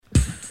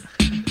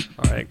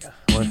right.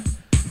 I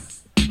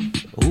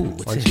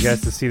want you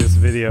guys to see this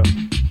video.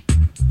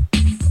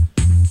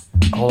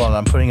 Hold on,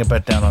 I'm putting it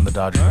back down on the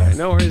Dodger. All right,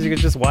 no worries. You can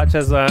just watch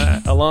as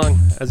along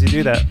as you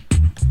do that.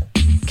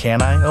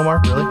 Can I,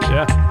 Omar? Really?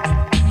 Yeah.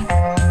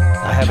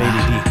 I have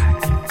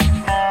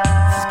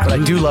ADD. But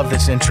I do love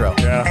this intro.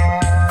 Yeah.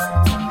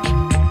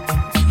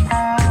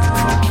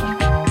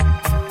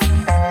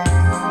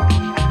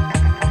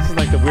 This is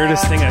like the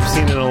weirdest thing I've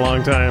seen in a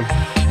long time.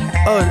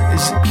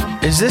 Oh,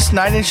 is this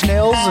Nine Inch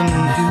Nails? And You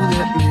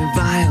let me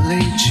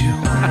violate you.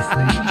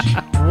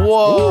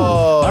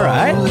 whoa! All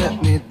right.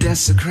 Let me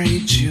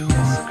desecrate you.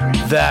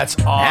 That's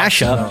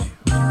awesome.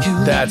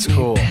 You That's let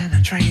me cool.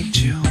 penetrate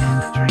you.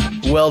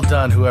 Well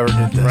done, whoever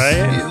did this.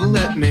 Right? You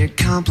let me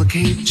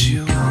complicate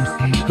you.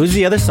 Who's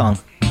the other song?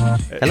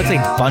 That looks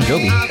like Bon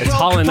Jovi. It's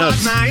Hall &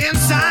 Oates. My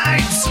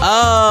insides.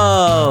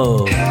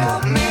 Oh.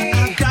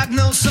 I've got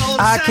no soul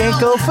to I can't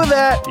go for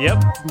that.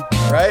 Yep.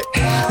 Right?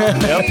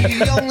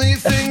 The only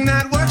thing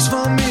that works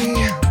for me.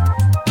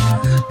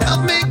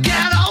 Help me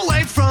get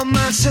away from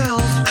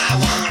myself. I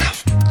wanna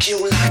fuck you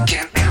like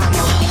an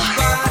animal.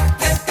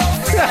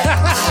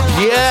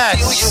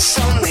 Yes.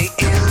 From the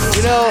inside.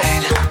 You know,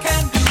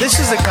 this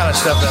is the kind of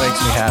stuff that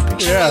makes me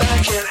happy. Yeah.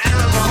 Like an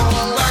animal.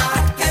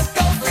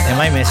 Am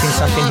I missing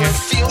something here?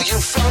 Feel you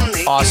from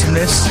the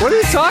Awesomeness. What are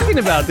you talking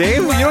about, Dave?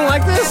 You don't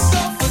like this?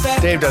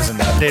 Dave doesn't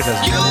know. Dave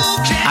doesn't know this.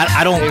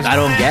 I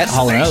don't get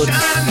Hall & Oates.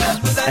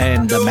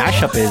 And the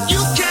mashup is...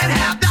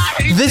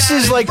 This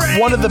is like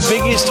one of the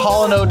biggest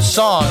Hall & Oates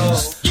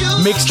songs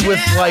mixed with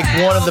like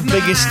one of the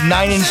biggest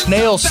Nine Inch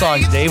Nails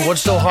songs, Dave.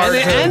 What's so hard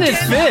And it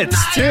fits,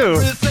 too.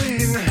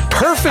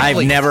 perfectly?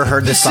 I've never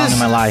heard this song in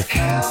my life.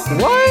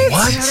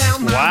 What?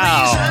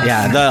 Wow.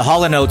 Yeah, the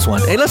Hall & Oates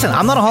one. Hey, listen,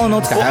 I'm not a Hall &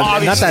 Oates guy.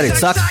 Well, Not that it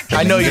sucks.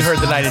 I know you heard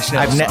the Nine Inch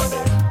Nails I've song,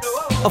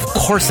 Dave. Of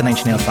course, the Nine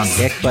Inch Nails song,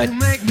 Dick. But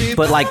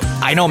like,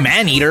 I know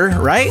Man Eater,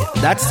 right?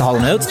 That's Hall &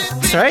 Oates,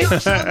 right?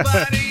 Is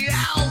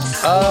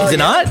it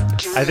not?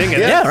 I think it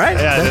is. Yeah, right.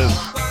 Yeah, it is.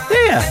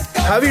 Yeah.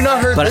 How have you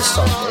not heard But- this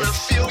song, Dave?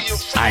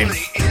 I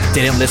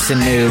didn't listen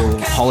to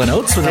Hall &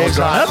 Oates when I was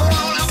growing up.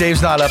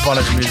 Dave's not up on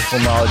his musical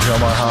knowledge,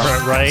 Omar,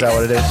 huh? Right. Is that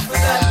what it is?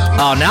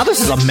 Oh, now this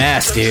is a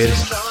mess, dude.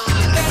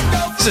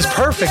 This is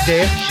perfect,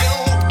 Dave.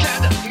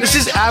 This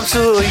is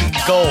absolutely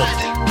gold.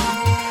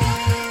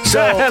 So,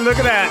 Look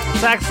at that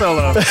sax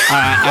solo.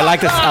 I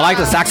like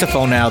the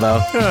saxophone now, though.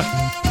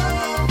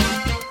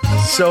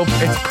 so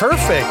it's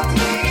perfect.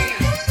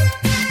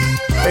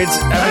 It's,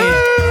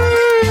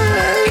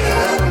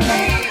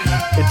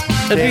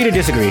 Agree to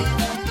disagree.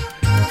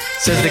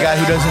 says the guy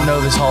who doesn't know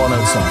this Hall &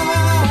 Oates song.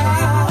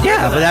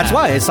 Yeah, but that's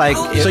why it's like.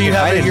 So you if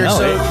I have it. didn't know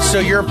it. So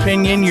your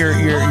opinion,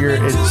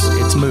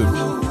 it's moot.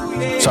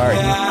 Sorry,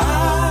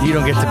 you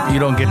don't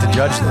get to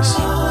judge this.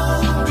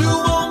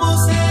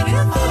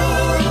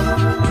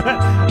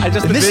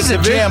 This is a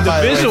jam,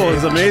 by the way, visual Dave.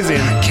 is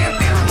amazing.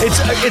 It's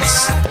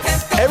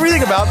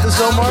everything about this,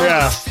 Omar.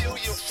 Yeah.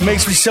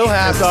 Makes me so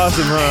happy. That's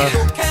awesome, huh?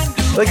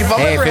 Like if I'm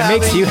Hey, ever if it having,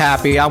 makes you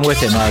happy, I'm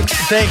with it, Muggs.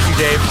 Thank you,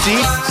 Dave.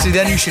 See,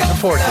 then you should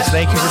support this.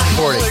 Thank you for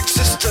supporting.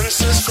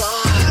 existence is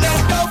flawed.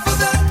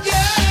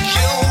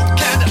 You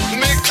get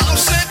me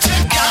closer to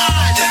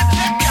God.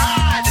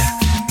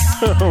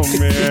 Oh,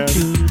 man.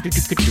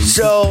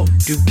 So,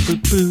 who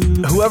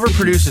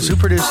produces,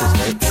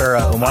 Dave? Or,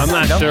 Omar? I'm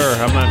not sure.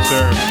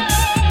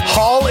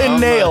 Hall and I'm not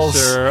Nails.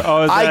 sure.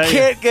 Oh, is I that-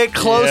 can't get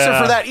closer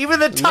Yeah. for that. Even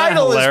the Isn't that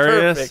title is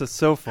hilarious? perfect. It's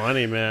so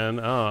funny, man.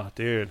 Oh,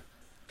 dude.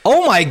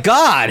 Oh my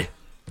God!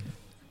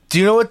 Do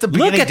you know what the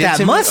beginning Look at did that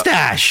to me?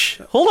 mustache.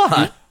 Hold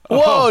on.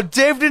 Whoa,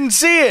 Dave didn't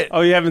see it.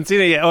 Oh, you haven't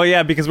seen it yet? Oh,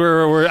 yeah, because I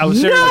was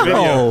sharing the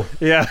video. No.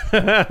 Yeah.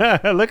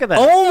 Look at that.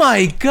 Oh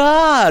my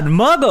God,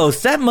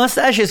 Muggos! That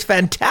mustache is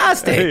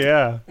fantastic.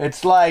 Yeah.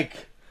 It's like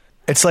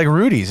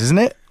Rudy's, isn't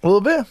it? A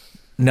little bit.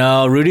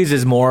 No, Rudy's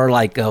is more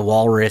like a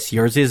walrus.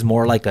 Yours is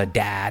more like a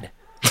dad.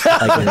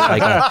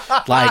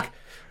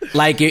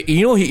 Like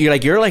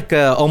you're like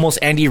almost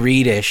Andy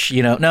Reid-ish,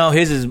 you know. No,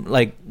 his is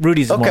like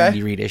Rudy's is more Okay.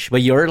 Andy Reid-ish,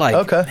 but you're like,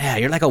 Okay. yeah,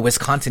 you're like a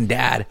Wisconsin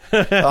dad.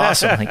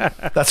 Awesome.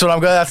 Like, That's what I'm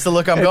going. That's the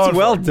look I'm going It's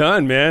well for.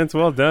 done, man. It's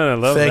well done. I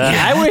love Thank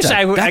that. you. I wish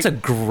that's a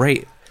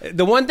great.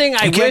 The one thing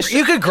I wish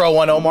You could grow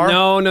one, Omar.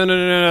 No,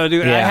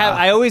 dude. Yeah.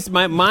 I always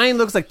mine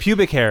looks like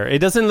pubic hair. It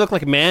doesn't look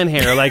like man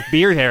hair, like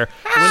beard hair.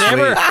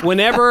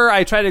 Whenever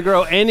I try to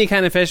grow any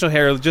kind of facial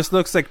hair, it just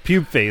looks like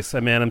pube face.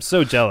 Man, I'm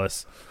so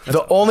jealous.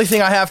 The only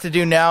thing I have to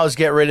do now is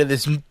get rid of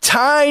this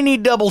tiny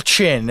double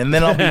chin, and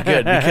then I'll be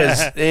good.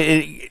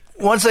 Because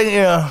once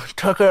I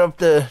tuck up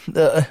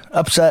the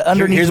upside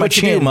underneath Here's my what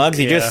chin. you do, Muggs.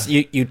 You Yeah. just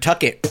you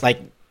tuck it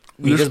like.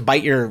 You just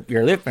bite your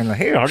lip and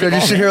here. Should I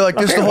just sit here like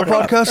this the whole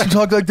podcast and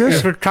talk like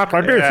this? Talk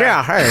like this,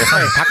 yeah. Hey,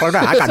 talk like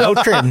that. I got no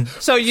chin.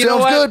 So you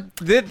know Sounds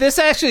what? This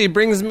actually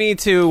brings me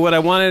to what I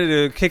wanted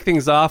to kick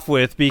things off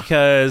with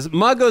because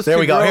Muggos. There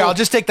could we go. grow- Here, I'll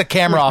just take the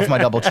camera off my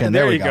double chin.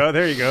 There we go.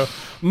 There you go.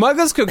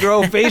 Muggos could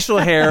grow facial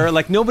hair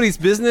like nobody's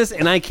business,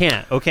 and I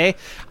can't. Okay,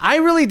 I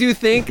really do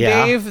think,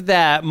 Yeah. Dave,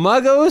 that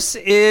Muggos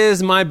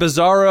is my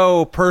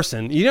bizarro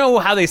person. You know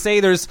how they say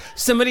there's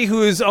somebody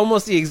who is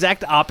almost the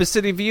exact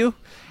opposite of you.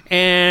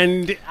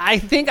 and I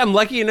think I'm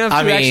lucky enough to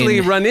I mean- actually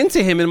run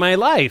into him in my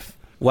life.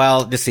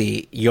 Well, to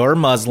see, you're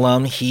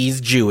Muslim,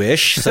 he's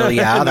Jewish, so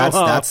yeah,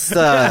 that's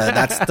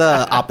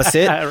the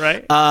opposite,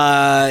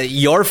 Right.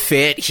 You're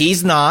fit,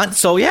 he's not,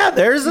 so yeah,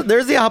 there's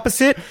the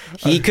opposite.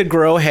 He could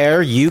grow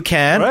hair, you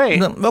can,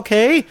 Right.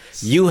 Okay.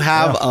 You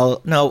have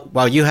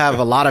you have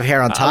a lot of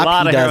hair on top. A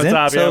lot he of hair on doesn't,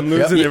 top. so- Yeah, I'm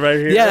losing it right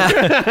here. Yeah,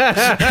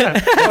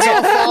 It's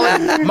all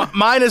falling.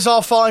 Mine is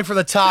all falling from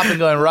the top and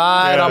going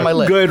right on my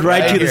lip. good,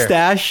 right to the here.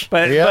 stash.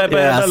 But, Yeah. but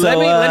Yeah, let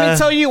so, me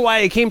tell you why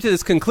I came to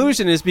this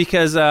conclusion is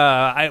because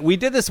we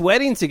did this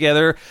wedding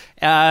together.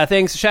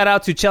 Thanks, shout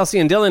out to Chelsea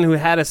and Dylan who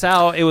had us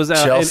out. It was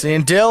Chelsea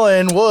and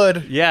Dylan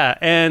Wood. yeah,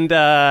 and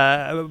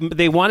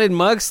they wanted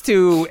Muggs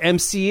to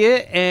MC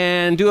it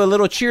and do a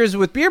little cheers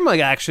with beer mug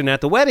action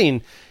at the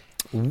wedding.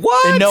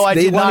 What? And no, I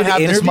They did not wanted have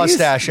this interviews?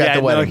 mustache at Yeah,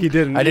 the no, wedding. he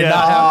didn't. I did Yeah. not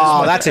have this Oh,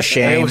 mustache. that's a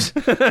shame. It was,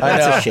 I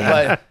That's know, a shame.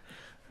 But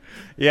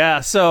Yeah,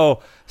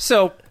 so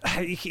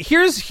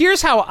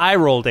here's how I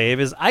roll, Dave.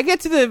 Is I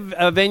get to the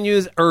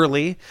venues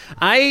early.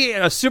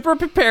 I super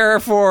prepare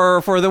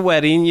for the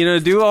wedding. You know,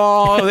 do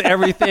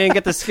everything,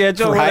 get the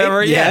schedule, Right?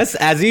 whatever. Yes,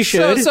 as he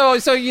should.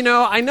 So you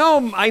know, I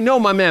know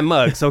my man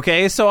Muggs.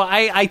 Okay, so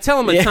I tell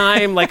him a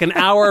time like an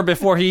hour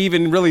before he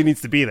even really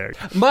needs to be there.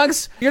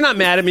 Muggs, you're not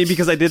mad at me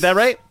because I did that,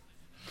 right?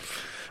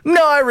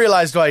 no, I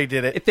realized why he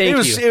did it. Thank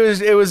you.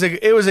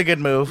 It was a good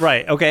move.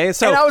 Right. Okay.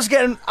 So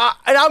And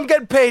I'm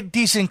getting paid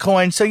decent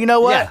coin. So you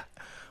know what? Yeah.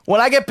 When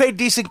I get paid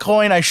decent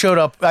coin, I show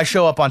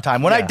up on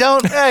time. When I Yeah.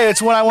 don't, hey,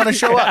 it's when I want to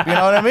show up. You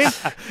know what I mean?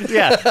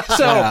 yeah.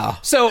 Wow.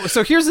 So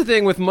here's the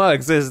thing with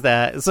Muggs is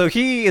that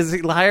he is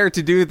hired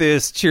to do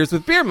this Cheers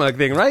with Beer Mug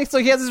thing, right? So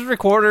he has his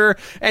recorder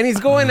and he's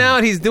going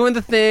out, he's doing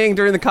the thing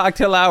during the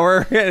cocktail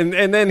hour,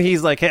 and then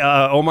he's like, hey,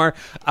 Omar,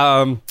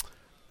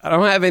 I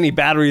don't have any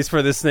batteries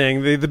for this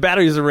thing. The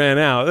batteries are ran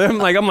out. I'm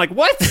like,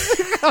 what?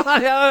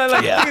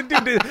 Like,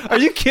 dude, are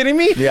you kidding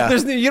me? Yeah.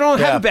 You don't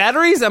have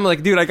batteries? I'm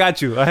like, dude, I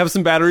got you. I have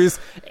some batteries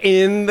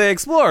in the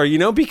Explorer,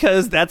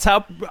 because that's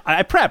how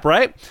I prep,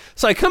 right?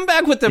 So I come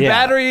back with the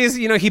batteries,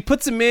 he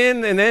puts them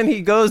in, and then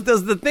he does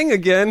the thing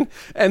again,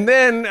 and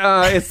then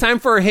it's time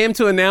for him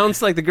to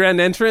announce like the grand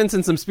entrance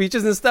and some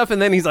speeches and stuff,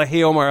 and then he's like,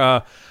 hey,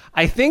 Omar,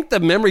 I think the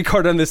memory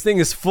card on this thing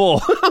is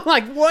full. I'm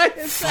like, what?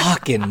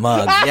 Fucking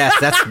Muggles. Yes,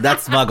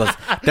 that's Muggles.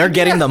 They're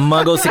getting the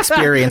Muggles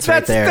experience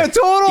right there. That's the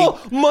total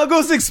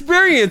Muggles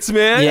experience,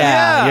 man.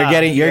 Yeah,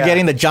 you're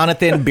getting the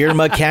Jonathan Beer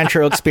Mug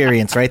Cantro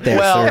experience right there,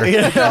 Well,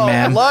 sir.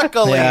 Man.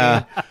 luckily,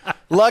 Yeah.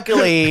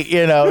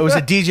 it was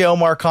a DJ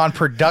Omar Khan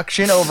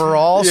production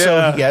overall. Yeah.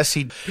 So yes,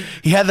 he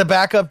had the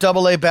backup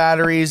AA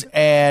batteries,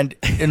 and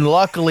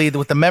luckily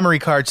with the memory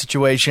card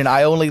situation,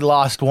 I only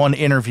lost one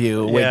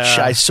interview, which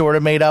Yeah. I sort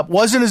of made up.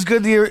 Wasn't as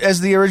good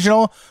as the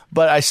original,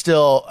 but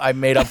I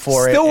made up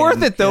for it. Still worth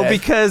and, it though, yeah.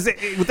 because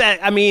with that,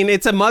 I mean,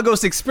 it's a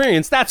Muggles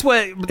experience. That's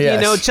what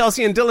Yes.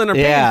 Chelsea and Dylan are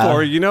paying Yeah.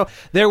 for.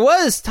 There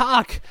was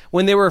talk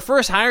when they were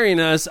first hiring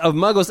us of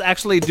Muggles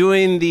actually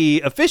doing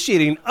the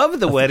officiating of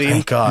the wedding.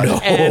 Thank God. No.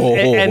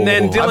 And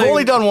then Dylan, I've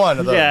only done one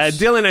of those. Yeah,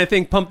 Dylan, I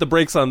think, pumped the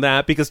brakes on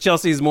that because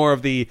Chelsea's more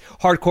of the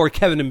hardcore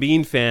Kevin and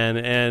Bean fan,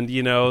 and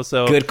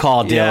so Good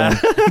call, Yeah.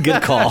 Dylan.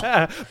 Good call.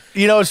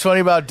 What's funny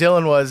about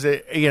Dylan was,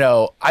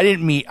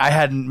 I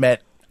hadn't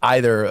met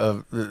either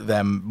of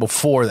them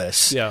before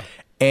this. Yeah.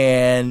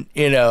 And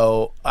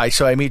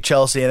I meet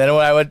Chelsea, and then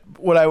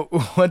when I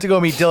went to go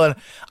meet Dylan,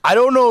 I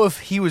don't know if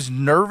he was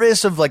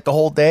nervous of like the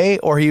whole day,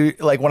 or he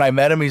like when I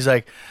met him, he's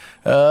like,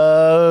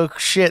 "Oh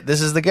shit,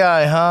 this is the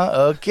guy, huh?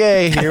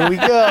 Okay, here we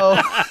go."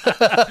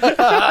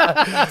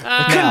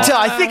 I couldn't tell.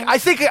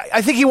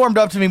 I think he warmed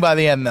up to me by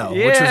the end though,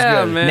 which was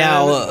Yeah, good. man.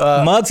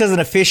 Now, Muggs as an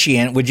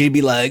officiant, would you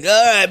be like, all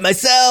right,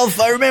 myself,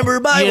 I remember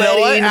my You know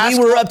what? wedding. Ask-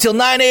 We were up till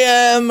 9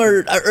 a.m.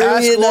 or early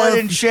Ask enough. Lloyd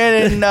and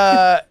Shannon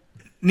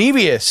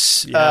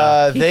Nebius.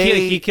 Yeah.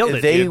 They He killed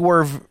it, They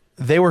dude.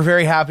 they were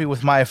very happy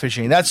with my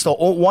officiating. That's the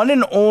one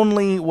and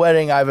only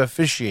wedding I've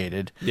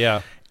officiated.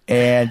 Yeah.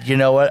 And you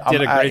know what?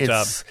 Did a great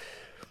job.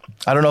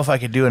 I don't know if I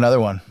could do another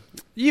one.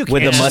 You can.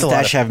 Would the Just a lot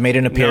mustache of- have made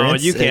an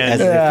appearance you can.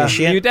 as an Yeah.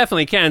 officiant? You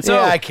definitely can. So,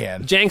 Yeah, I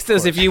can.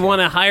 Jankstas, if you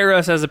want to hire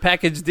us as a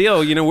package deal,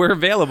 we're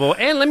available.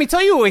 And let me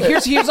tell you,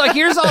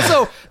 here's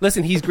also,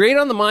 listen, he's great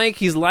on the mic.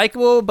 He's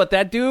likable, but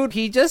that dude,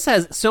 he just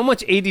has so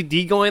much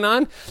ADD going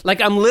on. Like,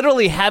 I'm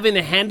literally having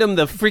to hand him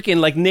the freaking,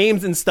 like,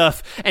 names and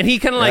stuff. And he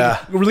kind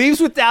of,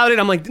 leaves without it.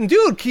 I'm like,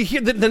 dude,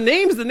 the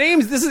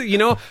names, this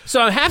is, So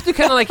I have to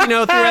kind of,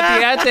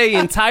 throughout the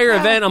entire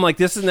event, I'm like,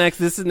 this is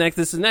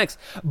next.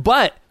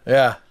 But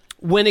Yeah.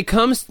 when it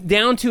comes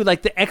down to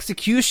like the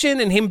execution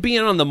and him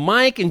being on the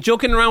mic and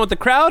joking around with the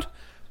crowd,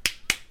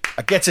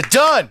 I gets it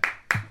done.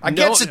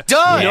 Gets it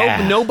done.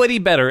 Yeah. Nobody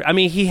better. I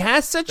mean, he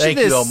has such Thank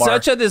you, Omar.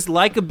 this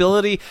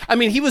likability. I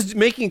mean, he was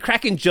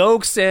cracking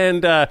jokes,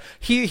 and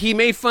he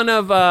made fun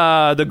of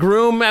the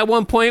groom at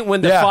one point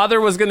when the father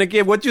was going to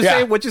give. What'd you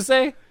say? What'd you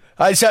say?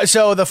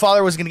 So the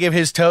father was going to give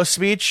his toast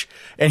speech,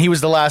 and he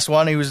was the last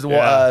one. He was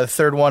the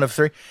third one of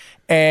three.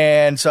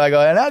 And so I go,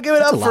 and I'll give it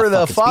That's up a lot for of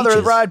the fucking father of the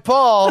speeches. bride,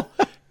 Paul.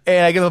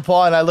 And I give him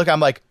Paul, and I look, I'm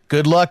like,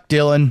 good luck,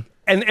 Dylan.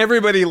 and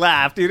everybody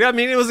laughed, dude. I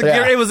mean, it was a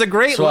Yeah. it was a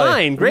great So I-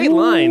 line, great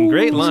line,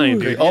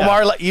 dude.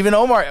 Omar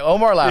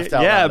laughed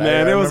out. Yeah, loud.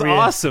 man, I it was remember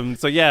he- awesome.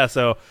 So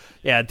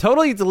yeah,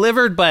 totally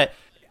delivered. But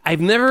I've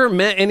never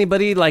met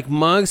anybody like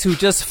Muggs who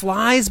just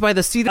flies by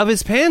the seat of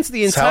his pants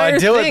the That's how I entire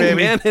do it, thing, baby.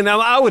 man. And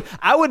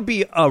I would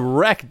be a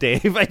wreck,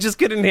 Dave. I just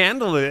couldn't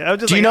handle it. I was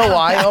just Do you know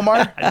why,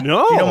 Omar?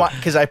 No. Do you know why?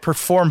 Because I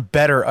perform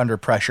better under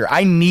pressure.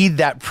 I need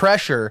that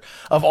pressure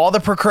of all the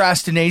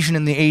procrastination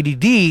and the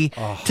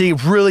ADD to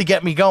really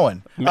get me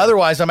going.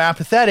 Otherwise, I'm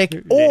apathetic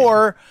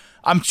or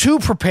I'm too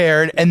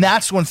prepared, and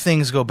that's when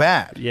things go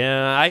bad.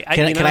 Yeah,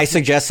 Can I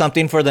suggest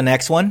something for the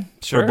next one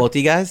Sure. for both of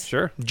you guys?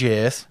 Sure.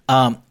 Yes.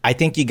 I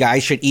think you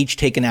guys should each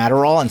take an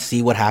Adderall and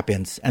see what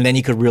happens, and then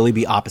you could really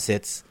be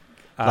opposites.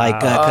 Like,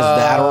 because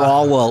the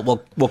Adderall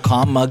will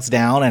calm Muggs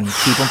down and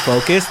keep him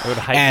focused. would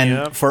hype me And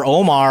up. for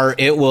Omar,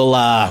 it will,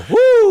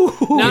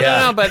 woo!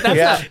 No, but that's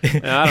Yeah.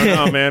 not. I don't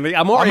know, man. I'm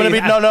I'm already. going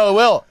to be, no, it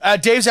will.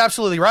 Dave's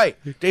absolutely right.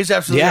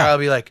 Yeah. I'll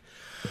be like,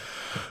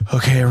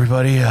 okay,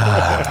 everybody,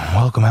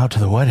 welcome out to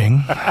the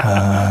wedding.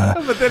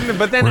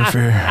 But then We're for-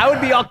 I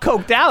would be all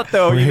coked out,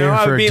 though. We're You know, here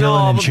I for would be Dylan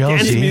all and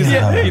dance Chelsea.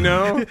 music. You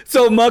know.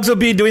 So Muggs will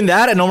be doing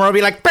that, and Omar will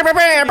be like, "Bah, bah,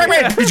 bah, bah,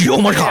 bah."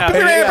 Oh my God.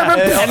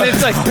 And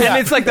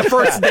it's like the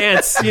first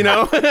dance, you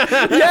know. We're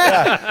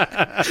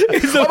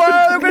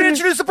going to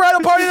introduce the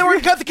bridal party, then we're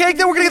going to cut the cake,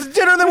 then we're going to get the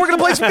dinner, then we're going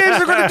to play some games,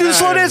 then we're going to do the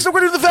slow dance, then we're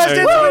going to do the fast dance,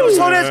 then we're going to do the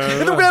slow dance, and then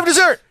we're going to have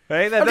dessert.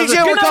 Hey, that I'm doesn't,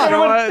 DJ, we're you know calling.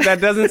 what?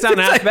 That doesn't sound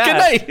half Good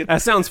bad. night.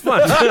 That sounds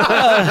fun.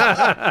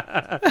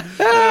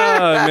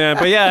 Oh, man.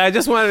 But yeah, I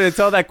just wanted to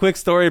tell that quick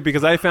story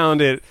because I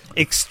found it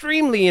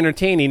extremely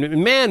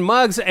entertaining. Man,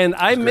 Muggs, and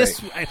I miss.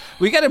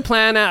 We got to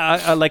plan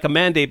like a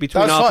mandate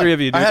between That was all fun. three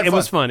of you, I dude. had It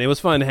was fun. fun. It was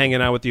fun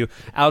hanging out with you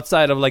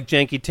outside of like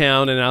Janky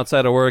Town and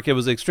outside of work. It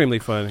was extremely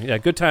fun. Yeah,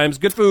 good times,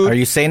 good food. Are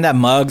you saying that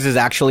Muggs is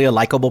actually a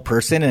likable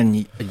person and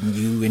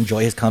you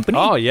enjoy his company?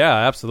 Oh, yeah,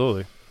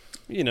 absolutely.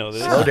 You know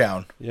this. Slow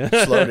down.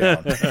 Slow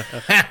down.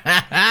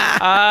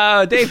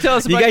 Dave, tell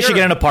us about You guys should your,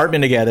 get an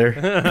apartment together.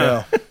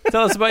 No.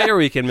 tell us about your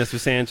weekend, Mr.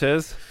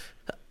 Sanchez.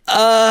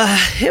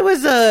 It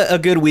was a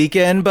good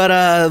weekend,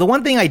 but the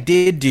one thing I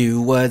did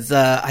do was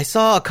I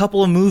saw a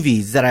couple of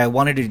movies that I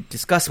wanted to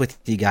discuss with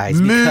you guys.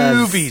 because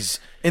Movies.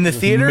 In the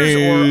theaters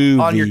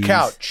or on your Movies.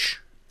 couch?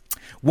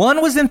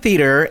 One was in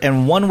theater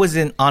and one was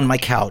on my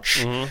couch.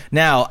 Mm-hmm.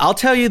 Now, I'll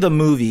tell you the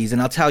movies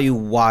and I'll tell you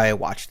why I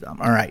watched them.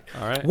 All right.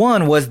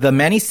 One was The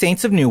Many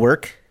Saints of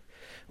Newark,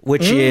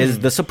 which is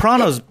the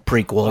Sopranos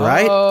prequel,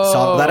 right?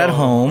 Saw that at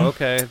home.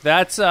 Okay,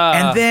 that's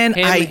And then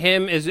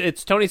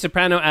it's Tony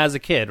Soprano as a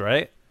kid,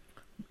 right?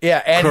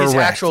 Yeah, and his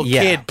Correct, actual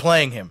yeah. kid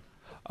playing him.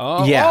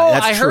 Oh, Yeah,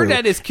 that's I heard true.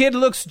 that his kid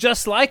looks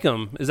just like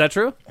him. Is that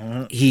true?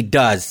 He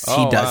does. He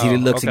Oh, does. He wow.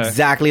 looks Okay.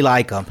 exactly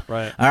like him.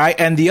 Right. All right.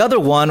 And the other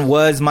one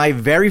was my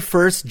very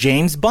first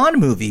James Bond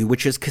movie,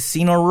 which is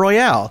Casino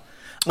Royale.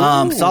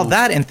 Saw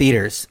that in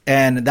theaters,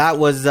 and that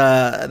was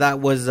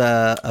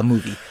a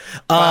movie.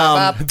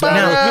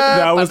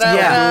 That was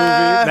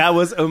yeah. a movie. That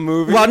was a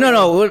movie.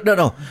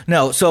 Well,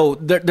 no. So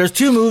there's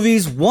two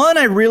movies. One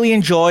I really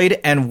enjoyed,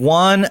 and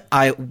one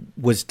I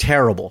was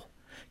terrible.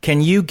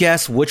 Can you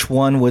guess which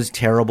one was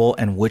terrible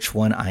and which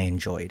one I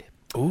enjoyed?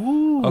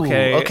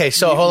 Okay. Okay,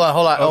 so hold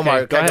on.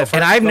 Omar, go can I ahead. first?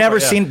 And I've Go never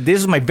for it, yeah. seen. This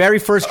is my very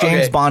first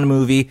James Okay. Bond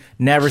movie.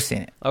 Never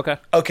seen it. Okay.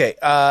 Okay,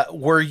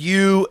 were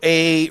you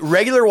a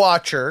regular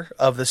watcher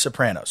of The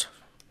Sopranos?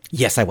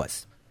 Yes, I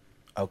was.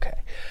 Okay.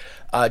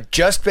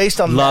 Just based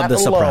on Love that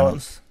The alone,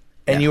 Sopranos.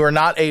 and you were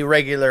not a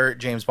regular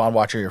James Bond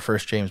watcher, your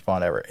first James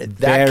Bond ever. In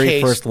that Very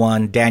case, first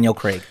one, Daniel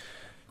Craig.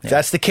 if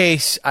that's the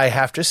case, I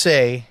have to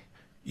say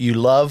you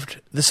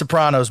loved the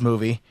Sopranos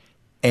movie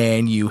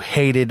and you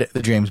hated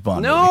the James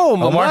Bond No,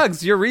 movie. Omar?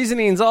 Muggs, your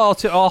reasoning's all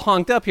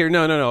honked up here.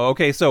 No.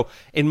 Okay, so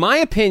in my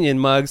opinion,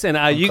 Muggs, and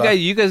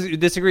you guys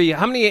disagree.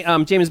 How many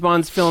James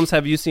Bond films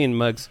have you seen,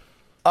 Muggs?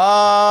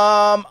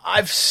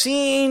 I've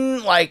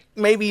seen like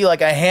maybe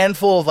like a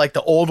handful of like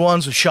the old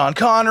ones with Sean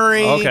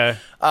Connery. Okay.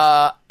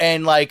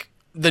 And like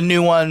the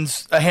new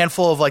ones, a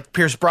handful of like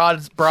Pierce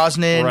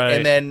Brosnan, Right.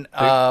 and then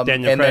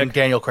Daniel Craig.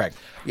 Daniel Craig.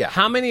 Yeah.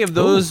 How many of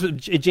those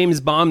James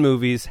Bond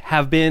movies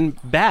have been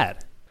bad?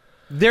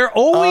 They're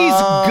always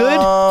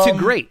good to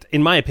great,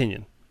 in my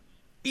opinion.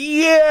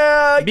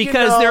 Yeah,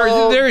 Because they're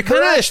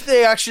kinda-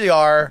 they actually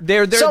are.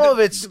 They're some of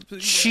it's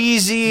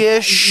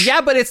cheesy-ish.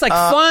 Yeah, but it's like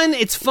fun.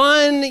 It's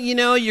fun. You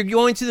know, you're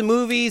going to the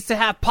movies to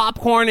have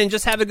popcorn and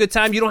just have a good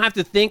time. You don't have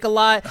to think a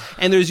lot.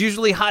 And there's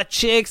usually hot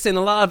chicks and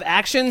a lot of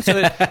action.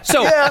 So,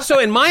 so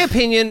in my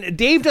opinion,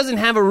 Dave doesn't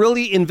have a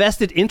really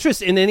invested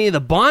interest in any of the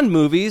Bond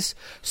movies.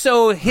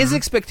 So his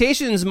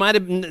expectations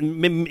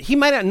he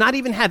might not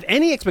even have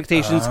any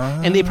expectations,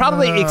 and they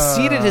probably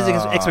exceeded his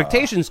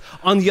expectations.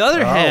 On the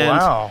other hand,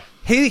 wow.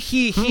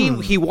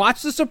 He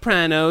watched The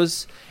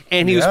Sopranos,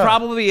 and he was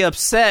probably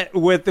upset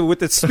with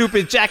the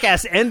stupid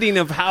jackass ending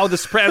of how The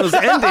Sopranos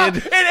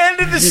ended. It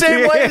ended the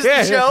same way as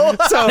the show.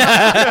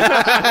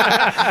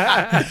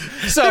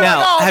 So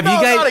Now, have you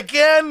guys- not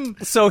again?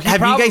 so he Have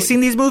probably, you guys seen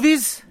these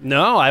movies?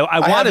 No, I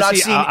have want to not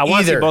see. seen I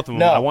want to see either. both of them.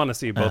 No. I want to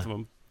see both of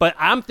them. But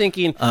I'm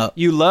thinking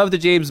you love the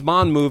James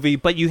Bond movie,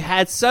 but you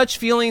had such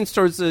feelings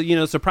towards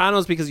the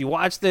Sopranos because you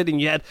watched it and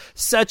you had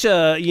such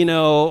a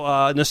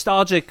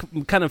nostalgic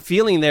kind of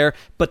feeling there,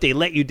 but they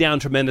let you down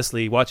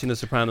tremendously watching the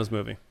Sopranos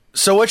movie.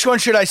 So which one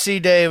should I see,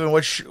 Dave, and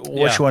which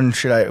one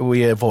should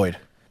we avoid?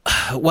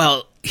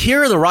 Well,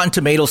 here are the Rotten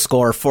Tomatoes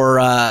score for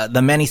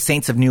The Many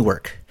Saints of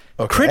Newark.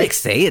 Okay. Critics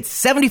say it's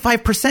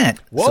 75%.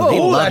 Whoa, so they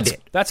loved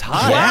it. That's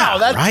high. Wow,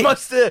 that right?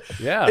 must.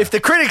 If the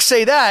critics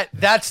say that,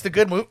 that's the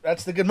good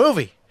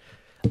movie.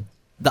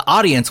 The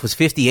audience was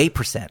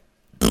 58%.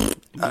 Okay.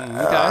 Fuck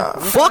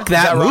that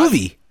that right?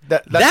 movie.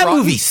 That's That wrong?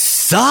 movie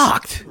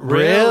sucked.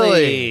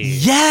 Really?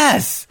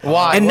 Yes.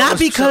 Why? And What not was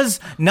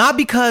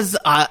because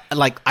I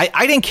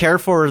didn't care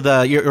for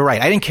you're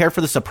right. I didn't care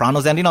for the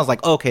Sopranos ending. I was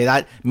like, okay,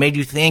 that made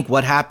you think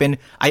what happened.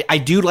 I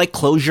do like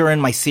closure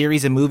in my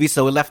series and movies,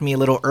 so it left me a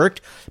little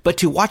irked. But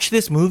to watch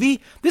this movie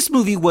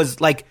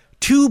was like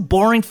 2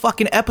 boring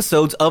fucking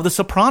episodes of The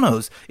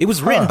Sopranos. It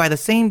was written by the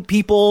same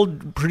people,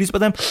 produced by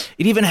them.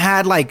 It even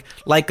had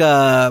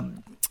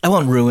I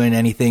won't ruin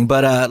anything,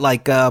 but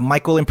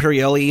Michael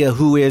Imperioli,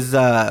 who is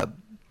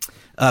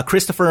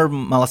Christopher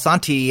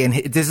Malasanti, and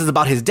this is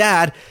about his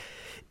dad.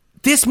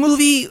 This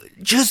movie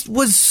just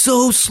was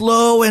so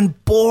slow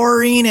and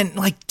boring and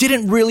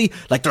didn't really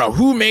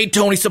who made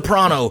Tony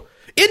Soprano?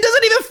 It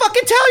doesn't even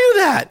fucking tell you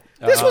that.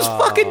 This was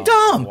fucking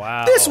dumb.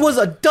 Wow. This was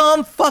a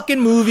dumb fucking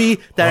movie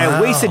that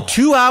I wasted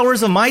 2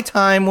 hours of my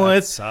time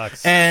with.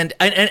 sucks. And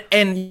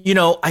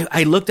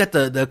I looked at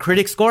the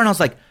critic score and I was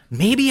like,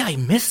 maybe I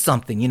missed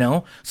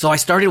something, So I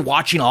started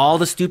watching all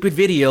the stupid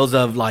videos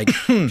of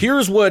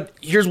here's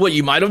what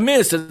you might have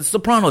missed at The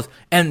Sopranos,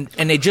 and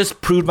they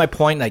just proved my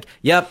point.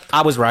 Yep,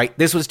 I was right.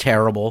 This was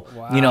terrible.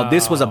 Wow.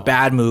 This was a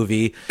bad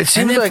movie. It seems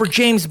and then like- for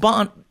James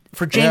Bond.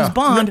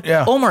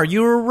 Yeah. Omar,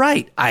 you were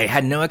right. I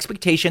had no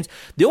expectations.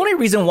 The only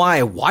reason why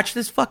I watched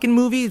this fucking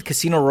movie,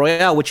 Casino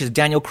Royale, which is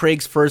Daniel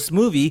Craig's first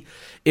movie,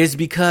 is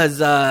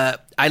because I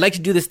like to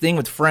do this thing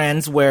with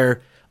friends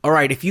where, all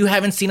right, if you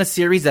haven't seen a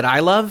series that I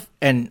love,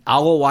 and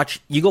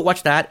you go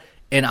watch that,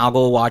 and I'll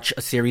go watch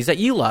a series that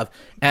you love.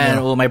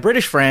 And my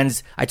British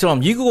friends, I told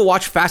them, you go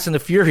watch Fast and the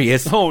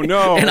Furious. Oh,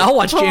 no. And I'll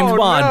watch James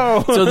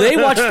Bond. No. So they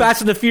watched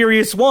Fast and the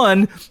Furious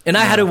 1, and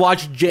I had to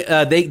watch,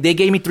 they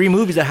gave me 3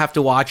 movies I have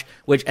to watch,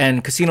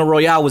 and Casino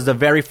Royale was the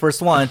very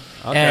first one.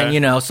 Okay.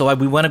 And, so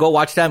we went to go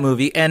watch that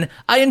movie, and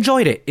I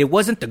enjoyed it. It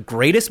wasn't the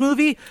greatest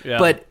movie,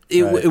 but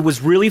it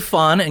was really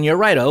fun, and you're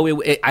right,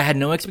 I had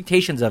no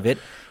expectations of it,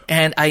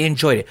 and I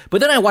enjoyed it.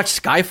 But then I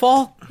watched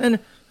Skyfall, and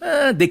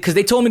because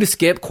they told me to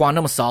skip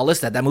Quantum of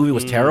Solace, that movie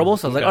was terrible.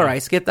 So I was like, all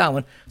right, skip that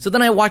one. So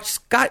then I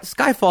watched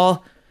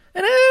Skyfall,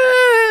 and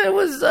it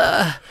was,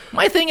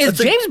 my thing is,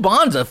 James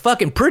Bond's a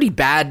fucking pretty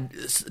bad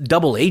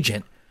double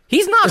agent.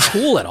 He's not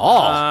cool at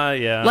all.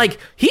 Yeah.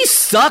 He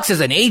sucks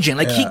as an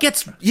agent. He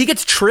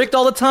gets tricked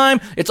all the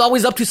time. It's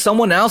always up to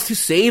someone else to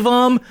save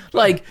him.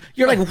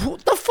 You're like,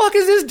 what the fuck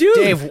is this dude?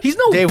 Dave, He's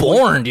no Dave,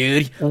 Bourne,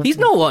 dude. He's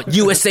no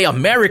USA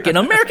American.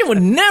 American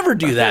would never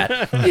do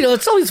that.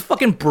 It's always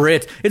fucking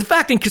Brit. In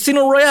fact, in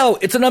Casino Royale,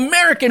 it's an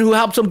American who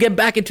helps him get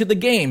back into the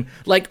game.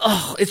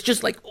 It's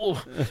just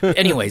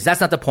Anyways,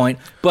 that's not the point.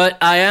 But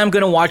I am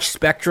going to watch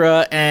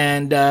Spectra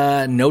and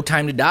No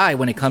Time to Die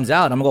when it comes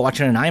out. I'm going to go watch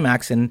it in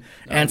IMAX.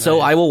 And so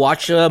I will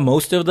watch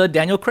most of the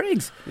Daniel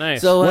Craigs.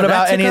 Nice. So, What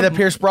about that's any of the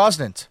Pierce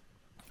Brosnans?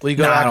 Will you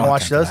go No, I back don't and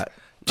watch have time those? for that.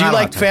 Do you I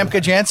don't like have time for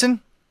Famke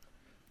Janssen?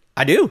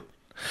 I do.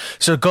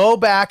 So go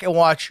back and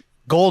watch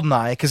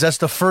Goldeneye, because that's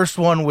the first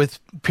one with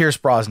Pierce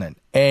Brosnan,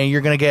 and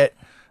you're gonna get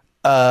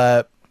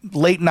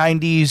late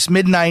 90s,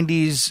 mid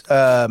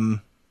 90s.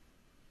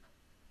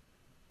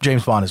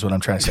 James Bond is what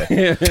I'm trying to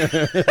say.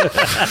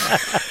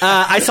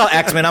 I saw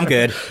X-Men. I'm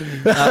good.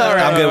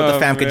 I'm good with the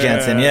Famke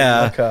Janssen.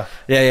 Yeah. Okay.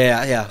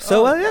 Yeah.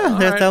 So, All that right,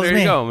 was there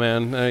me. you go,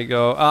 man. There you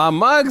go.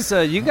 Muggs,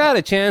 you got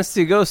a chance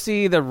to go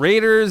see the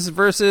Raiders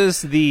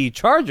versus the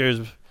Chargers.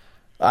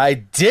 I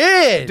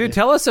did. Dude,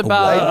 tell us I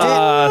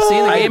about did.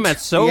 seeing the I game did. at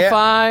SoFi,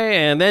 Yeah.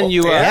 and then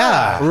you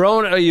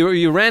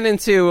you ran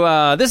into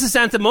this is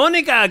Santa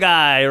Monica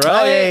guy, right?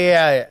 Oh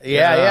yeah.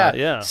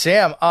 Yeah.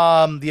 Sam,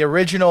 the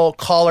original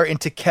caller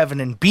into Kevin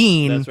and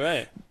Bean. That's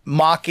right.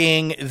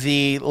 Mocking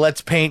the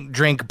let's paint,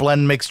 drink,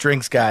 blend, mix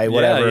drinks guy,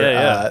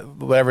 whatever,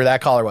 whatever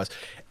that caller was.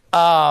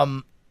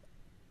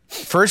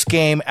 First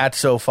game at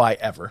SoFi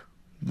ever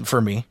for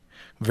me.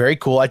 Very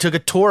cool. I took a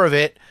tour of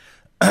it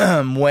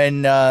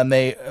when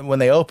they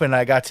opened.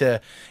 I got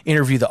to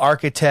interview the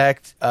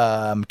architect,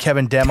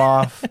 Kevin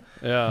Demoff,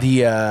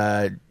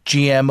 the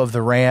GM of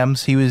the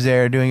Rams. He was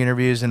there doing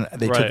interviews, and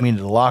they took me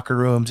into the locker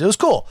rooms. It was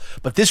cool.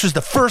 But this was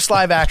the first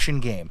live action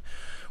game.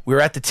 We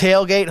were at the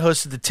tailgate,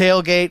 hosted the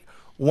tailgate.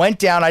 Went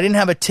down. I didn't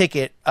have a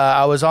ticket.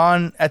 I was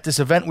on at this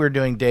event we were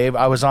doing, Dave.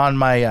 I was on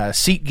my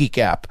SeatGeek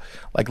app,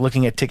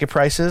 looking at ticket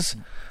prices.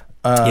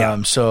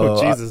 So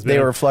Jesus, they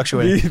man. were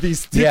fluctuating.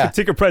 These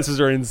ticket prices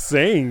are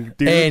insane,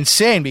 dude.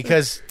 Insane,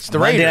 because it's the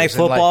Monday Raiders. Night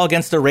Football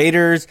against the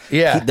Raiders.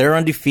 Yeah. They're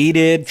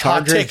undefeated.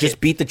 Chargers ticket. just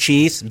beat the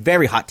Chiefs.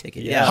 Very hot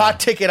ticket. Yeah. hot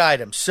ticket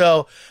items.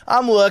 So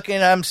I'm looking.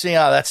 I'm seeing,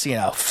 that's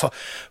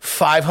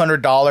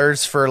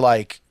 $500 for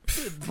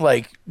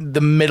like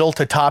the middle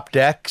to top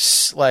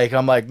decks. Like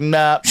I'm like,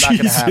 nah, not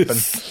gonna happen.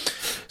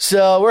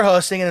 So we're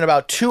hosting, and in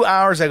about 2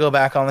 hours I go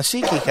back on the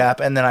SeatGeek app,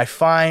 and then I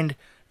find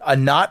a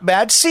not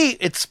bad seat.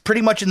 It's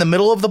pretty much in the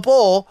middle of the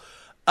bowl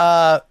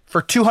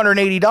for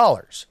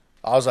 $280.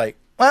 I was like,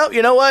 well,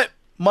 you know what?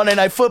 Monday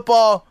Night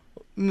Football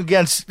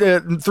against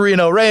the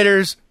 3-0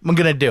 Raiders. I'm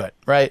going to do it,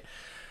 right?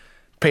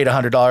 Paid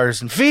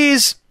 $100 in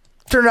fees.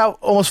 Turned out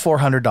almost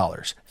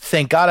 $400.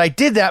 Thank God I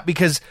did that,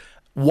 because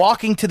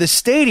walking to the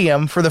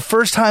stadium for the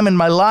first time in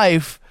my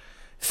life,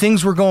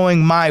 things were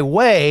going my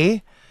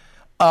way.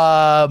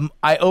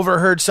 I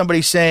overheard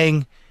somebody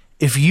saying,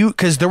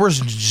 because there was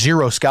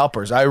zero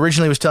scalpers. I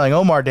originally was telling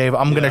Omar, Dave,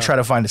 I'm going to try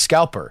to find a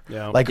scalper, in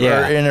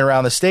and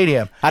around the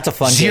stadium. That's a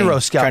fun zero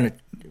game. scalper.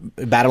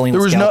 Battling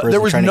there was scalpers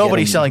there was and trying to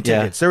nobody get them. selling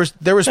tickets.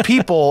 There was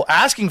people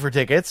asking for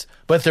tickets,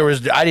 but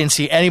I didn't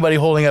see anybody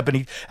holding up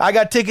any. I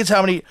got tickets.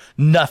 How many?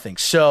 Nothing.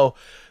 So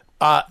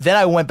then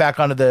I went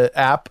back onto the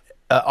app,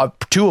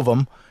 2 of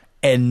them,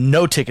 and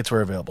no tickets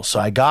were available.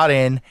 So I got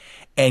in,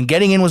 and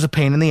getting in was a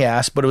pain in the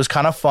ass, but it was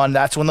kind of fun.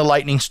 That's when the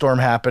lightning storm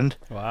happened.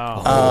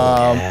 Wow.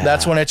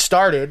 That's when it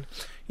started.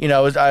 You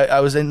know, I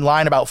was in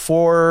line about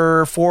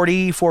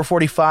 4:40,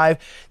 4:45.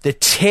 The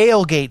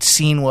tailgate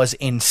scene was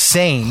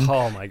insane.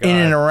 Oh, my God. In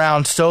and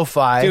around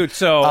SoFi. Dude,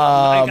 so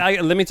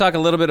let me talk a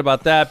little bit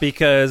about that,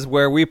 because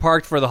where we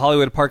parked for the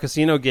Hollywood Park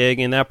Casino gig,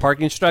 and that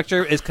parking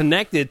structure is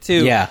connected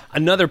to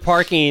another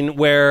parking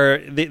where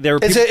there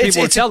were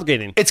people were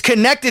tailgating. It's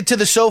connected to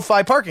the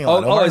SoFi parking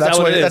lot. Is that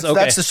what it is? Okay.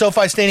 That's the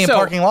SoFi Stadium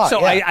parking lot. So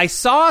yeah. I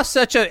saw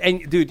such a...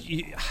 And dude...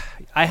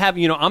 I have,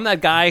 I'm that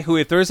guy who,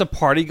 if there's a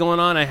party going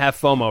on, I have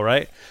FOMO,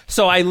 right?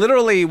 So I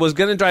literally was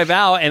going to drive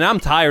out, and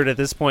I'm tired at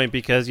this point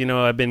because,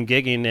 I've been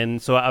gigging,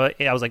 and so I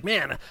was like,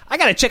 man, I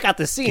got to check out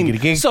the scene.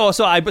 Giggity.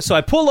 So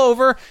I pull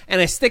over, and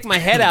I stick my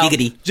head out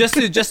just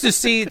to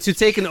see, to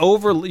take an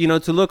over,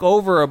 to look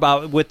over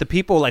about with the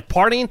people, like,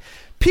 partying.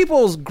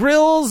 People's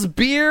grills,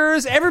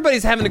 beers,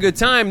 everybody's having a good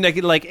time.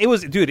 Like it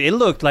was, dude. It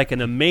looked like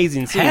an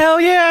amazing scene. Hell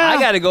yeah! I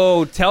got to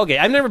go tailgate.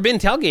 I've never been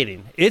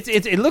tailgating.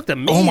 It looked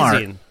amazing. Omar,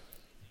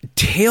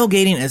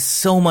 tailgating is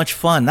so much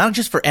fun, not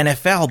just for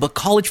NFL but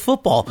college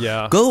football.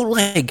 Yeah, go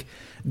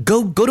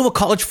to a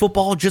college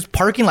football just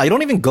parking lot. You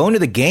don't even go into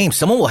the game.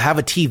 Someone will have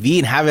a TV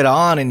and have it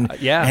on, and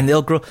and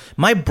they'll grill.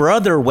 My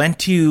brother went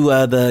to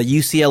the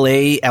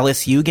UCLA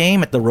LSU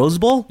game at the Rose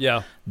Bowl.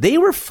 Yeah, they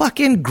were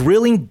fucking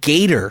grilling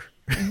gator.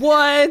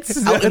 What?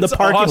 Out in the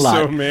parking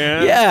lot,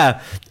 man. Yeah,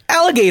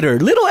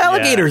 little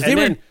alligators. Yeah. They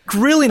were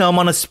grilling them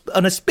on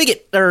a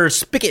spigot or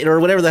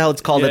whatever the hell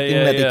it's called, that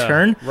thing that they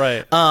turn.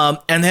 Right.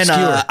 And then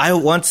I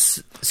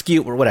once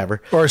skew or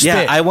whatever. Or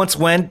spit. I once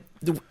went.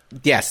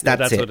 Yes,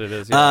 that's it. What it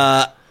is.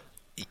 Yeah.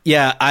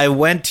 I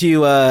went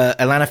to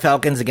Atlanta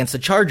Falcons against the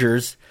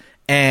Chargers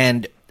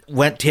and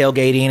went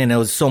tailgating, and it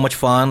was so much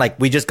fun. Like,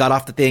 we just got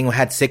off the thing, we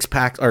had 6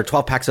 packs or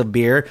 12 packs of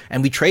beer,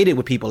 and we traded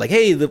with people. Like,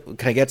 hey,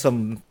 can I get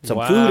some food?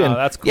 And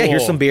that's cool. Yeah,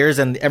 here's some beers,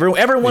 and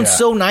everyone's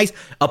so nice.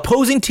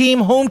 Opposing team,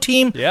 home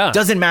team,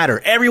 doesn't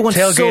matter. Everyone's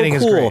tailgating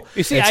so cool. is great.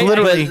 You see, I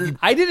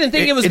didn't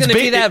think it was going to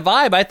be that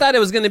vibe. I thought it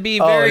was going to be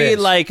very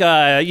like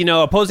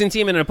opposing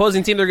team and an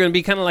opposing team. They're going to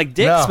be kind of like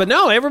dicks, but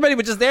no, everybody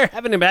was just there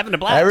having a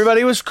blast.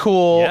 Everybody was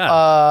cool.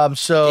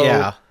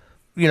 Yeah.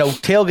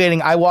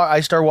 Tailgating.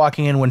 I started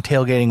walking in when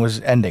tailgating was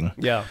ending.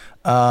 Yeah.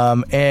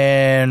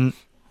 And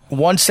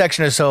one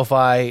section of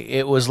SoFi,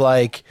 it was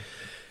like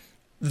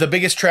the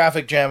biggest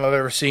traffic jam I've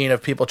ever seen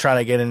of people trying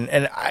to get in.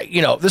 And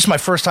this is my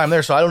first time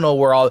there, so I don't know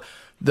where all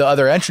the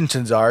other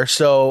entrances are.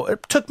 So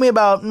it took me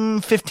about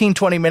 15,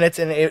 20 minutes,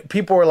 and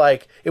people were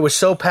like, it was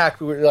so packed,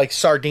 we were like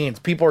sardines.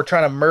 People were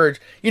trying to merge.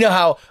 You know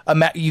how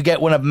you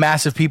get when a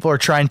massive people are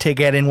trying to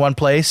get in one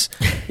place?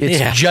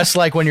 It's just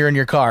like when you're in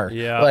your car.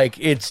 Yeah. Like,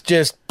 it's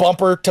just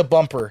bumper to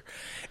bumper.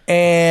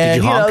 And,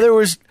 Did you honk? there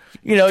was,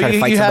 you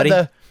had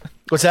the...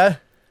 What's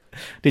that?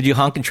 Did you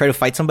honk and try to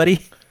fight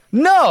somebody?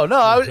 No,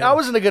 I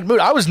was in a good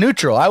mood. I was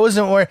neutral. I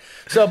wasn't worried.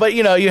 So, but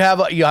you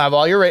have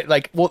all your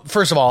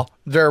first of all,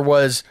 there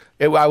was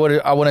I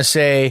want to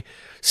say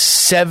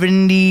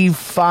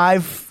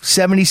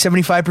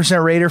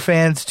 75% Raider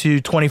fans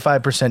to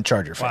 25%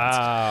 Charger fans.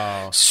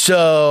 Wow.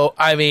 So,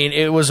 I mean,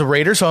 it was a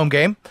Raiders home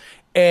game,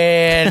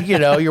 and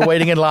you're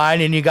waiting in line,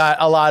 and you got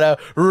a lot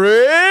of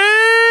Raiders,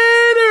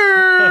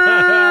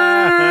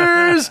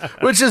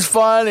 which is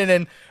fun, and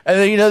then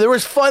there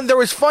was fun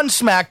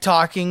smack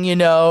talking,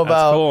 about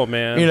that's cool,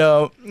 man.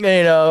 And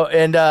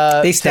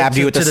they stabbed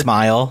you with a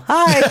smile.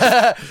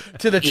 Hi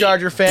to the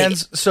Charger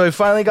fans. So he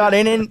finally got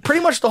in, and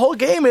pretty much the whole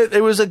game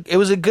it was a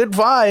good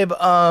vibe.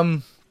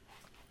 I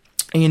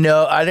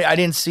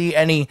didn't see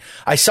any.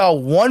 I saw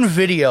one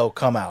video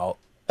come out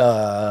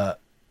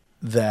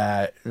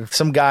that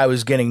some guy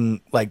was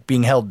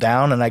being held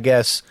down, and I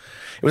guess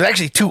it was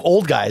actually 2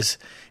 old guys.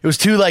 It was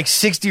 2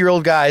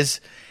 60-year-old guys.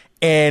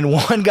 And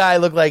one guy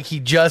looked like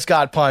he just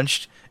got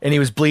punched, and he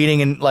was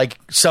bleeding, and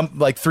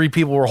 3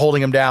 people were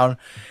holding him down.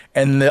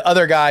 And the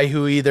other guy,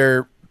 who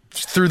either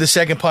threw the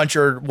second punch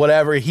or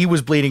whatever, he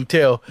was bleeding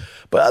too.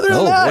 But other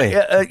than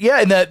that,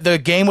 and the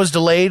game was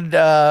delayed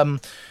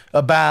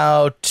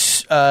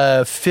about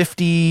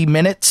 50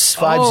 minutes,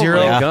 50, Oh,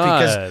 my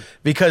God.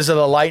 because of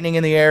the lightning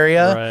in the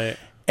area. Right.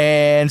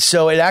 And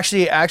so it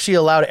actually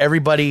allowed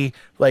everybody,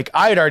 like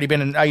I had already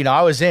been in,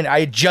 I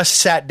had just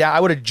sat down. I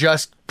would have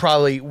just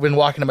probably been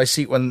walking to my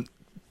seat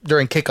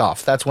during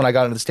kickoff. That's when I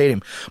got into the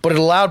stadium. But it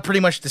allowed pretty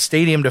much the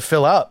stadium to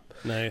fill up.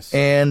 Nice.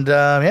 And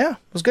it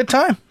was a good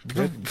time.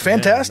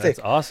 Fantastic. Man, that's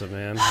awesome,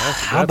 man.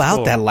 How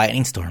about that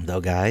lightning storm,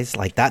 though, guys?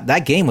 Like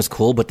that game was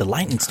cool, but the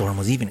lightning storm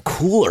was even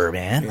cooler,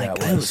 man. Yeah, Like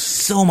it it was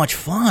so much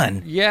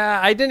fun. Yeah,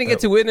 I didn't get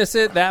to witness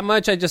it that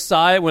much. I just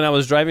saw it when I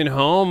was driving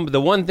home.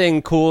 The one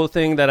cool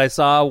thing that I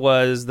saw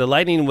was the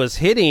lightning was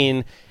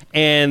hitting,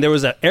 and there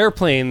was an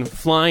airplane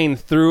flying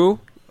through.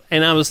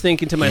 And I was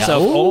thinking to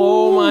myself,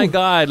 oh my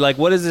God, like,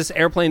 what is this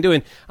airplane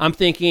doing? I'm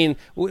thinking,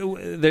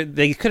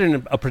 they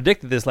couldn't have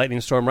predicted this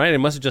lightning storm, right? It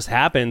must have just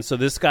happened. So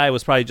this guy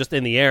was probably just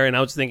in the air. And I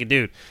was thinking,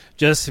 dude,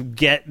 just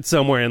get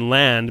somewhere and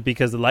land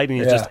because the lightning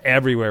is just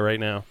everywhere right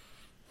now.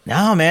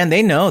 No, man,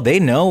 they know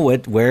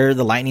where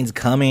the lightning's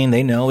coming.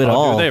 They know it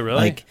all. Do they really?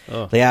 Like,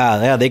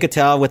 yeah, they could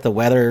tell with the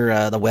weather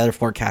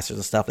forecasters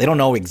and stuff. They don't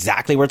know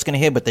exactly where it's going to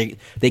hit, but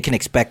they can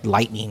expect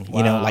lightning.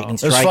 You know, lightning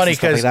strikes. It was funny and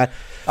stuff like that.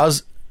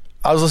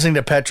 I was listening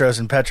to Petros,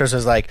 and Petros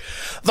was like,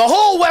 the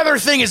whole weather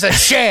thing is a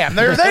sham.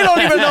 They don't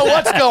even know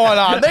what's going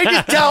on. They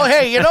just tell,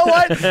 hey, you know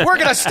what? We're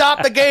going to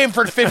stop the game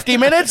for 50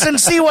 minutes and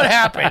see what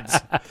happens.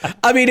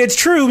 I mean, it's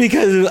true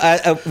because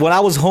when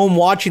I was home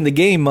watching the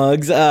game,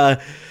 Muggs,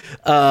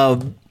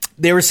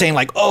 they were saying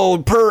like,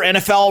 oh, per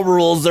NFL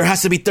rules, there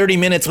has to be 30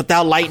 minutes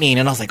without lightning.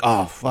 And I was like,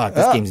 oh, fuck,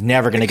 this game's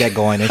never going to get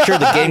going. And sure,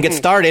 the game gets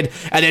started,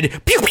 and then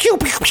pew, pew,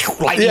 pew, pew,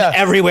 lightning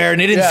everywhere.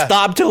 And it didn't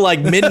stop till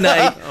like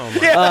midnight.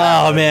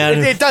 Oh,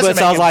 man. It doesn't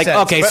so I was like, sense.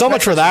 okay, But so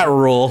much for that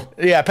rule.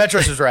 Yeah,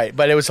 Petros was right,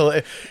 but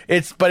the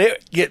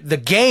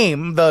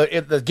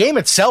game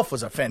itself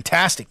was a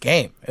fantastic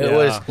game. It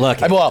was Look,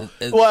 well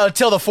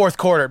until the fourth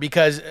quarter or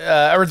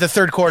the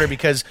third quarter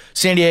because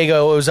San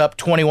Diego was up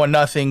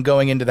 21-0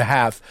 going into the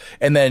half,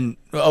 and then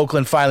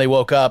Oakland finally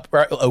woke up.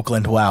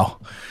 Oakland, wow.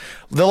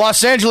 The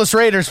Los Angeles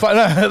Raiders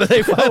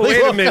they finally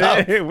Wait a woke minute.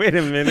 up. Wait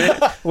a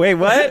minute. Wait,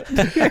 what?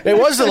 It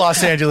was the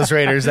Los Angeles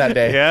Raiders that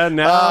day. Yeah,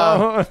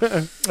 no.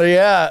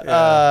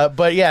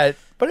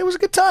 But it was a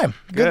good time.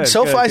 Good,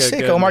 SoFi's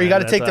sick. good, Omar, man. you got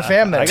to take the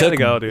fam there. I got to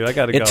go, dude. I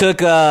got to go. It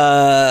took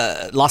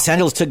Los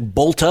Angeles took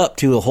bolt up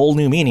to a whole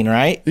new meaning,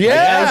 right?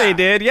 Yeah, they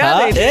did. Yeah, Huh?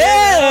 they did.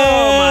 Yeah.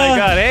 Oh, my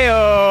God.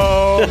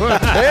 Hey-oh.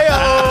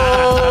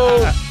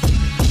 Hey-oh!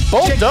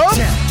 Bolt up?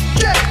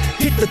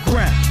 Hit the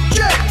ground.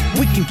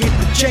 We can get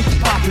the jank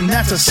poppin',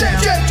 that's a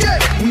sound.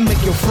 We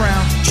make your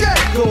frown.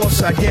 Go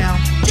upside down.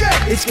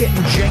 It's getting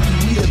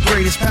janky, we the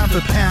greatest pound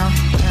for pound.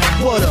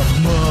 What up,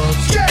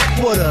 Muggs?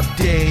 What up,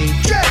 Dave?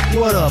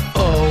 What up,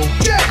 O?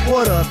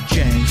 What up,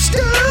 James?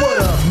 What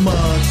up,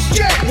 Muggs?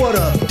 What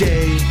up,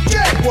 Dave?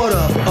 What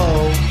up,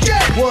 O?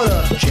 What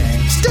up,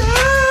 James?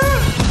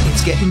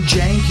 It's getting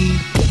janky.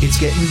 It's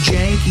getting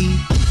janky.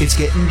 It's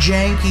getting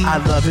janky. I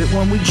love it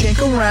when we jank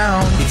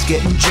around. It's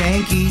getting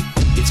janky.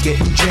 It's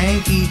getting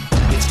janky.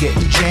 It's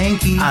getting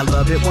janky. I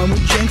love it when we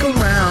jank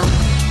around.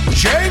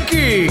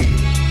 Janky!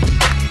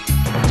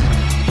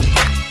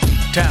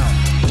 Town.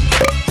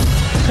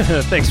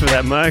 Thanks for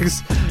that,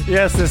 Muggs.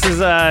 Yes, this is...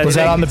 Was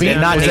that on the beat?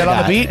 Not Was that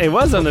on the beat? It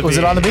was on the beat. Was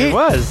it on the beat? It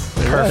was.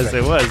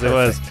 It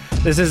was.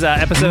 This is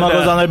episode...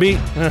 Muggles on the beat.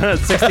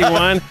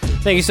 61.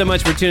 Thank you so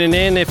much for tuning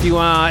in. If you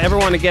ever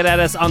want to get at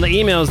us on the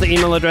emails, the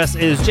email address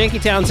is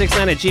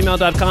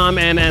jankytown69@gmail.com.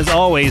 And as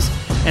always,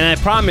 and I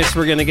promise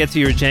we're going to get to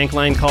your jank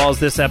line calls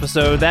this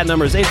episode. That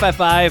number is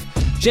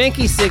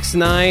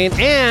 855-JANKY69.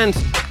 And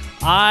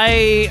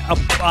I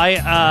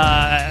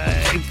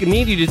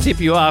need you to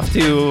tip you off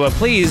to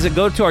please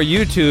go to our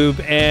YouTube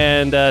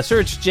and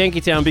search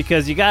Jankytown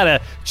because you gotta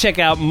check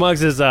out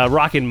Muggs'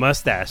 rockin'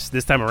 mustache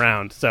this time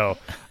around. So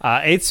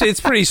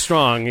it's pretty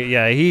strong.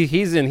 Yeah,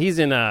 he's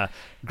in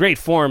great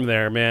form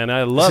there, man.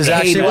 I love This is it.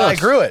 actually why I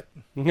grew it.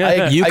 You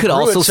I could grew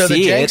also it so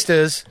see the it.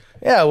 Janksters.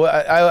 Yeah,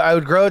 I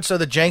would grow it so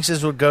the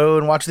Janksters would go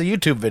and watch the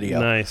YouTube video.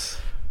 Nice.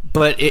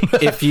 But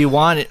if you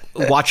want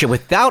to watch it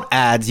without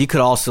ads, you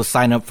could also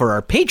sign up for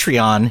our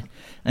Patreon,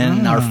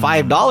 and our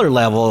 $5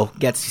 level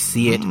gets to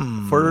see it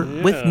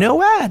with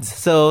no ads.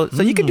 So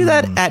you can do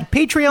that at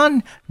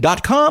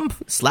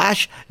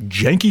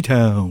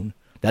patreon.com/Jankytown.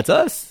 That's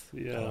us.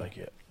 Yeah, I like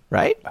it.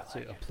 Right?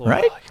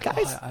 Right,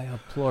 guys? I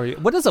implore you.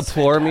 What does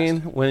implore mean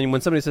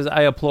when somebody says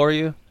I implore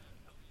you?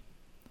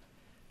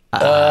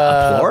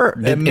 Implore? It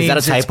Is that a means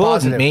it's typo?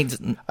 positive. It means,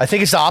 I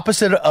think it's the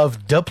opposite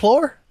of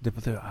deplore,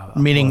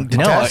 meaning no.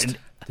 detest.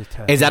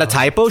 Is that a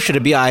typo? Should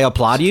it be I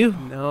applaud you?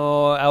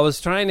 No, I was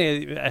trying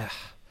to.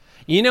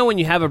 You know when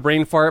you have a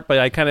brain fart, but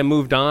I kind of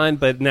moved on.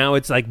 But now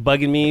it's like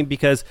bugging me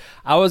because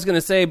I was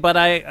gonna say, but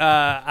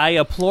I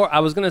implore. I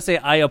was gonna say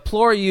I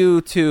implore you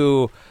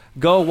to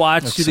go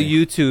watch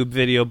the YouTube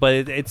video,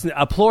 but it's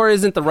implore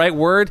isn't the right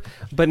word.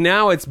 But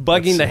now it's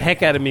bugging the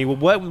heck out of me.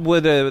 What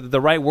would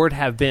the right word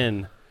have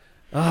been?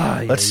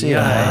 Let's see. It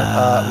wouldn't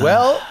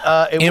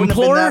have been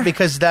Implore? that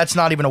because that's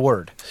not even a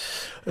word.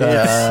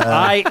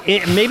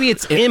 Maybe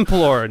it's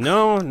Implore.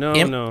 No.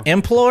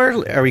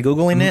 Implore? Are we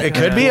Googling it? It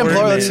could be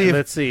Implore. Let's see.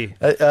 Let's see.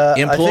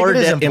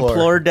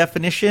 Implore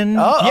definition?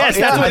 Yes,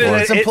 that's what it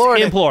is. It's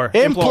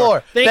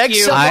Implore. Thank Beg you.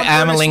 someone I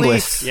am a earnestly-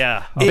 linguist.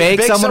 Yeah.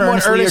 Beg someone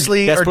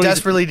earnestly or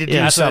desperately to do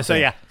Yeah,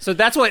 something. so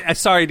that's what.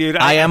 Sorry, dude.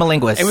 I am a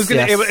linguist. It was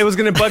gonna. Yes. It was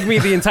gonna bug me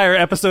the entire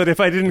episode if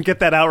I didn't get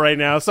that out right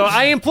now. So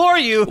I implore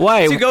you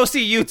Why? to go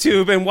see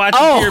YouTube and watch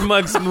your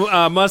Mug's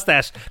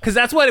mustache, because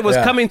that's what it was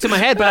coming to my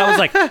head. But I was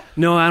like,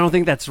 no, I don't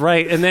think that's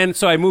right. And then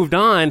so I moved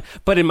on.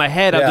 But in my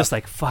head, I'm just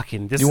like,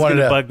 fucking, this is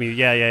gonna bug me.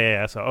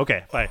 Yeah. So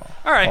okay, fine.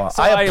 All right. Well,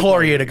 so I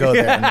implore you to go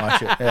there and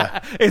watch it. Yeah.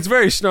 It's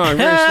very strong,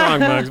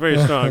 Mugs, very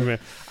strong, man.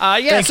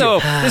 So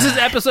this is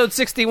episode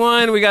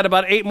 61. We got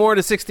about 8 more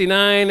to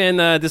 69,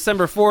 and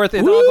December 4th,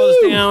 it all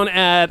goes down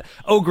at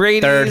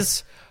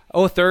O'Grady's.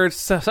 Third.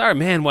 Sorry,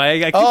 man.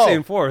 Why I keep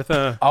saying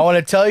 4th? I want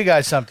to tell you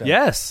guys something.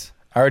 Yes.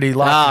 I already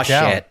locked it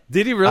down. Shit.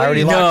 Did he really? I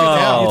already locked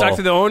it down. You talked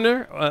to the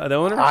owner?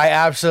 I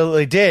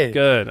absolutely did.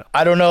 Good.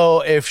 I don't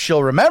know if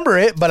she'll remember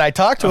it, but I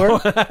talked to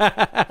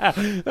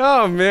her.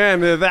 Oh,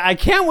 man. I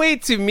can't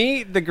wait to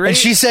meet the great And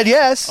she said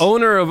yes.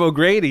 owner of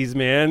O'Grady's,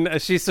 man.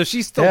 So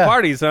she still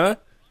parties, huh?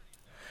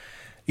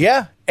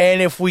 Yeah.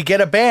 And if we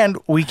get a band,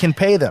 we can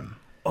pay them.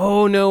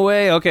 Oh, no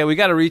way. Okay, we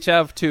got to reach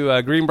out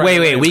to Greenbrier.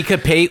 Wait, we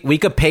could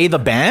pay the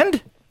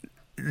band?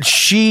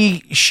 She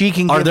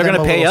can Or give they're them going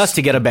to a pay little- us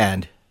to get a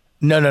band?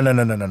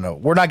 No.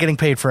 We're not getting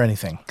paid for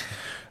anything.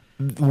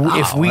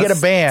 If we get a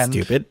That's band,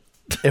 stupid.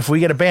 If we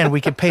get a band, we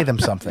can pay them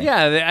something.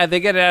 Yeah, they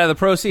get it out of the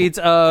proceeds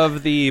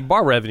of the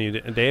bar revenue,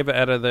 Dave,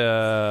 out of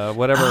the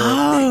whatever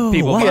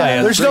people buy. Yeah,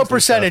 as there's no drinks and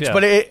percentage, stuff,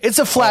 but it's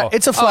a flat.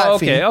 It's a flat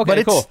fee. Okay, but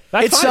it's, cool.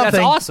 That's it's fine. something.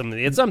 That's awesome.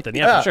 It's something.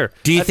 Yeah, for sure.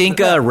 Do you think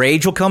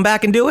Rage will come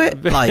back and do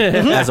it? Like,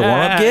 as a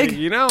warm-up gig?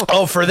 You know,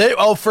 for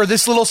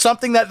this little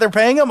something that they're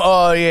paying them.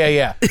 Oh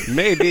yeah.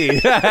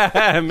 maybe,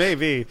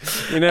 maybe.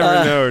 You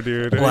never know,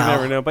 dude. You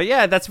never know. But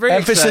yeah, that's very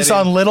Emphasis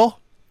exciting. on little.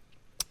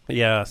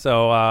 Yeah,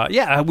 so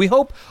we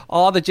hope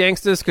all the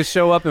Janksters could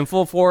show up in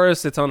full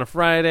force. It's on a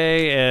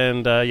Friday,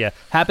 and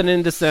happen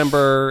in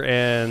December,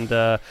 and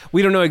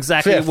we don't know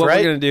exactly 5th, what right?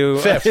 we're gonna do.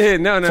 5th.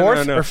 no,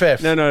 4th no, or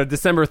 5th? No,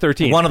 December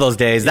 13th. One of those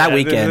days, that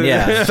weekend,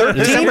 yeah.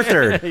 December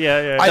 3rd.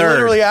 Yeah. I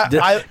literally.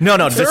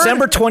 No, third?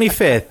 December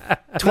 25th.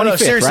 25th, No,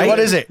 seriously, right? what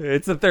is it?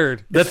 It's the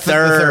 3rd. The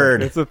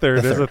 3rd. It's the 3rd.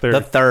 It's the 3rd.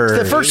 The 3rd.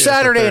 The first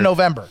Saturday in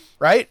November,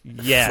 right?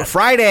 Yeah.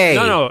 Friday.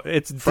 No,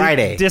 it's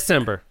Friday.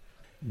 December.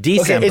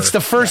 December. Okay, it's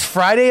the first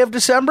Friday of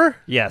December.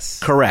 Yes.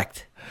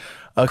 Correct.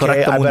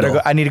 Okay, I better Correctamundo.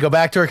 go. I need to go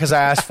back to her because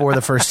I asked for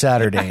the first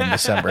Saturday in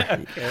December.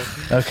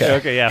 Okay.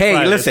 Okay. Yeah. Hey,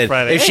 Friday, listen,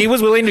 Friday. if she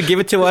was willing to give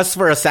it to us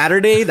for a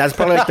Saturday, that's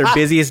probably like their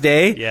busiest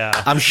day. Yeah.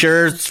 I'm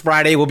sure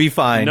Friday will be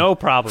fine. No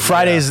problem.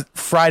 Friday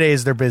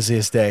is their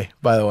busiest day,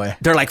 by the way.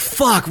 They're like,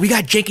 fuck, we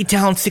got Jakey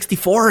Town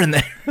 64 in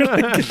there.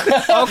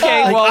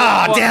 Okay.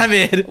 Well. Damn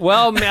it.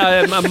 Well,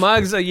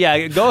 Muggs.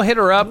 Go hit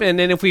her up, and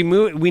then if we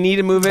need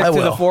to move it I to the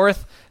will.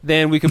 4th,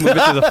 then we can move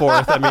it to the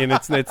 4th. I mean,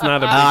 it's not a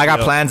big I got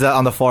deal. plans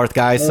on the 4th,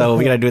 guys, so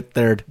we got to do it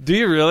 3rd. Do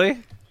you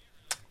really?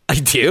 I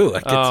do.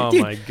 Oh,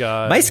 Dude, my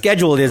God. My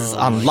schedule is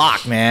on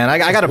lock, man. I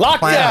got to plan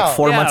down. like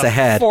 4 months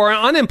ahead. For an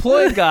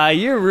unemployed guy,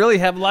 you really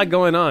have a lot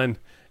going on.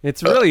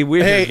 It's really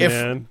weird, hey, if-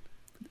 man.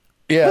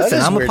 Yeah, Listen, that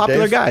is I'm a weird,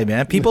 popular Dave. guy,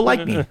 man. People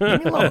like me. Leave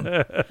me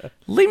alone.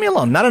 Leave me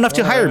alone. Not enough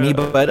to hire me,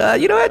 but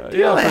you know what? You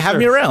know, for have sure.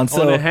 me around. I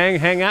wanna So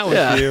hang out with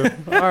Yeah. you.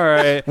 All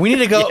right. We need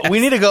to go.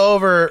 We need to go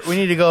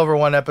over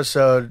one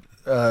episode.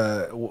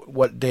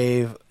 What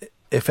Dave,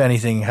 if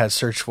anything, has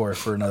searched for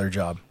another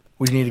job.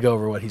 We need to go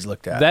over what he's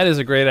looked at. That is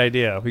a great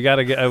idea. We got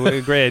to get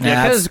a great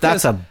idea.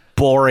 that's a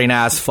boring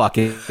ass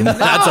fucking.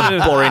 That's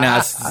a boring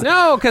ass.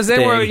 No, because then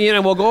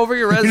thing. we'll go over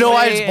your resume. You know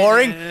why it's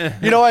boring?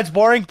 You know why it's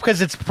boring?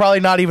 Because it's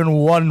probably not even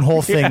one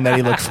whole thing that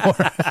he looked for.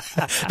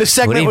 The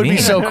segment you would be mean?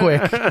 so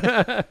quick.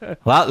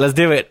 Well, let's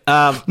do it.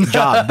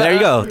 Job. There you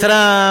go.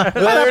 Ta-da.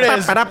 There it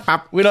is.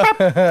 We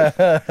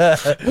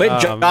don't.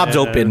 Wait, job's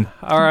open.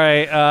 All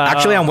right.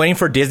 Actually, I'm waiting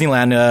for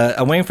Disneyland.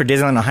 I'm waiting for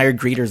Disneyland to hire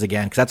greeters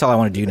again because that's all I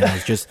want to do now.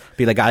 Is just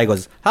be the guy who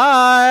goes,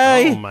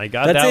 "Hi." Oh, my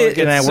God, That's that would it.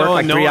 get And I so work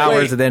like 3 annoying. hours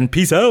Wait. and then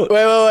peace out.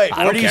 Wait. I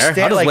Where don't do you care.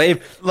 stand? I'll just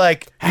wave.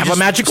 Like you Have a just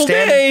magical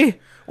stand- day.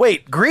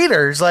 Wait,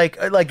 greeters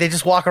like they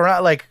just walk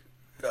around like.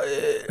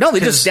 No, they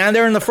just stand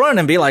there in the front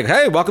and be like,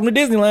 "Hey, welcome to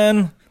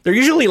Disneyland." They're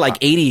usually like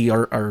 80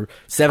 or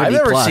 70 I've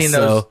never plus. seen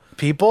those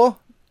people.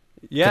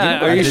 Yeah.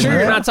 Did you- Are you sure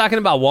you're Yeah. not talking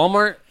about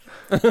Walmart?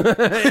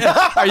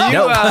 Are you?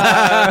 Nope.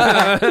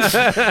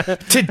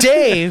 To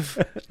Dave,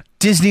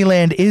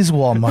 Disneyland is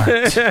Walmart.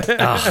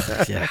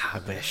 Oh, yeah, I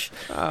wish.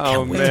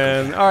 Oh,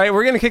 man. All right,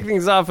 we're going to kick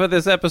things off with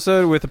this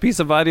episode with a piece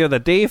of audio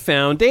that Dave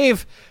found.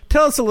 Dave,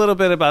 tell us a little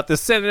bit about this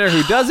senator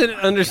who doesn't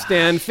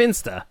understand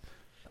Finsta.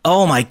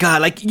 Oh my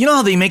God. Like, you know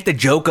how they make the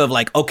joke of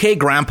like, okay,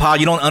 grandpa,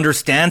 you don't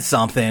understand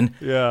something.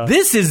 Yeah.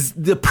 This is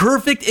the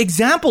perfect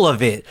example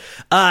of it.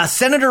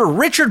 Senator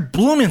Richard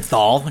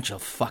Blumenthal, which is a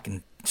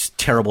fucking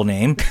terrible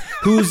name,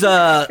 who's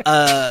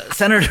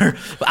senator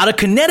out of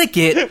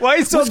Connecticut. Why are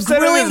you so was upset at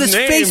grilling his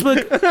this name?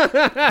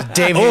 Facebook.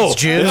 Dave hates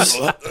Jews.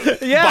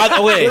 Yeah. By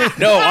the way,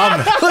 no,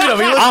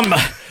 I'm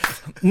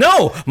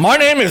No, my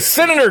name is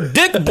Senator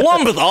Dick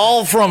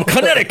Blumenthal from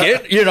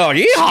Connecticut. You know,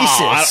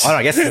 yeehaw.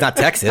 I guess it's not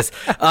Texas.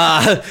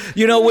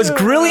 Was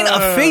grilling a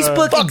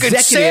Facebook Fucking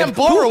executive. Sam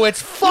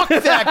Borowitz. Fuck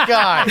that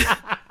guy.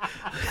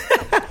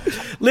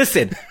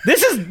 Listen,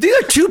 these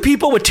are two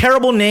people with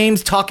terrible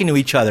names talking to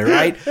each other,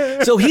 right?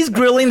 So he's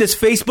grilling this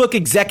Facebook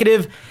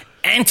executive,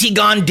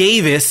 Antigone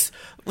Davis.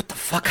 What the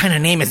fuck kind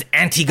of name is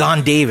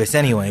Antigone Davis,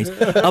 anyways?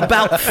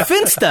 About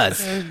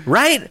Finstas,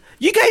 right?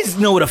 You guys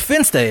know what a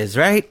Finsta is,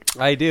 right?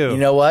 I do. You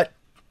know what?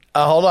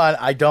 Hold on.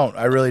 I don't.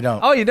 I really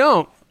don't. Oh, you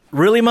don't?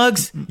 Really,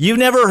 Muggs? You've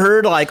never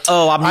heard I'm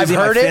using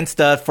my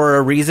Finsta for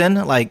a reason?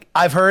 Like,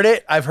 I've heard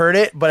it,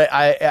 but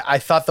I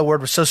thought the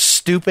word was so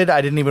stupid I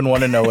didn't even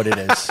want to know what it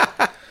is.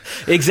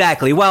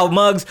 Exactly. Well,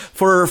 Muggs,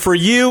 for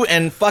you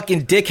and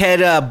fucking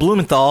dickhead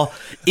Blumenthal,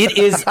 it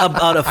is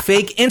about a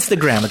fake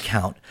Instagram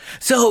account.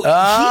 So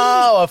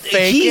a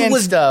fake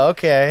Insta.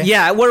 Okay.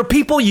 Yeah, where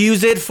people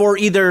use it for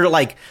either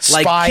like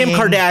spying. Kim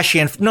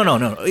Kardashian.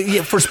 No,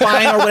 yeah, for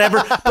spying or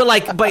whatever.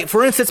 But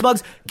for instance,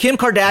 Muggs, Kim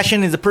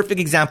Kardashian is a perfect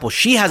example.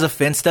 She has a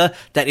Finsta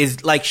that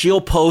is like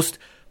she'll post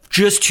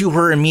just to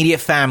her immediate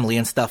family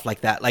and stuff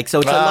like that. Like, so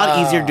it's a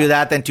lot easier to do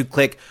that than to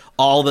click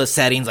all the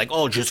settings, like,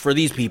 oh, just for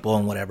these people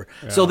and whatever.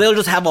 Yeah. So they'll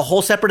just have a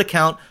whole separate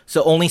account,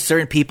 so only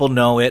certain people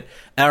know it.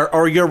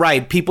 Or you're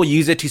right, people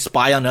use it to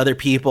spy on other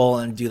people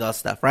and do that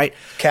stuff, right?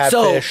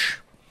 Catfish.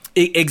 So,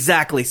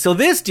 exactly. So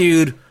this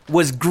dude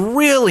was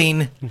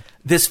grilling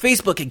this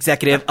Facebook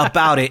executive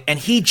about it, and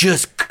he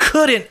just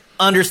couldn't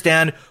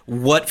understand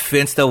what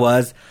Finsta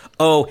was.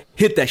 Oh,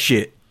 hit that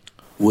shit.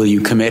 Will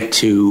you commit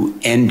to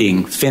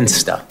ending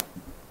Finsta?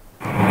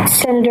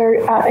 Senator,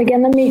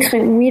 again, let me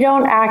explain. We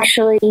don't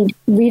actually do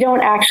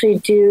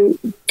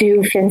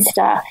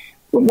Finsta.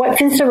 What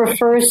Finsta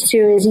refers to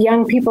is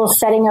young people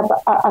setting up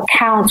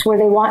accounts where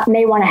they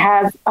may want to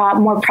have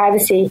more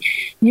privacy.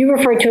 You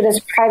refer to it as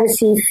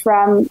privacy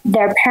from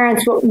their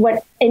parents.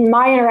 What in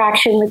my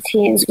interaction with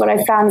teens, what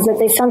I found is that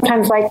they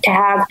sometimes like to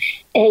have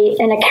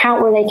an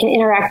account where they can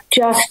interact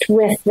just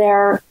with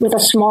a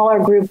smaller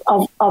group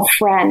of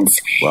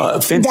friends. Well,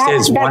 Finsta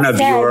is one of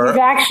your.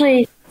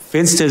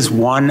 Finsta is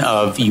one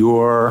of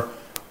your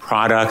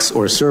products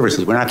or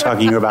services. We're not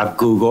talking about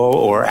Google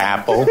or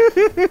Apple.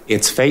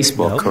 It's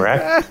Facebook,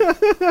 correct?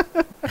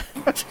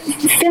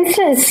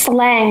 Finsta is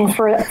slang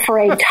for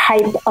a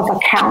type of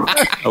account.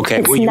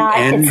 Okay, will you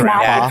end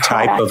that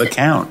type of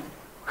account?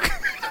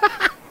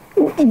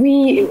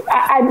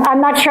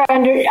 I'm not sure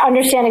I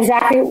understand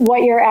exactly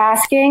what you're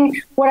asking.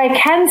 What I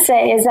can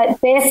say is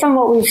that based on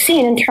what we've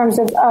seen in terms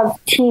of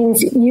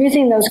teens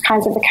using those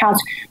kinds of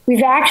accounts,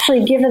 we've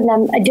actually given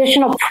them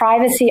additional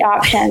privacy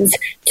options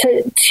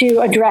to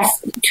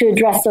address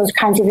those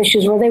kinds of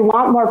issues where they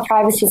want more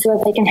privacy so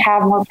that they can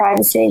have more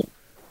privacy.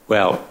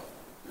 Well,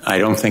 I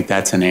don't think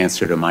that's an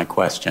answer to my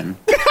question.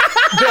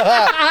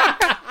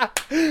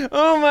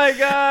 Oh my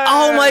god!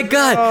 Oh my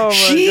god!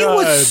 She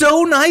was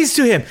so nice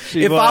to him.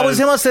 If I was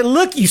him, I'd say,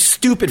 "Look, you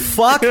stupid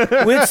fuck!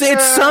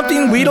 It's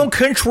something we don't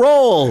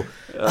control."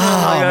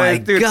 Oh my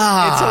dude,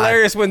 god! It's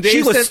hilarious when Dave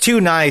she was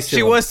too nice.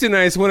 She was too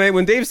nice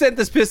when Dave sent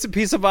this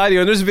piece of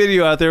audio, and there's a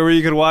video out there where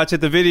you could watch it.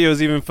 The video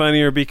is even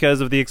funnier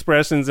because of the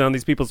expressions on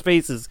these people's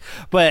faces.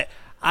 But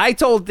I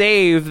told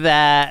Dave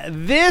that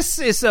this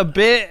is a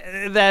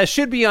bit that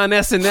should be on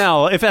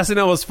SNL if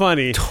SNL was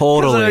funny.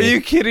 Totally. Are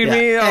you kidding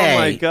me? Oh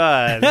my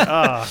god!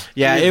 Oh,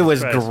 yeah, it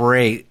was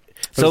great.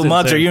 So,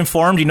 Muggs, are you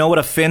informed? You know what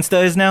a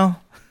Finsta is now?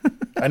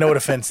 I know what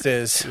a Finsta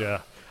is. Yeah.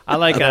 I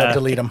like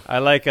delete them.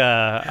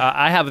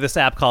 I have this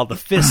app called the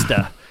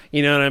Fista.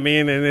 You know what I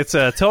mean? And it's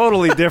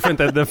totally different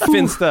than the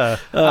Finsta.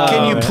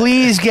 Can you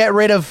please get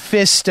rid of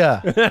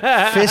Fista?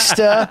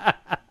 Fista?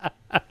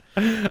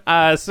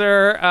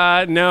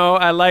 Sir, no,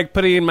 I like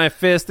putting my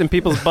fist in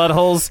people's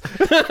buttholes.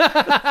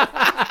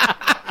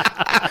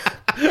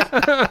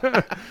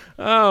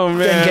 Oh, man.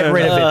 Then get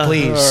rid of it,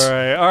 please.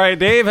 All right.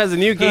 Dave has a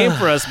new game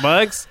for us,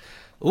 Muggs.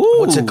 Ooh,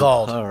 what's it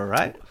called? All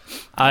right.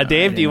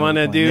 Dave, do you want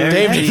to do...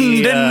 Dave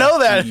didn't know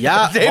that.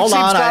 Yeah, Dave seems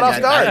caught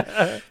off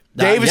guard.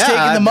 Dave is taking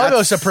the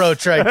Muggos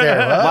approach right there.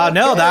 Well,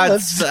 no,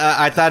 that's.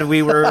 I thought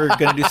we were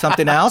going to do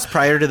something else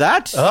prior to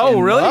that. Oh,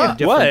 really?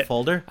 Different What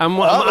folder? I'm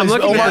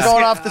looking Omar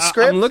going off the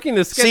script. I'm looking at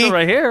the schedule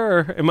right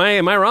here. Am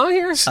I wrong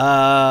here?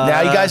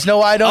 Now you guys know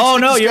why I don't. Oh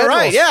no, stick to you're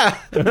right.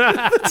 schedules.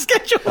 Yeah, the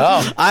schedule.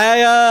 Oh.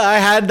 I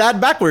had that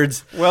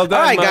backwards. Well done,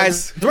 All right, Muggs.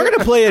 guys, we're going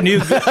to play a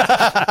new.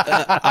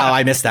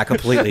 I missed that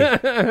completely.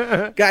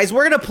 Guys,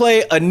 we're going to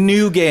play a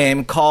new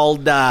game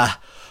called.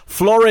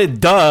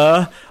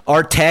 Florida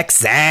or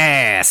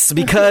Texas,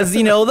 because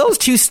those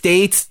two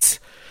states.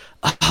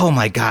 Oh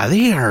my God,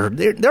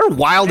 they're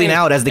wilding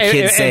out, as the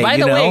kids say. And by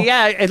the way,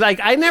 yeah, like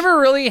I never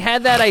really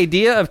had that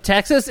idea of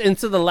Texas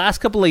into the last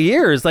couple of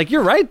years. Like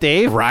you're right,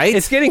 Dave. Right,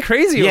 it's getting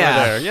crazy over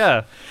there.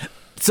 Yeah.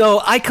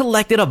 So I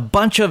collected a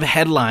bunch of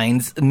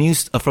headlines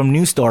from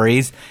news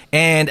stories,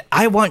 and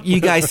I want you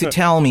guys to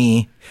tell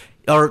me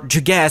or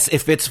to guess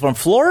if it's from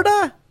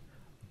Florida.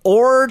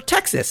 Or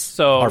Texas,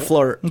 or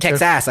Florida,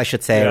 Texas, I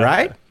should say,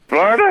 right?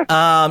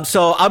 Florida.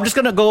 So I'm just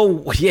gonna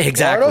go. Yeah,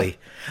 exactly.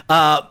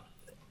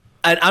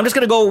 I'm just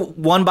going to go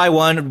one by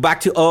one,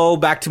 back to O,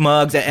 back to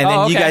Muggs, and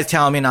then you guys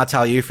tell me, and I'll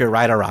tell you if you're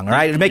right or wrong. All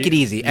right? Make it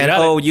easy. And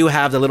O, you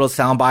have the little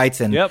sound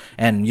bites,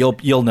 and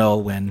you'll know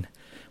when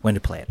to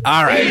play it.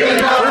 All right.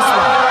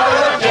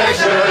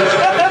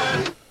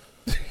 First one.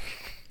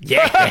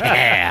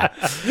 Yeah.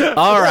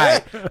 All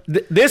right.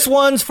 This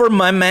one's for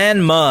my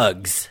man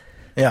Muggs.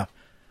 Yeah.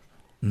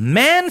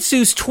 Man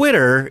sues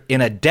Twitter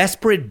in a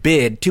desperate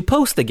bid to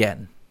post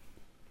again.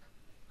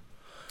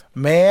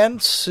 Man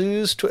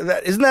sues Twitter.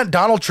 Isn't that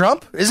Donald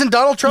Trump? Isn't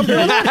Donald Trump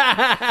doing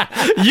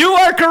that? You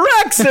are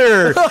correct,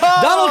 sir.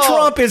 Donald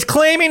Trump is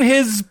claiming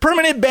his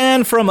permanent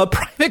ban from a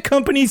private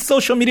company's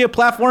social media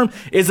platform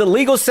is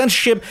illegal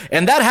censorship,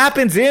 and that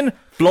happens in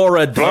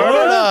Florida.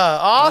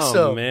 Awesome.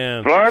 Oh,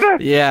 man.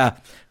 Florida? Yeah.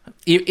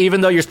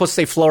 Even though you're supposed to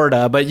say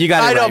Florida, but you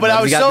got it. I know, right, but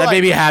I was so that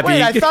made me happy.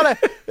 Wait,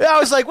 I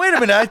was like, wait a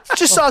minute. I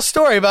just saw a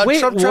story about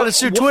Trump trying to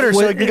sue Twitter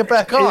so he can get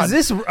back on. Is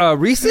this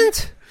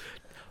recent?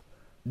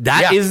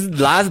 That is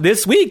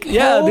this week.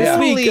 Yeah, this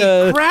week.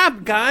 Holy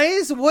crap,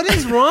 guys. What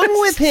is wrong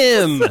with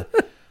him?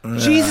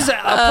 Jesus,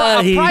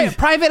 a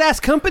private ass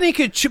company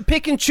could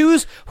pick and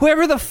choose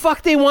whoever the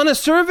fuck they want to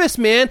service,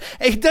 man.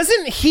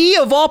 Doesn't he,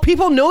 of all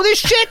people, know this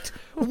shit?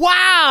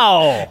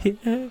 Wow.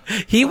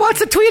 He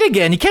wants to tweet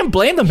again. You can't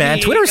blame the man.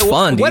 Twitter's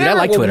fun, dude. I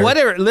like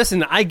Twitter.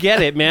 Listen, I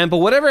get it, man, but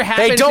whatever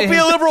happened Hey, don't be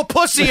a liberal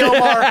pussy,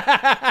 Omar.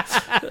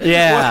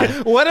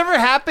 Yeah. Whatever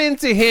happened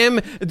to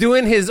him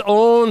doing his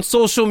own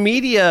social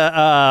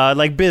media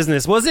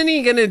business? Wasn't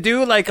he going to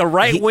do like a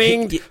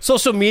right-wing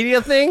social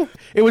media thing?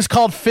 It was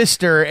called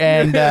Fister,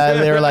 and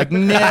they were like,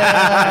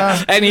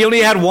 nah. And he only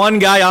had one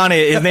guy on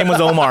it. His name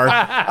was Omar.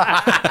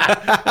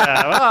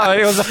 Well,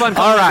 it was a fun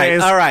couple All of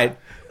days. right.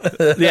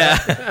 Yeah.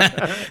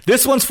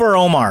 This one's for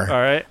Omar.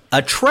 All right.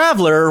 A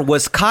traveler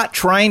was caught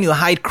trying to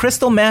hide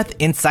crystal meth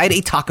inside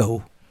a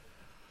taco.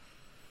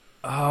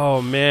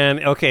 Oh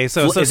man. Okay.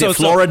 So Is it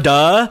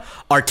Florida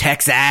or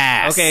Texas?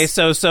 Okay.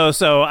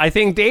 So I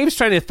think Dave's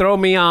trying to throw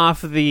me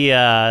off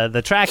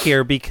the track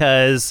here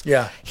because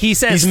he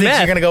says He thinks meth.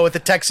 you're going to go with the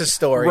Texas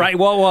story. Right.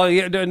 Well.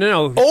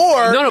 No.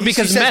 Or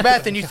because he says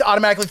meth and you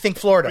automatically think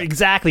Florida.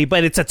 Exactly,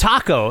 but it's a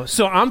taco,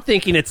 so I'm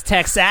thinking it's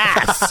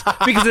Texas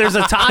because there's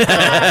a taco,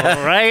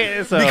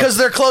 right? So, because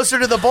they're closer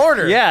to the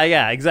border.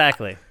 Yeah,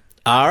 exactly.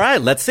 All right,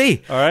 let's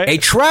see. All right. A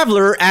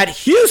traveler at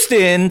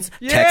Houston's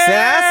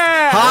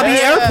Texas Hobby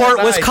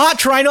Airport was caught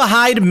trying to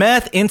hide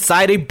meth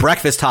inside a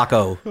breakfast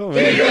taco. Oh,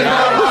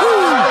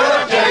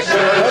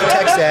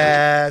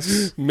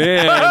 Texas.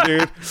 Man,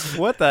 dude.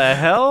 What the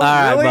hell? All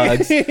right, really?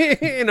 Muggs.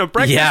 In a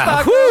breakfast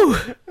taco?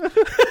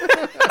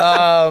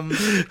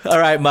 All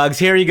right, Muggs,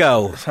 here you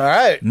go. All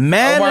right.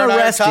 Man Omar and I are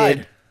arrested.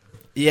 tied.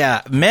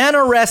 Yeah, man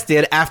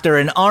arrested after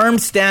an armed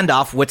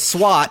standoff with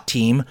SWAT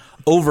team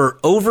over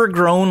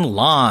overgrown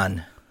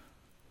lawn.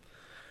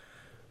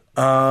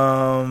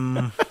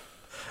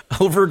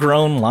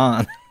 Overgrown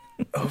lawn.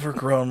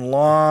 Overgrown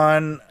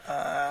lawn.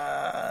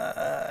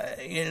 I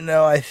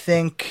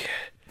think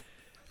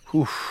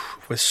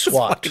with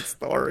SWAT.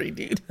 Story,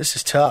 dude. This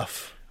is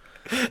tough.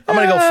 I'm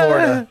going to go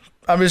Florida.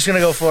 I'm just going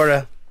to go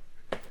Florida.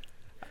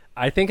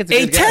 I think it's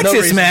a good guess.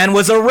 Texas man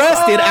was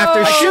arrested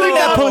after shooting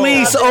at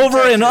police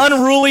over an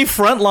unruly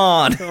front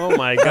lawn. Oh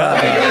my god!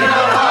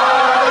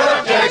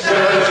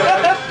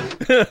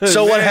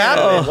 So what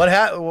happened?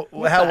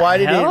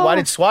 Why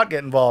did SWAT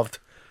get involved?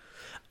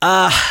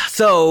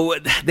 So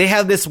they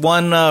have this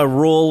one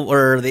rule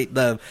where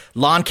the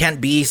lawn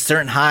can't be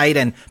certain height,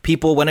 and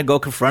people went to go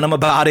confront him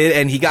about it,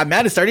 and he got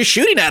mad and started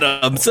shooting at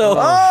him. So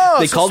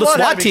they called the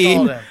SWAT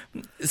team.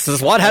 So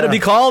SWAT had to be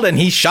called, and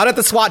he shot at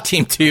the SWAT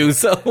team too.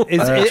 So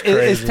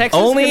is Texas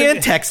only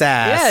in Texas?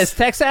 Yeah, is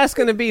Texas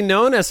going to be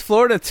known as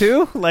Florida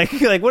too? Like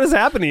what is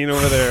happening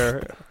over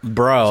there,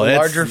 bro? It's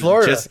larger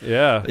Florida.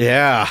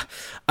 Yeah.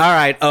 All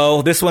right.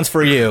 Oh, this one's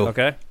for you.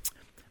 Okay.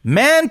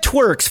 Man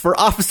twerks for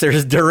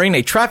officers during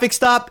a traffic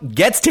stop,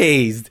 gets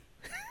tased.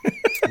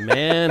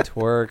 Man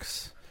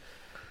twerks.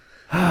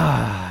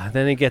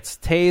 Then he gets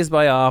tased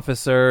by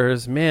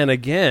officers. Man,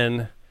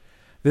 again,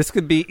 this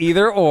could be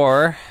either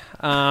or.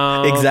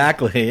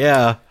 Exactly,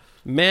 yeah.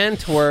 Man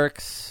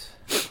twerks.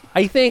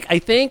 I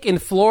think in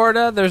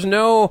Florida, there's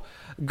no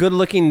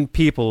good-looking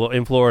people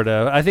in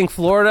Florida. I think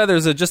Florida,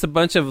 there's just a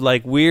bunch of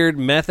like weird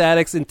meth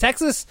addicts. In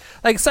Texas,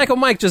 like Psycho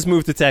Mike just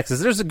moved to Texas.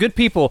 There's good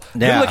people,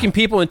 good-looking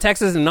people in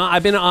Texas, and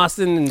I've been to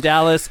Austin and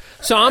Dallas.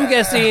 So I'm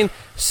guessing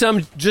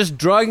some just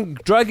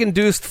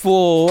drug-induced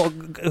fool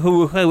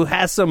who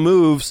has some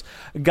moves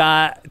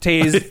got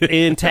tased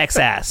in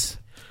Texas.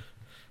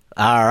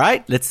 All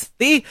right, let's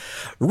see.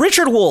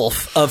 Richard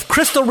Wolf of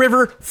Crystal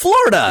River,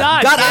 Florida,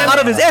 got out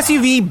of his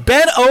SUV,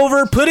 bent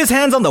over, put his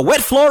hands on the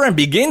wet floor, and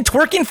began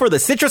twerking for the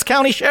Citrus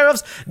County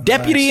Sheriff's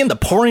deputy in the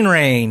pouring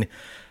rain.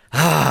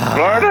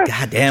 Florida?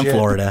 Goddamn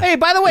Florida. Hey,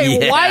 by the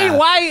way,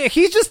 why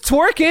he's just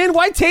twerking?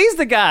 Why tase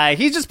the guy?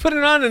 He's just putting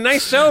on a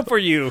nice show for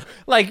you.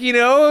 Like,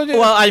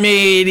 Well, I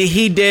mean,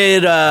 he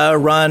did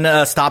run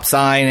a stop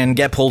sign and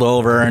get pulled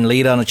over and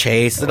lead on a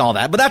chase and all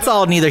that. But that's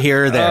all neither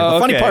here nor there. The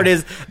funny part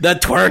is the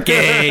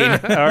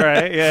twerking. All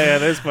right. Yeah,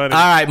 that's funny. All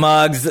right,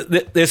 Muggs.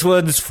 This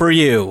one's for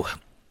you.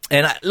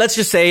 And let's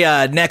just say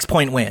next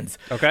point wins.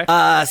 Okay.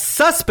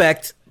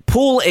 Suspect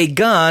pull a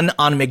gun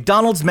on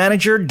McDonald's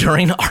manager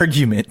during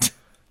argument.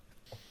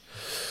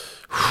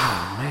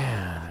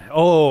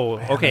 Oh,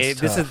 okay.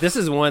 This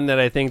is one that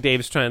I think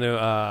Dave's trying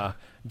to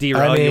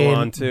derail you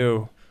on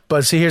too.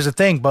 But see, here's the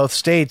thing: both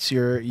states,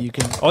 you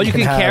can. Oh, you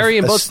can carry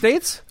in both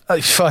states?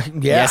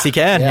 Yes, he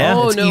can. Yeah.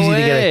 Oh, it's no easy way.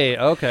 To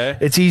get okay.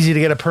 It's easy to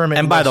get a permit.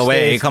 And in by both the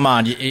way, states. come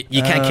on, you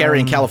can't carry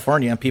in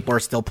California, and people are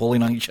still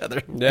pulling on each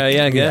other.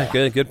 Yeah,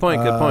 good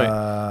point.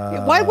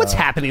 Yeah, what's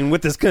happening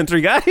with this country,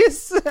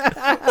 guys?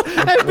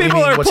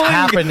 People are what's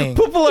happening?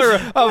 People are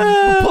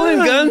pulling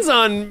guns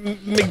on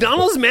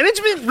McDonald's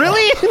management.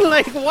 Really?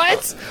 Like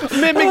what?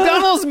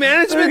 McDonald's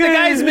management. The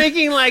guy's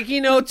making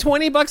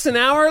 $20 an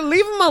hour.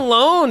 Leave him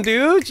alone,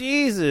 dude.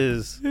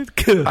 Jesus.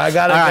 I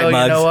gotta All go.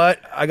 right, You know what?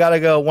 I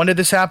gotta go. When did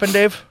this happen,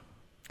 Dave?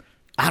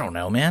 I don't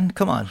know, man.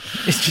 Come on.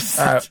 It's just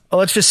Well,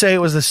 let's just say it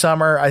was the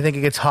summer. I think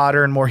it gets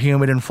hotter and more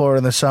humid in Florida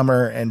in the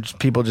summer, and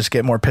people just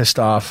get more pissed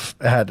off.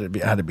 It had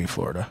to be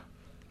Florida.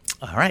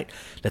 All right.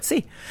 Let's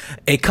see.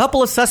 A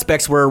couple of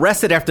suspects were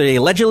arrested after they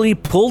allegedly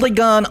pulled a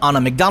gun on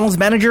a McDonald's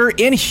manager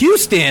in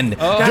Houston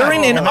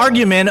during an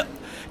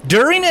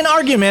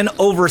argument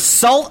over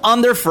salt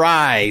on their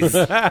fries.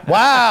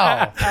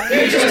 Wow.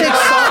 You just take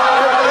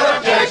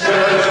salt.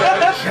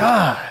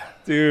 God.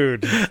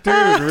 Dude, It's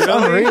really?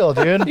 unreal,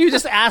 dude. You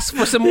just ask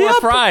for some more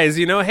fries,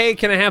 Hey,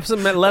 can I have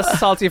some less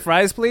salty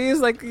fries, please?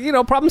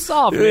 Problem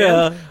solved, man.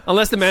 Yeah.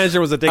 Unless the manager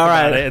was a dick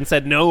about it and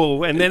said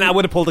no, and then I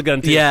would have pulled a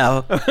gun too.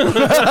 Yeah.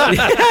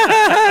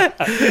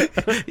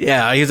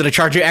 Yeah, he's going to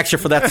charge you extra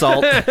for that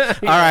salt. All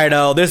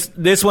right,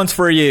 this one's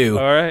for you.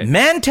 All right.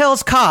 Man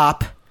tells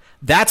cop,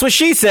 that's what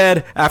she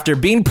said, after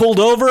being pulled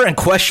over and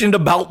questioned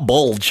about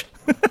bulge.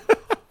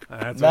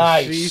 That's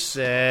Nice. what she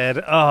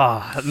said.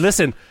 Oh,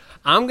 listen.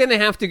 I'm going to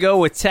have to go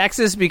with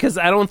Texas because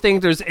I don't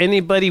think there's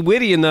anybody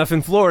witty enough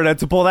in Florida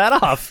to pull that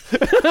off.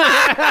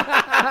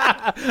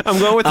 I'm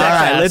going with Texas.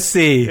 All right, let's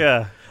see.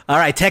 Yeah. All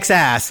right,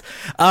 Texas.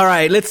 All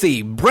right, let's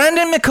see.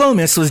 Brandon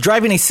McComas was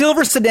driving a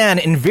silver sedan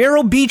in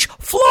Vero Beach,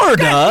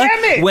 Florida,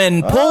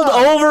 when pulled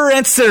over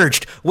and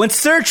searched. When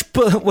search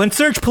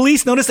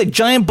police noticed a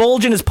giant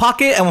bulge in his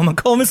pocket, and when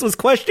McComas was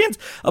questioned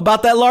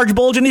about that large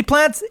bulge in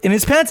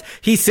his pants,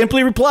 he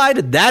simply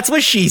replied, "That's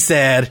what she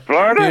said."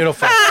 Florida?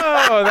 Beautiful.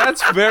 Oh,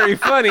 that's very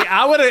funny.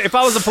 If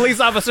I was a police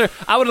officer,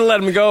 I would have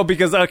let him go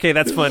because, okay,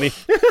 that's funny.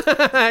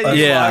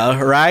 Yeah,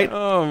 right?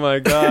 Oh, my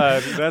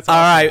God. That's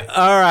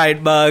All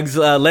right, Bugs.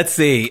 Let's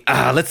see.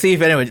 Let's see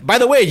if anyone. By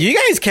the way, you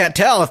guys can't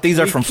tell if these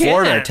are from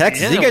Florida or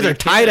Texas. Yeah, you guys are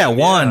tied at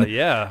one.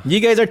 Yeah. You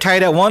guys are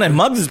tied at one, and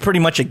Muggs is pretty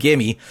much a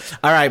gimme.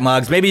 All right,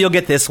 Muggs. Maybe you'll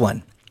get this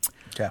one.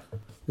 Okay.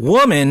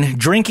 Woman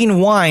drinking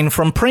wine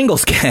from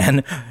Pringles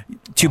can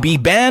to be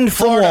banned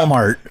from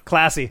Walmart.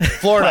 Classy.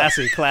 Florida.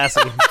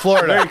 Classy.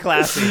 Florida. Very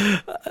classy.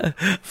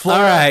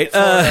 All right.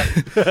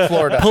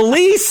 Florida.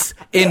 Police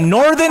in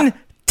northern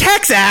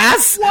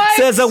Texas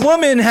says a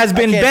woman has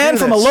been can't banned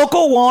do from a this.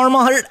 local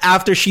Walmart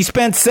after she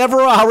spent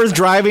several hours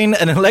driving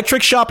an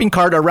electric shopping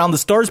cart around the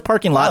store's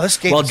parking lot this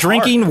game while is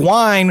drinking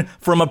wine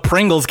from a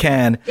Pringles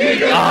can.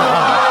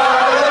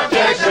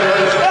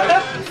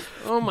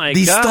 Oh, my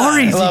These God.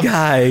 stories, you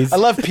guys. I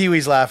love Pee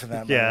Wee's laughing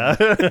that. Yeah.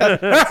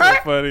 That's so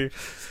funny.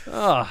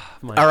 Oh,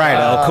 my All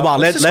right, come on.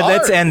 this is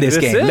Let's hard. end this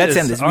This game. Let's is.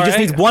 end this. We All just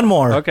right. need one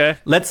more. Okay.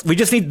 We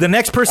just need the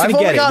next person I've to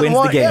only get it gotten wins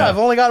one. the game. Yeah, I've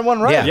only gotten one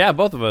right. Yeah. Yeah,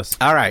 both of us.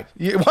 All right.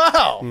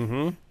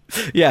 Wow.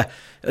 Yeah.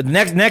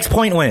 Next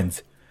point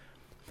wins.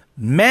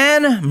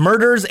 Man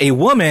murders a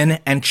woman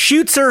and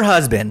shoots her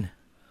husband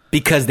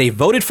because they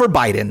voted for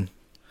Biden.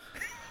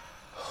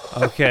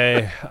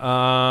 Okay.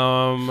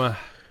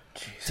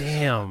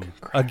 Damn.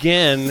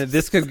 Again,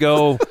 this could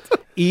go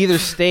either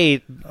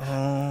state.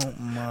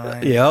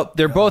 Yep.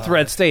 They're both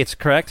red states,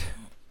 correct?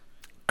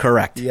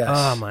 Correct. Yes.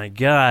 Oh, my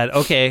God.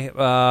 Okay.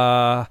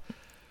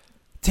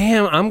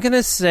 Damn, I'm going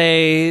to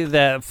say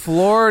that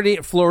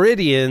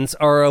Floridians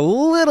are a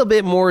little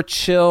bit more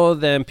chill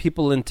than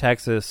people in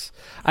Texas.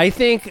 I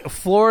think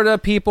Florida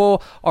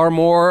people are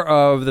more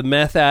of the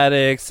meth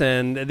addicts,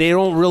 and they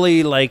don't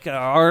really,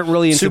 aren't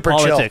really into Super chill.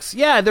 politics.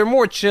 Yeah, they're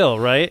more chill,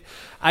 right?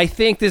 I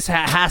think this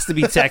has to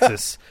be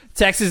Texas.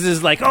 Texas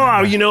is like,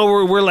 oh,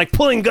 we're like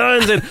pulling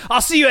guns, and I'll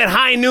see you at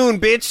high noon,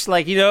 bitch.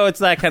 It's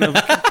that kind of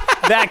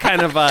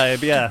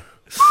vibe, yeah.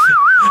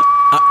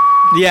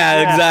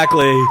 Yeah,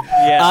 exactly.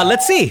 Yeah.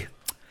 Let's see.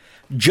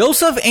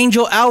 Joseph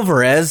Angel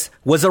Alvarez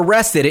was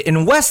arrested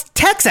in West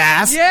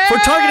Texas for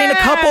targeting a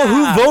couple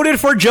who voted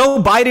for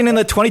Joe Biden in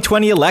the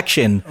 2020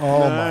 election.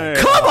 Oh my!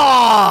 Come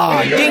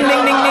on! Ding, ding, ding,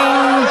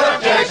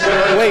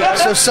 ding. Wait,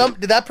 so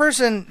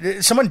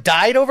someone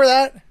died over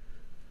that?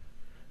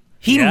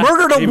 He Yeah,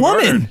 murdered a he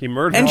woman. murdered- he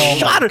murdered and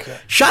her.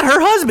 shot her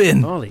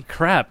husband. Holy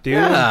crap, dude.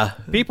 Yeah.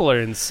 People are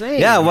insane.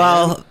 Yeah, man.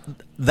 well,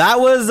 that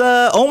was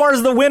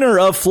Omar's the winner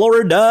of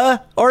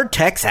Florida or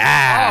Texas.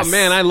 Oh,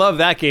 man, I love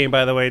that game,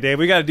 by the way, Dave.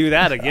 We got to do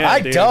that again,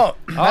 I dude. don't.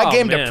 That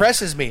game man.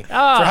 depresses me for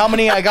how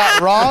many I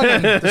got wrong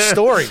and the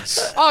stories.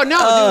 Oh, no,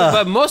 dude,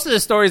 but most of the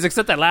stories,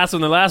 except that last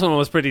one, the last one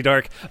was pretty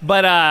dark.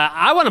 But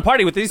I want to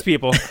party with these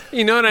people.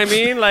 You know what I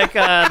mean? Like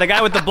the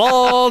guy with the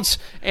bulge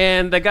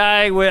and the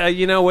guy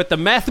with, with the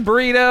meth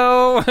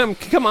burrito.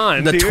 Come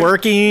on, The dude.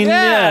 twerking.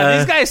 Yeah,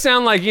 these guys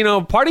sound like,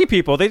 party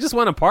people. They just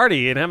want to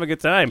party and have a good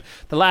time.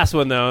 The last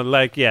one, though,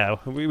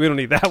 we don't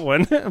need that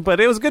one. But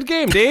it was a good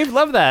game, Dave.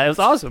 Love that. It was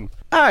awesome.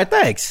 All right,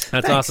 thanks.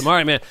 That's awesome. All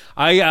right, man.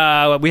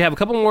 We have a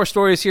couple more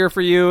stories here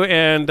for you,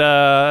 and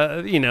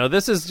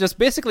this is just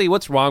basically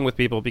what's wrong with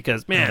people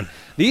because, man,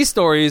 these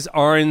stories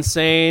are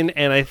insane,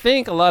 and I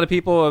think a lot of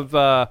people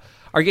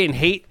are getting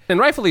hate, and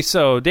rightfully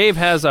so. Dave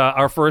has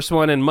our first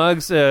one, and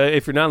Muggs,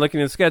 if you're not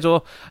looking at the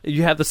schedule,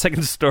 you have the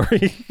second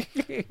story.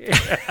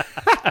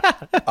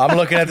 I'm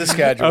looking at the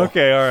schedule.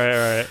 Okay, all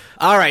right.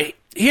 All right,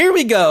 here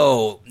we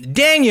go.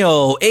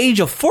 Daniel, age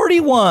of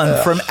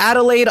 41, from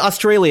Adelaide,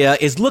 Australia,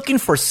 is looking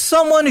for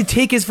someone to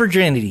take his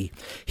virginity.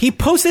 He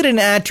posted an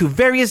ad to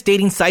various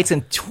dating sites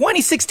in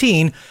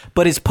 2016,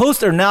 but his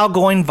posts are now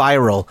going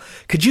viral.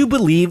 Could you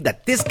believe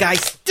that this guy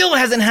still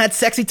hasn't had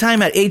sexy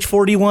time at age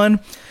 41?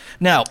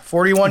 Now,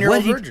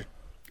 41-year-old virgin.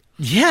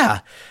 Yeah.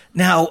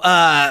 Now,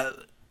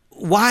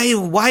 why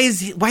is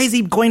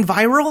he going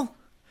viral?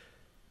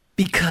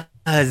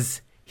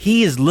 Because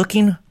he is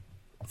looking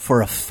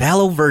for a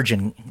fellow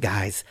virgin,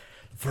 guys.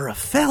 For a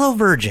fellow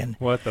virgin.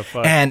 What the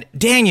fuck? And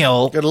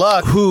Daniel, good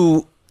luck.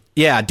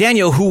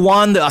 Daniel, who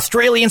won the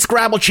Australian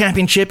Scrabble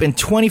Championship in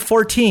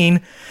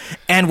 2014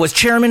 and was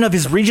chairman of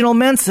his regional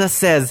Mensa,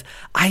 says,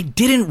 I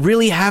didn't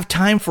really have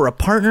time for a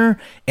partner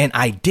and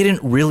I didn't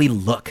really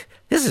look.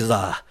 This is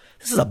a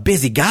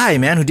busy guy,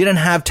 man, who didn't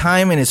have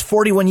time in his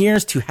 41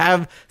 years to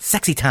have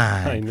sexy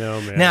time. I know,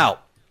 man. Now.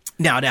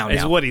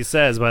 It's what he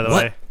says, by the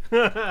way.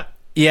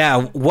 Yeah,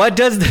 what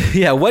does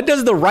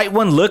the right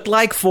one look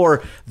like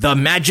for the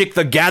Magic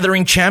the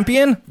Gathering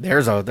champion?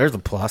 There's a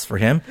plus for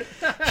him.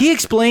 He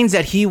explains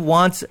that he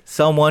wants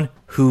someone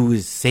who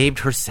saved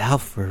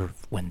herself for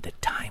when the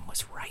time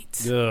was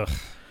right.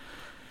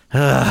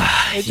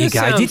 Ugh. You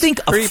guys, do you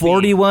think creepy. a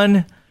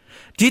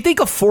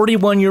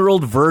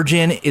 41-year-old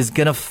virgin is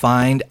gonna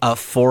find a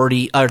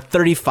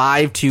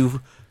 35 to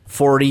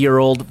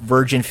 40-year-old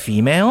virgin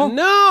female?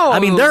 No. I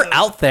mean, they're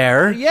out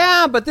there.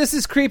 Yeah, but this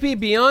is creepy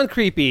beyond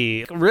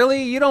creepy.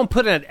 Really? You don't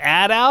put an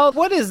ad out?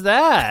 What is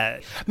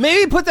that?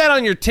 Maybe put that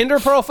on your Tinder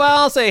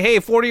profile. Say, hey,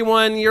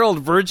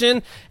 41-year-old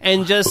virgin,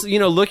 and just,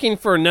 looking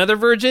for another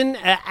virgin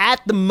at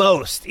the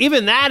most.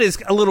 Even that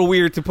is a little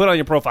weird to put on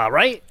your profile,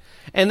 right?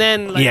 And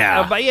then,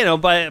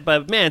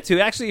 but man, to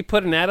actually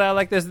put an ad out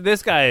like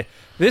this guy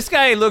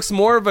looks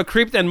more of a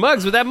creep than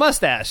Muggs with that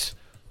mustache.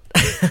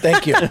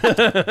 Thank you.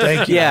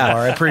 Yeah.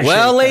 Omar. I appreciate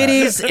well, that.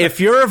 ladies, if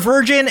you're a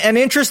virgin and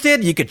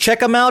interested, you could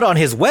check him out on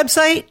his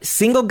website,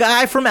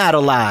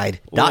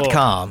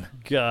 singleguyfromadelaide.com. Oh,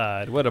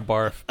 God, what a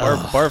barf.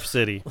 Barf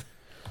city.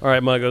 All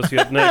right, Muggos, you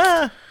up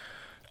next?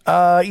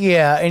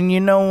 Yeah, and you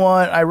know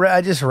what?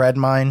 I just read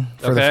mine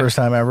for the first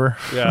time ever.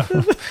 Yeah.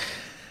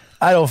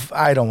 I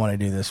don't want to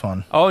do this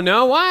one. Oh,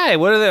 no? Why?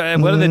 What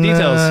are the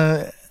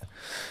details?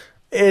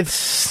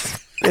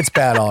 It's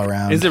bad all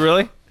around. Is it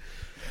really?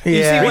 Yeah.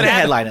 You see Read the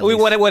headline at least.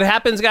 what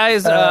happens,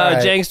 guys,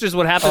 right. Janksters,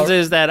 what happens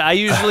is that I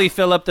usually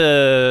fill up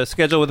the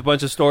schedule with a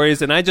bunch of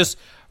stories, and I just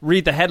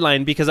read the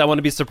headline because I want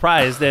to be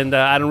surprised, and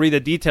I don't read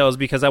the details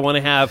because I want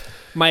to have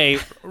my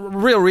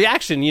real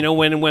reaction,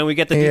 when we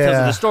get the details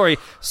of the story.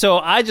 So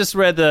I just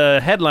read the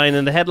headline,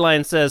 and the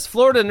headline says,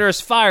 Florida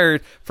nurse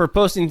fired for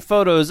posting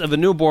photos of a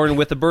newborn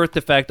with a birth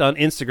defect on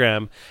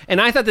Instagram. And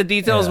I thought the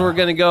details were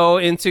going to go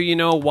into,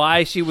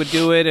 why she would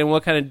do it and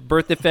what kind of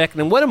birth defect,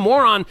 and what a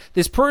moron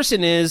this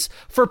person is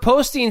for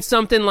posting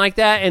something like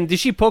that. And did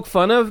she poke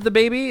fun of the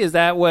baby? Is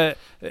that what,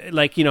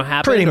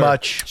 happened? Pretty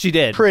much. She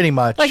did. Pretty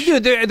much. Like,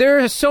 dude, there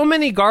are so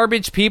many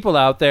garbage people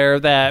out there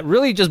that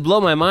really just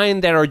blow my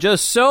mind that are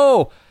just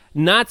so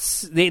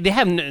nuts. They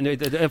have,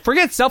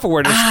 forget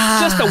self-awareness,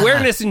 just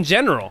awareness in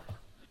general.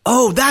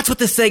 Oh, that's what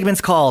this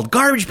segment's called.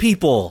 Garbage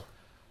people.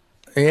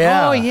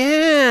 Yeah. Oh,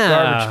 yeah.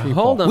 Garbage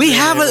people. Hold on. We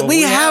have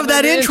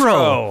that an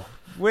intro.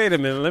 Wait a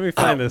minute. Let me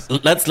find this.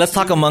 Let's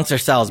talk amongst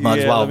ourselves,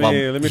 Muggs, while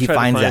let me he try to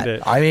finds find that.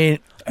 it. I mean,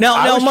 No,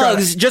 was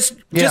Muggs, just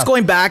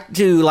going back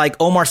to, like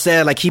Omar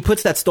said, like he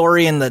puts that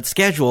story in the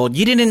schedule.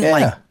 You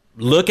didn't,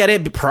 look at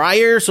it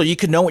prior so you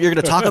could know what you're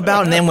going to talk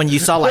about, and then when you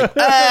saw, like,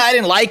 I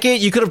didn't like it,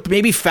 you could have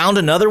maybe found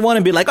another one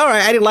and be like, all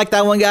right, I didn't like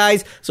that one,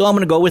 guys, so I'm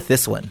going to go with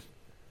this one.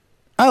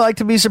 I like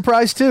to be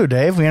surprised too,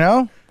 Dave,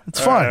 It's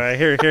fun. All right,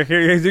 here.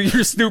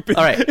 You're stupid.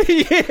 All right.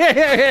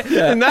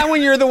 yeah. Not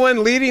when you're the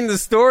one leading the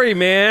story,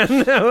 man.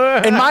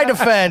 In my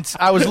defense,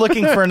 I was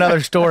looking for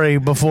another story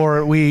before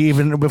I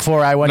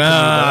went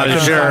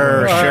to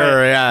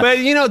Sure, yeah. But,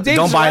 Dave's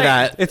Don't buy right.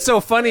 that. It's so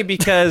funny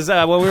because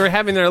when we were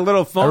having our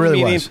little phone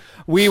meeting,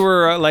 we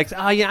were like,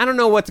 I don't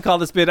know what to call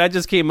this bit. I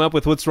just came up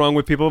with what's wrong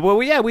with people. But,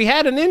 we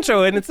had an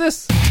intro, and it's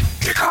this.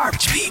 They're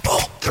garbage people.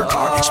 They're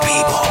garbage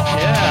people.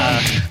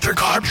 Yeah. They're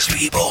garbage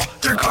people.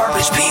 They're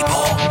garbage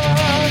people.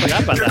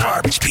 Forgot about They're that.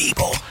 garbage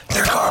people.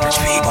 They're garbage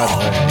people.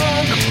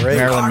 They're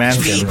Marilyn garbage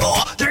Manson. people.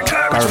 They're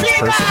garbage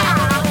people.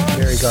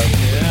 Very garbage.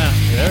 Yeah,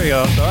 there we go.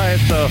 All right,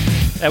 so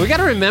we got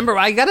to remember.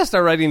 I got to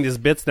start writing these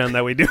bits down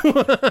that we do. All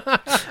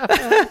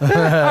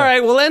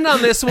right, we'll end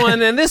on this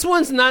one, and this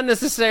one's not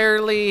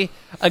necessarily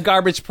a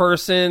garbage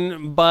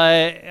person,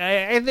 but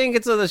I think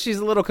she's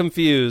a little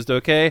confused.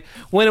 Okay,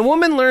 when a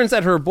woman learns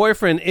that her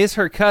boyfriend is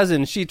her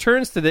cousin, she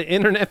turns to the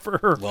internet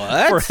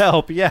for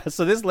help. Yeah,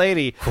 so this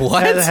lady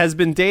has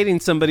been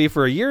dating somebody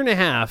for a year and a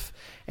half.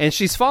 And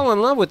she's fallen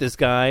in love with this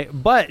guy,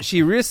 but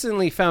she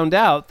recently found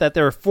out that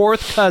they're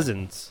fourth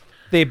cousins.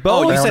 They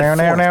both. You said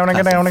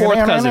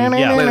fourth cousin.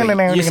 Yeah,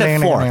 wait. You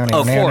said fourth.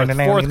 Oh,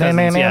 fourth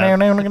cousins.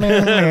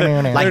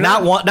 Yeah. Like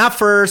not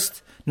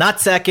first, not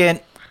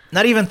second,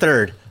 not even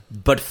third,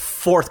 but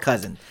fourth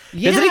cousin.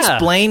 Does it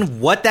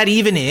explain what that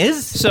even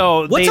is?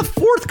 So what's a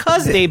fourth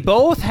cousin? They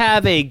both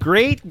have a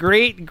great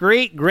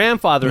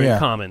grandfather in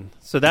common.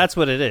 So that's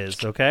what it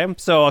is. Okay.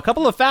 So a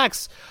couple of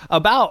facts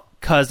about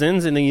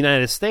cousins in the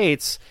United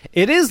States.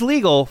 It is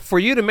legal for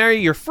you to marry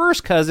your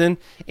first cousin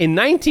in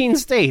 19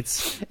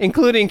 states,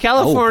 including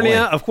California,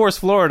 of course,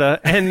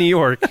 Florida, and New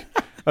York.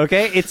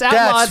 Okay, it's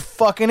outlawed. That's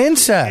fucking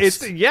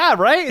incest.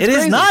 Right? It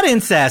is not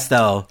incest,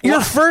 though.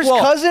 Your first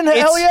cousin?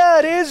 Hell yeah,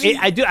 it is.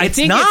 I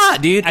think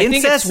not, dude.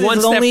 Incest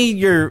is only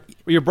your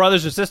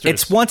brothers or sisters.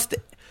 It's once.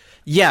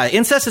 Yeah,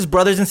 incest is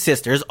brothers and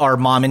sisters are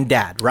mom and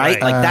dad, right?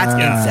 Like that's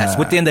incest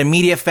within the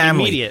immediate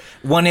family.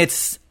 When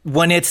it's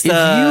if you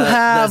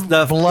have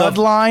the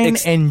bloodline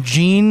and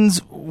genes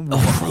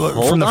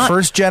from the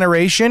first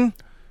generation,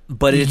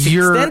 but it's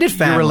extended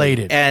family, you're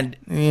related. And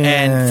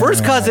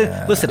first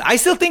cousin. Listen, I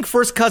still think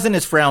first cousin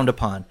is frowned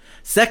upon.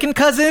 Second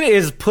cousin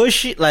is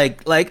pushy,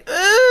 like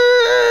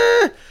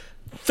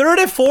third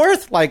and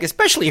fourth, like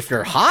especially if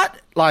you're hot,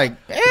 like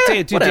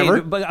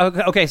whatever.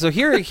 Okay, so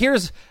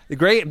here's the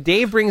great.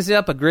 Dave brings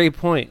up a great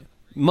point.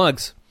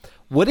 Muggs,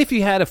 what if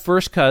you had a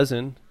first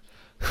cousin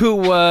who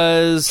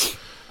was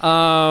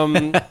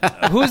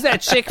who's that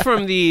chick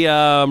from the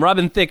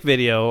Robin Thicke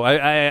video?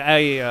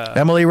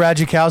 Emily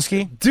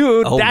Ratajkowski?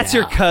 Dude, that's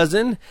your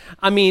cousin.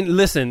 I mean,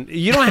 listen,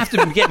 you don't have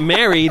to get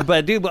married,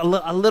 but dude,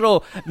 a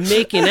little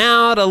making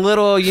out, a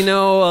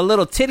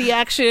little titty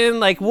action,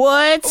 like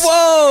what?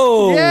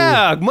 Whoa!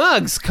 Yeah,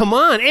 Muggs, come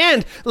on.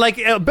 And like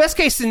best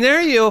case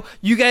scenario,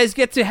 you guys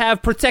get to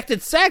have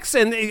protected sex.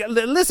 And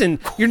listen,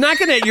 you're not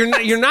gonna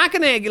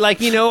like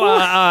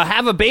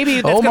have a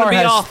baby. That's Omar gonna be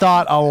has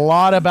thought a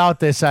lot about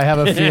this. I have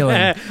a feeling.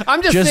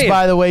 I'm just saying,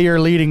 by the way you're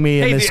leading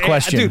me in this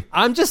question. Dude,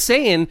 I'm just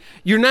saying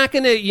you're not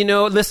going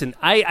to, listen,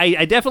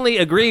 I definitely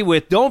agree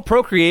with don't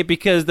procreate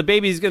because the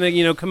baby's going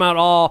to, come out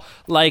all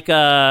like,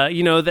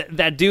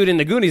 that dude in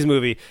the Goonies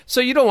movie. So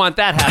you don't want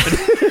that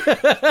happening.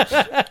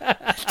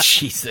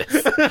 Jesus.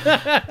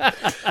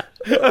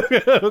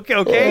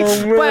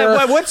 Okay.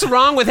 But what's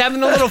wrong with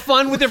having a little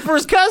fun with your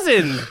first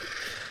cousin?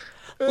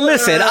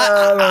 Listen,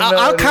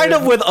 I'm kind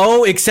of with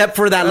O, except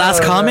for that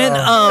last comment.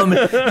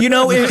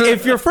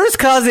 If your first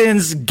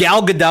cousin's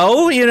Gal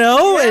Gadot,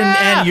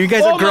 and you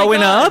guys are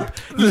growing up,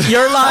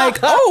 you're like,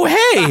 oh,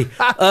 hey,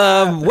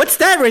 what's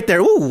that right there?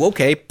 Ooh,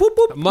 okay, boop,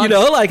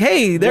 boop.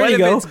 Hey, there you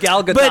go. It's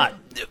Gal Gadot?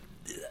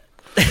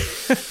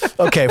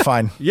 Okay,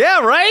 fine.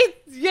 Yeah, right?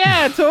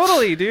 Yeah,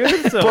 totally,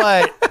 dude. So.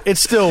 But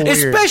it's still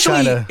weird.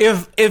 Especially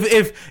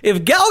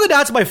if Gal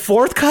Gadot's my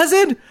fourth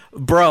cousin,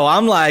 bro,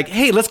 I'm like,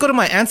 hey, let's go to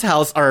my aunt's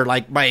house, or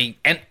like my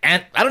aunt.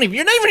 She's not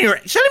even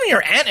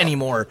your aunt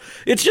anymore.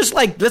 It's just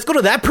like, let's go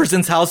to that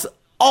person's house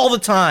all the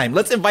time.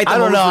 Let's invite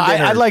them over for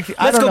dinner.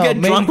 Let's go get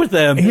drunk with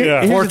them.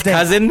 Fourth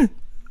cousin.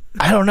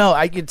 I don't know.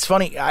 It's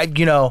funny. I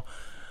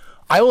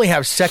only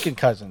have second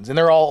cousins, and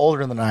they're all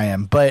older than I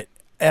am, but.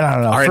 And I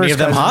don't know. Are any of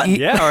them hot?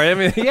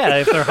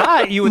 If they're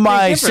hot, you would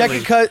think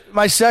differently.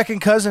 My second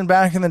cousin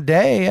back in the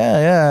day,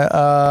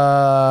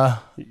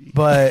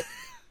 but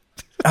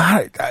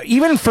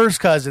even first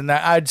cousin,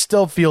 I'd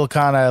still feel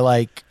kind of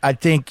like, I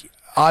think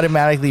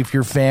automatically if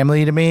you're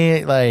family to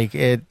me, like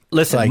it.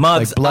 Listen, like,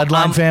 Muggs, like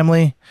bloodline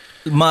family.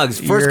 Muggs,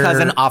 first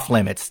cousin off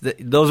limits.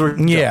 Those were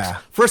jokes.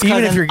 First cousin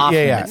even if you're, off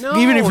limits. No,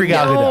 even if you're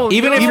Gal Gadot.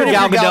 Even if you're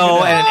Gal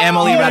Gadot and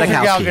Emily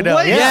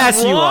Ratajkowski.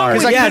 Yes, you are.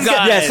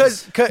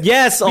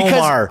 Yes,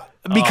 Omar.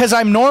 Because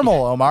I'm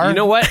normal, Omar. You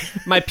know what?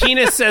 My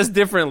penis says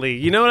differently.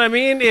 You know what I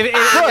mean?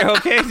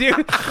 Okay,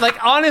 dude.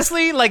 Like,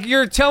 honestly, like,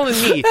 you're telling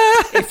me,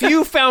 if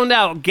you found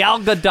out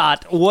Gal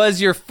Gadot was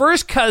your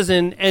first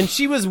cousin and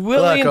she was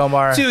willing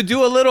to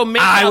do a little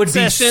make-out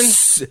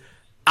session...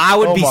 I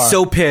would be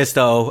so pissed,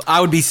 though. I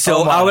would be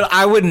so.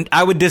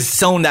 I would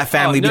disown that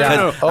family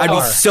because I'd be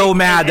so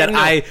mad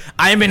that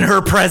I'm in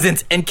her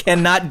presence and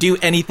cannot do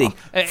anything.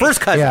 First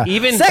cousin,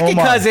 even second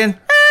cousin.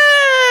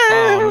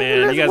 Oh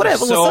man, you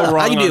guys are so wrong.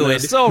 How you doing?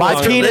 So my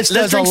penis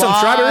does drink some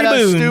strawberry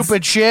boons.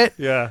 Stupid shit,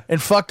 and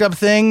fucked up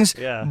things.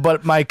 Yeah,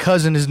 but my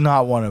cousin is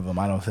not one of them.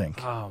 I don't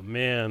think. Oh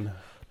man.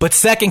 But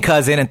second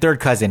cousin and third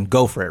cousin,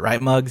 go for it,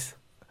 right, Muggs?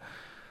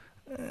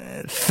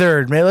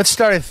 Third, man. Let's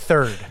start at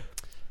third.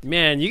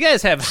 Man, you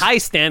guys have high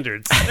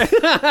standards.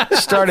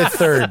 Started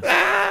third.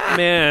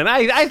 Man,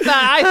 I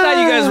thought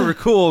you guys were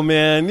cool,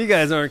 man. You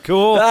guys aren't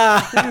cool.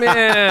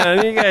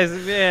 Man, you guys,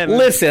 man.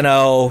 Listen,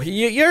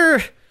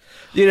 you're...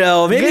 You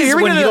know, maybe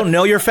when you don't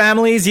know your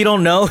families, you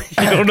don't know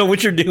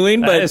what you're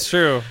doing. But it's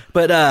true.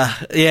 But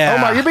yeah,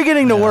 Omar, you're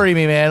beginning to worry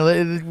me,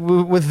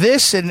 man. With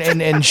this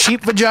and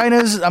sheep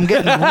vaginas, I'm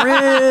getting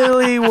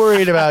really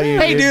worried about you.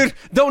 Hey, dude,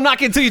 don't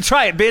knock it until you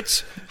try it,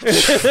 bitch.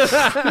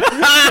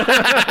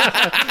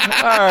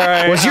 All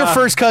right. Was your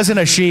first cousin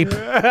a sheep?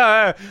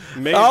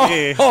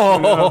 Maybe. Who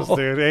knows,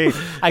 dude? Hey,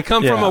 I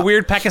come from a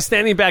weird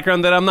Pakistani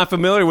background that I'm not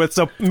familiar with,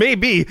 so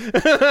maybe.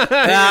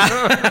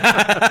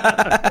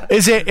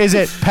 Is it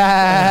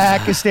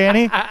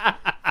Pakistani?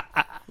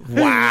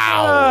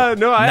 Wow.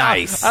 No,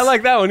 nice. I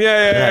like that one.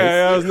 Yeah.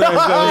 That was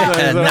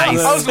nice. Nice.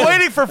 I was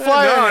waiting for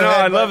fire. No,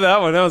 I love that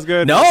one. That was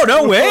good.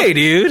 No way,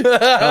 dude.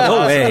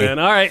 No way. Man.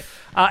 All right.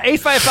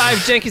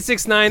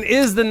 855-JANKY69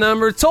 is the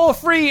number. Toll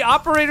free.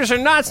 Operators are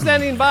not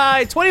standing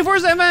by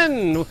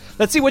 24/7.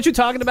 Let's see what you're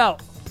talking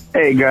about.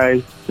 Hey,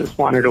 guys. Just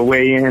wanted to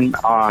weigh in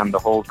on the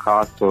whole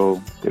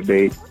Costco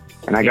debate.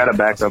 And I got to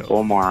back up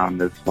Omar on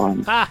this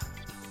one.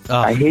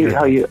 I hate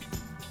how you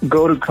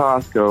go to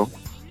Costco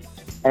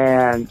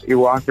and you're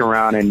walking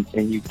around and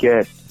you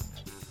get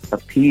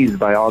appeased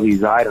by all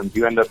these items.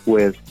 You end up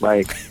with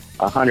like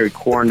 100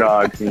 corn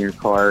dogs in your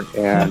cart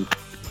and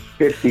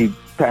 50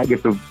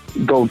 packets of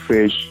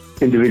goldfish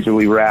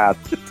individually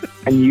wrapped,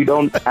 and you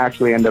don't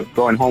actually end up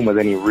going home with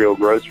any real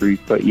groceries,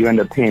 but you end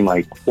up paying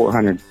like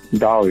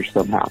 $400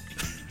 somehow.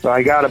 So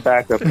I got to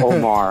back up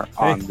Omar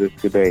on this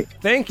debate.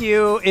 Thank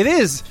you. It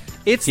is.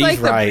 It's He's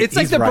like right.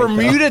 the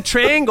Bermuda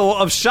Triangle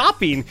of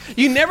shopping.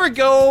 You never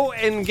go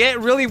and get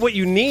really what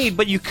you need,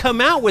 but you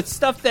come out with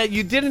stuff that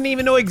you didn't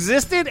even know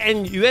existed,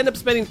 and you end up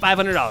spending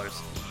 $500.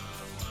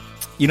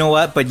 You know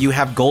what? But you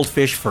have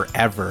goldfish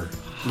forever.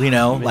 You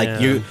know,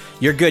 like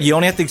you're good. You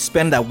only have to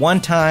spend that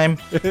one time,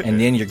 and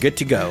then you're good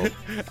to go.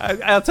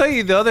 I'll tell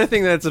you the other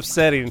thing that's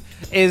upsetting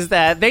is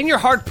that then you're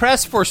hard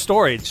pressed for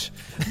storage.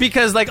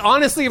 Because, like,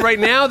 honestly, right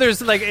now, there's,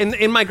 like,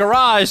 in my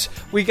garage,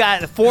 we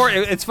got 4.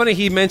 It's funny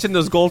he mentioned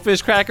those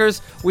goldfish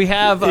crackers. We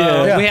have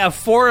we have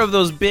 4 of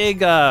those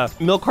big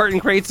milk carton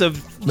crates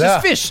of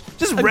just fish.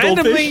 Just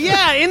randomly,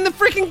 in the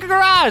freaking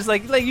garage.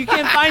 Like you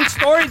can't find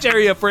storage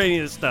area for any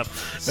of this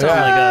stuff. So, oh,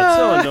 my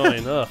God, so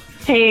annoying. Ugh.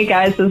 Hey,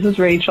 guys, this is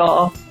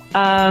Rachel. So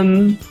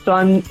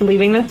I'm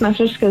leaving this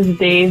message because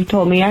Dave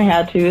told me I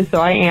had to,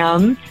 so I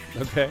am.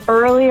 Okay.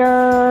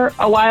 Earlier,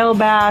 a while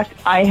back,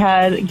 I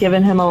had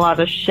given him a lot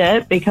of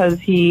shit because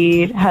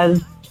he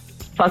has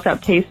fucked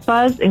up taste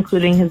buds,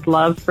 including his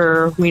love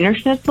for Wiener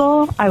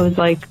Schnitzel. I was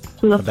like,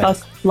 who the fuck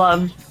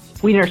loves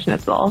Wiener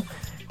Schnitzel?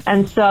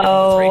 And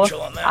so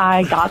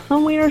I got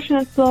some Wiener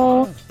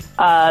Schnitzel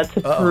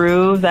to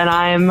prove that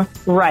I'm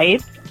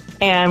right.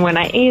 And when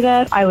I ate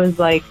it, I was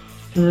like,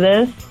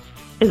 this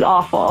is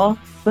awful.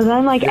 But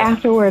then, like,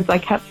 afterwards, I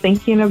kept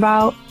thinking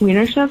about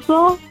Wiener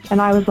Schnitzel, and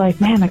I was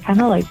like, man, I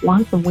kind of, like,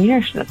 want some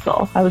Wiener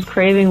Schnitzel. I was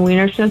craving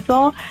Wiener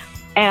Schnitzel,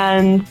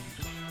 and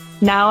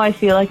now I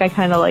feel like I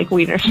kind of like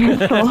Wiener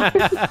Schnitzel.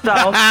 So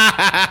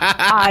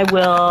I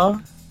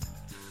will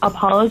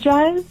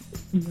apologize.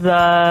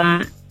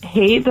 The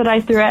hate that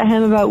I threw at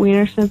him about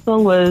Wiener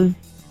Schnitzel was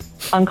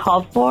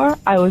uncalled for.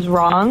 I was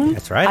wrong.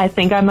 That's right. I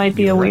think I might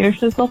be a Wiener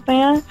Schnitzel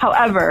fan.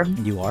 However,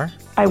 you are.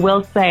 I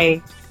will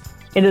say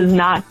it is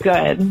not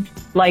good.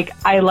 Like,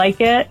 I like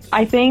it,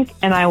 I think,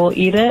 and I will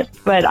eat it,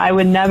 but I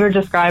would never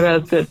describe it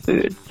as good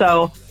food.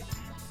 So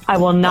I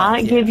will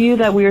not give you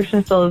that Wiener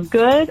Schnitzel is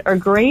good or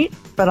great,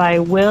 but I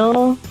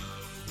will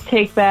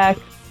take back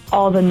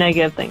all the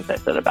negative things I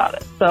said about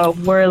it. So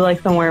we're like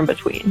somewhere in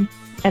between.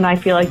 And I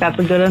feel like that's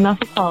a good enough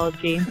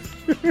apology.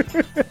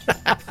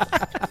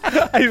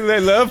 I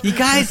love you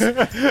guys.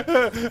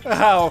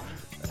 How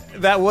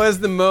that was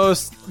the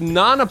most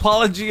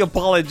non-apology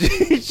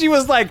apology. She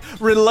was like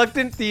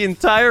reluctant the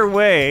entire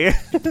way.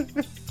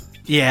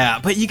 Yeah,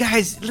 but you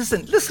guys,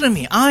 listen to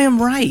me. I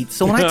am right.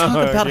 So when I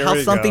talk about how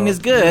something is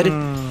good,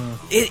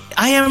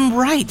 I am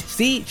right.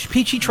 See,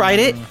 Peachy tried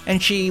it,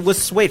 and she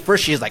was swayed.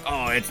 First, she was like,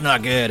 "Oh, it's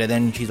not good," and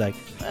then she's like,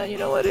 "You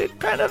know what? It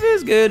kind of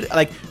is good."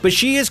 Like, but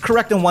she is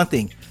correct in one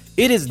thing.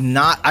 It is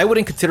not. I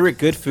wouldn't consider it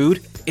good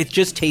food. It's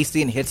just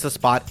tasty and hits the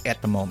spot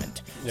at the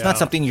moment. It's not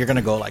something you're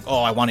gonna go like,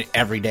 "Oh, I want it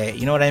every day."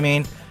 You know what I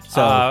mean?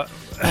 So.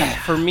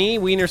 For me,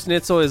 Wiener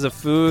Schnitzel is a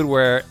food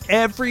where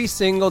every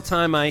single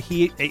time I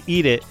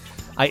eat it,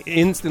 I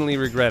instantly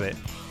regret it.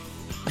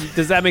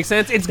 Does that make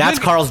sense? That's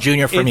good. Carl's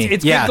Jr. for me.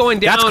 It's good going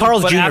down. That's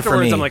Carl's but Jr. afterwards,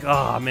 for me. I'm like,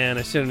 oh man,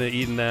 I shouldn't have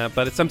eaten that.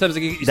 But sometimes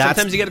you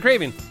get a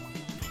craving.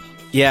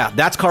 Yeah,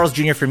 that's Carl's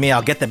Jr. for me.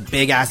 I'll get the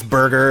big ass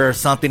burger or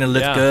something that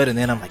looks good, and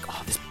then I'm like,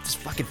 oh, this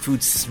fucking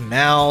food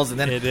smells, and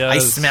then I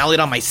smell it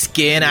on my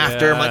skin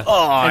after. I'm like,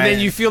 oh, and then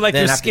you feel like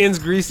your skin's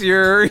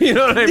greasier. You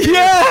know what I mean?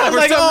 Yeah,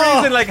 for some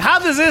reason, like, how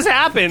does this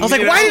happen? I was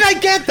like, why did I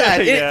get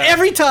that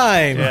every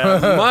time?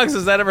 Yeah. Muggs,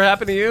 does that ever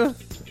happen to you?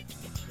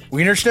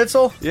 Wiener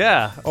Schnitzel?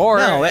 Yeah, or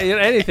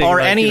anything,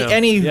 or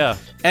like,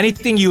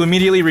 anything you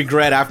immediately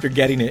regret after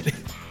getting it.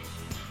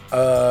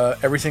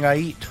 Everything I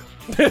Eat.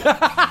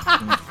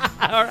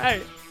 All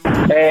right.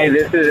 Hey,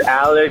 this is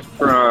Alex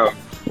from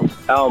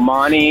El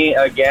Monte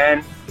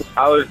again.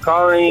 I was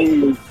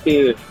calling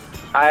to...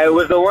 I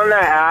was the one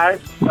that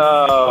asked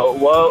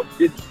what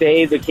did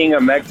Dave, the King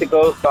of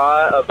Mexico,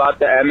 thought about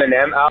the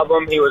Eminem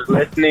album he was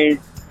listening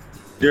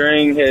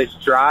during his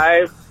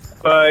drive,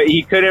 but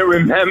he couldn't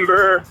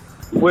remember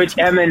which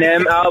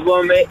Eminem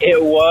album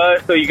it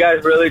was, so you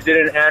guys really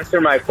didn't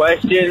answer my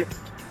question.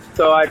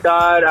 So I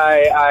thought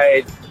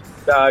I'd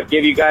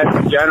give you guys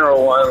a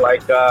general one,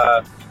 like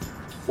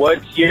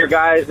what's your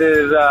guys'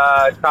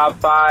 top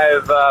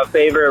 5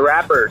 favorite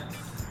rappers?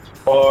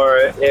 Or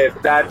if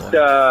that's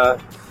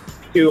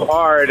too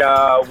hard,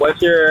 what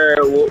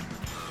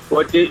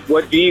do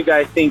you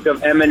guys think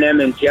of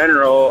Eminem in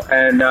general,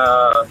 and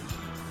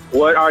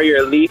what are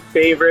your least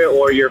favorite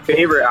or your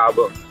favorite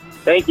albums?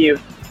 Thank you.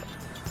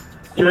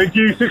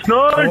 JG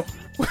 69.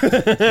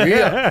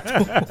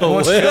 Yeah.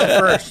 Let's go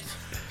first.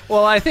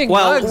 Well, I think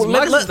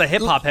Muggs is the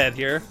hip hop head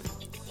here.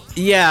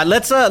 Yeah,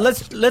 let's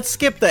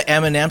skip the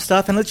Eminem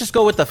stuff and let's just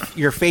go with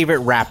your favorite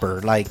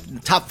rapper. Like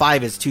top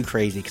 5 is too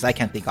crazy because I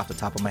can't think off the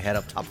top of my head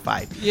of top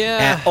 5.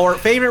 Yeah, or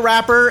favorite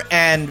rapper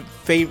and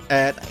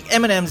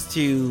Eminem's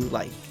too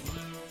like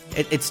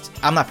it's.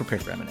 I'm not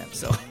prepared for Eminem,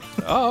 so.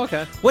 Oh,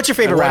 okay. What's your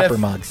favorite rapper,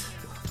 Muggs?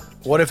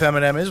 What if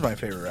Eminem is my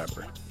favorite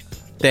rapper?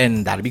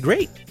 Then that'd be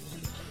great.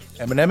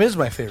 Eminem is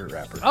my favorite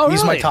rapper. Oh,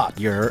 he's really? my top.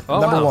 You're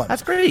number one.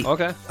 That's great.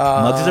 Okay.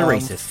 Muggs is a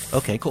racist.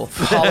 Okay, cool.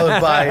 Followed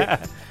by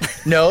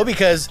no,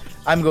 because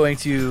I'm going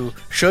to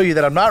show you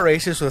that I'm not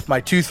racist with my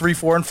 2, 3,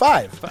 4, and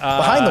 5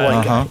 behind the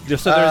white guy.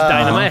 Just so there's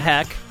Dynamite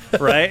Hack,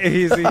 right?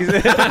 He's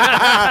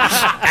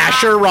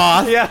Asher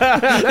Roth,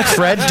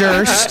 Fred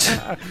Durst,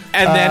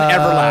 and then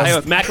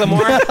Everlast.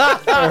 Macklemore.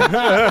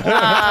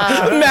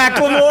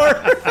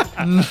 Macklemore.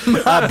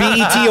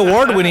 BET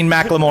award-winning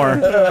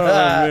Macklemore. Oh,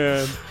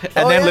 man.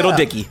 And then Little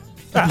Dicky.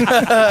 I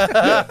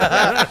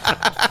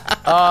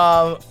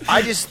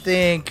just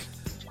think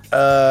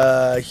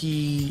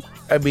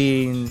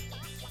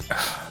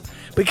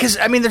because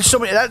there's so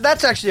many.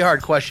 That's actually a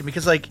hard question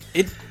because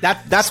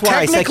that's why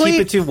I said keep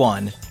it to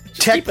one.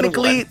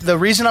 Technically, the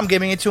reason I'm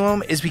giving it to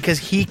him is because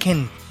he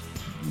can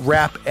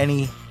rap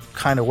any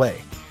kind of way.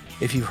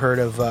 If you've heard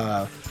of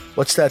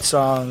what's that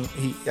song?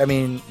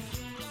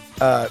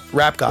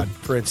 Rap God,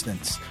 for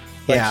instance.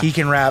 He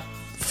can rap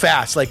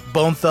fast, like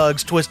Bone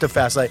Thugs, Twista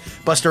fast, like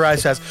Busta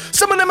Rhymes fast.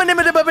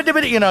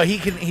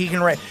 He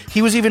can rap.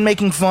 He was even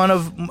making fun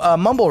of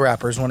mumble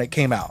rappers when it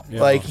came out.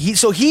 Yeah.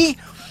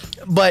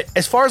 But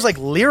as far as like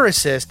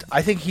lyricist,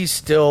 I think he's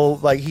still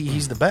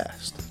he's the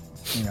best.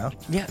 Yeah.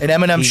 And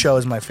Eminem's Show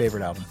is my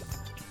favorite album.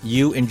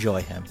 You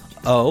enjoy him.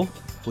 Oh,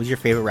 who's your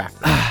favorite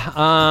rapper?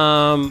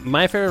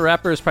 My favorite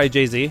rapper is probably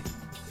Jay-Z.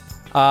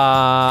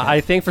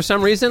 I think for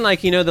some reason,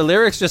 the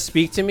lyrics just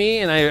speak to me,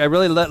 and I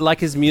really like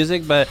his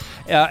music. But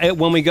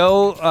when we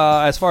go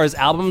as far as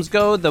albums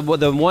go,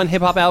 the one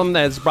hip hop album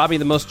that's brought me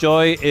the most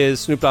joy is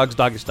Snoop Dogg's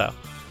Doggy Style.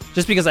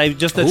 Just because the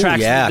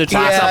tracks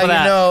off of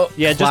that,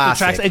 just the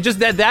tracks. It just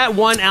that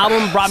one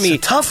album brought me a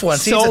tough one.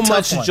 so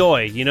much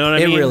joy. You know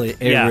what I mean?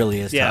 It really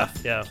is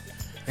tough. Yeah.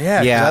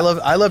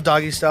 I love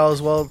Doggy Style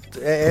as well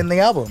in the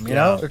album. You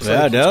know, it's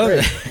great.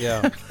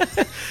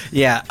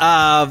 Yeah.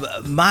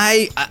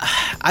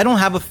 I don't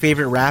have a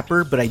favorite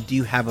rapper, but I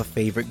do have a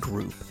favorite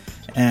group.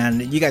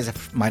 And you guys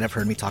might have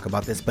heard me talk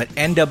about this, but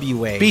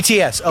NWA,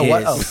 BTS.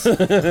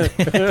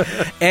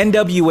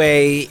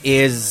 NWA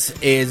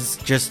is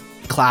just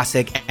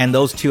classic, and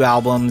those 2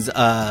 albums.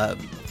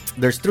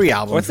 There's 3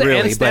 albums. What's the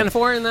really, N stand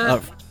for in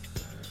that?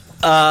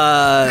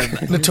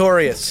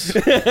 Notorious.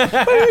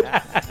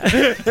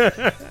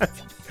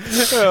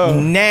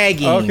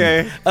 Nagging.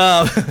 Okay.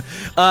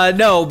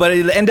 No, but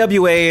the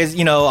NWA is,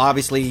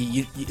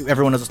 obviously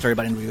everyone knows the story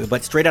about NWA,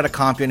 but Straight Outta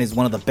Compton is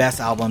one of the best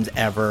albums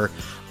ever.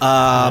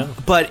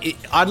 But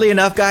oddly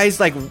enough, guys,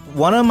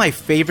 one of my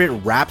favorite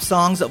rap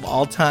songs of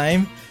all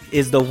time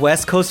is the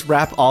West Coast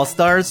Rap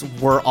All-Stars,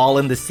 We're All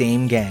in the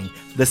Same Gang.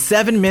 The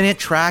 7-minute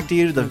track,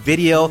 dude, the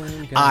video,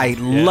 I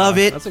love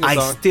it.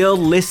 I still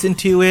listen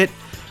to it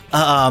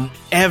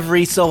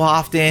every so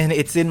often.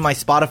 It's in my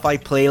Spotify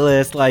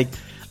playlist.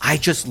 I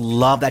just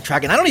love that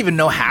track. And I don't even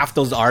know half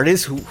those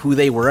artists who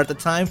they were at the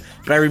time.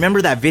 But I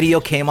remember that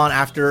video came on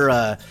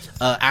after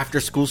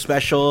school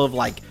special of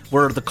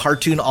where the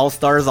cartoon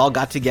all-stars all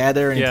got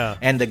together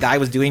and the guy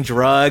was doing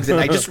drugs. And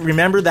I just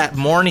remember that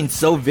morning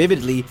so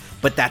vividly.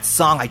 But that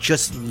song, I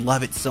just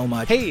love it so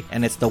much. Hey.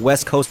 And it's the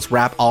West Coast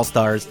Rap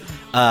All-Stars.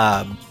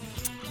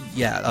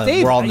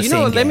 Dave, we're all in the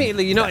same gang.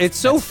 It's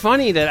so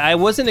funny that I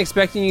wasn't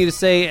expecting you to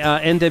say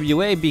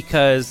NWA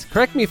because,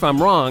 correct me if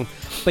I'm wrong,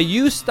 but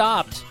you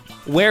stopped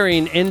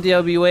wearing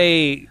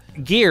NWA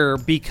gear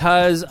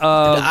because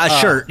of a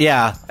shirt,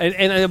 yeah. But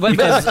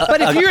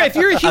if you're a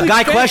huge a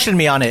guy fan, questioned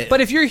me on it. But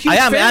if you're a huge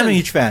fan, I'm a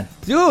huge fan,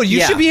 dude. You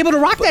should be able to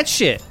rock that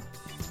shit.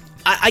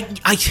 I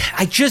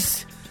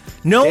just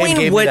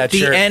knowing what the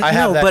shirt. end. I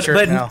have that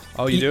shirt now.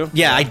 Oh, you do?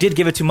 Yeah, I did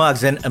give it to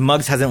Muggs, and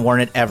Muggs hasn't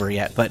worn it ever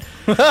yet. But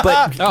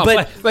Muggs,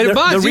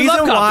 the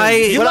reason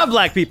why you love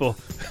black people.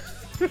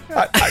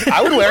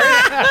 I would wear it.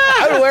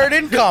 I would wear it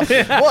in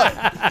Compton.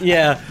 What?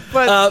 Yeah.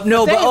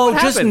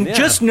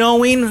 Just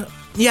knowing.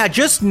 Yeah,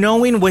 just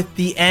knowing what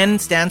the N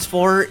stands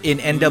for in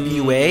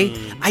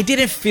NWA, I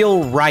didn't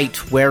feel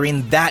right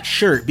wearing that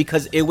shirt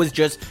because it was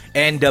just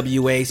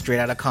NWA straight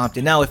out of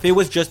Compton. Now, if it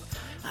was just,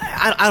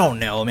 I don't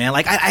know, man.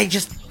 Like I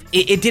just,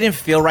 it didn't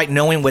feel right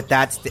knowing what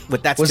that's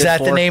was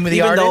that the name of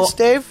the artist,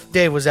 Dave?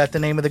 Dave, was that the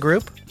name of the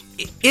group?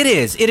 It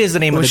is. It is the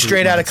name of the group. Was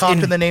Straight Outta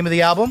Compton the name of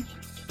the album?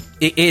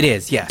 It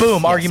is. Yes.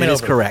 Boom. Argument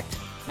over. Is correct.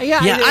 Yeah,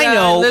 I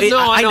know.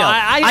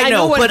 I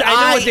know. But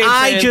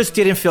I just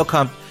didn't feel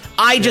comfortable.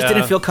 I just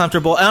didn't feel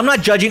comfortable. And I'm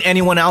not judging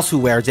anyone else who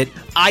wears it.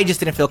 I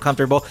just didn't feel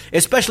comfortable,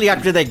 especially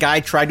after that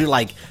guy tried to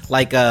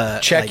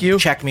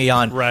check me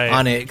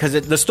on it. Because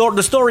the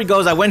story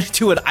goes, I went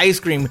to an ice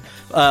cream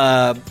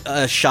shop,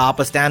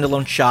 a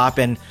standalone shop,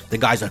 and the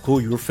guy's like, "Oh,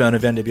 you're a fan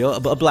of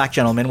NWA?" A black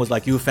gentleman was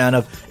like, "You a fan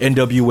of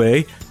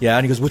NWA?" Yeah,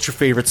 and he goes, "What's your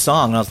favorite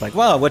song?" And I was like,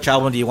 "Well, which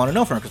album do you want to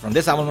know from?" Because from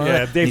this album,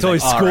 they totally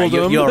schooled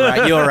him. You're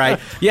right.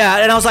 Yeah,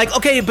 and I was like,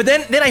 okay, but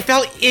then I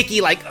felt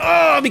icky, like,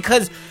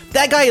 because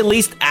that guy at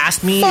least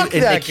asked me. Fuck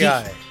that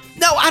guy.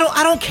 No,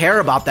 I don't care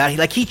about that.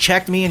 He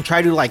checked me and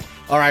tried to like,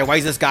 all right, why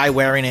is this guy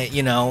wearing it?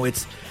 You know,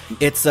 it's. I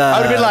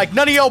would have been like,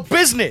 none of your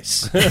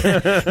business.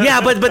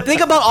 Yeah, but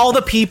think about all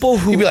the people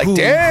who. You'd be like,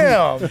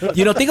 damn.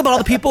 Think about all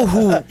the people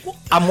who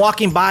I'm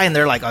walking by and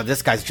they're like, oh,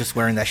 this guy's just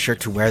wearing that shirt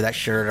to wear that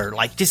shirt, or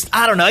like, just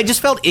I don't know. I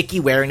just felt icky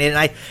wearing it,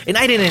 and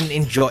I didn't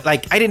enjoy.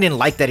 Like, I didn't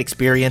like that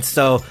experience,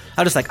 so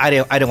I was just like, I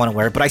didn't want to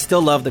wear it. But I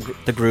still love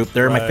the group.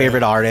 They're my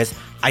favorite artists.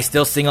 I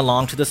still sing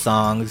along to the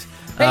songs.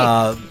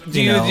 Hey,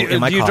 do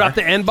you drop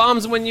the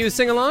N-bombs when you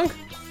sing along?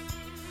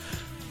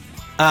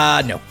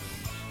 No.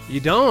 You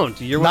don't.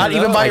 You're not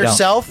even by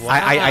yourself. Wow.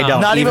 I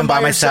don't. Not even by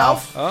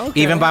myself.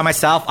 Okay. Even by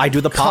myself, I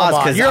do the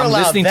pause because I'm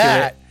listening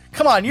to it.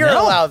 Come on, you're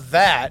allowed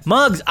that.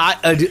 Muggs, I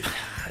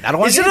don't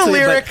want to. Is it a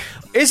lyric?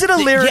 Is it a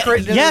lyric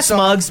written in the song?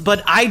 Muggs,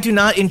 but I do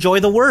not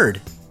enjoy the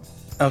word.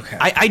 Okay.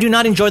 I do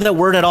not enjoy that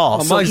word at all.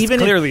 Well, so Muggs even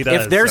clearly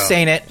if they're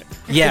saying it.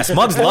 Yes,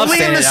 Muggs loves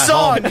saying it. Only in the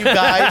song, you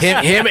guys.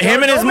 Him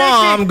and his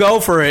mom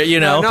go for it,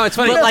 No, it's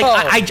funny. But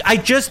I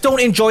just don't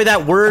enjoy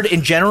that word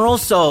in general.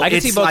 So I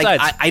can see both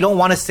sides. I don't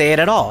want to say it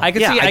at all. I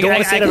can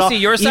see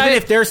your side, even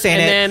if they're saying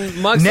it. And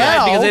then Muggs'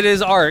 side, because it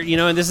is art,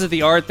 and this is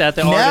the art that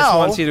the artist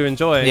wants you to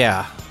enjoy.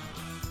 Yeah.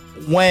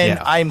 When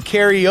I'm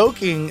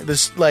karaokeing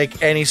this,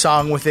 like any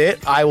song with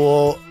it, I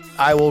will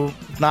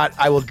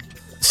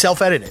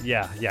self-edit it.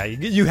 Yeah,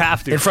 you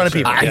have to in front of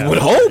people. I would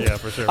hope. Yeah,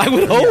 for sure. I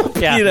would hope.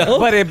 Yeah,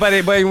 but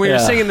when you're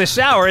singing in the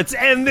shower, it's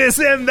and this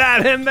and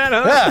that and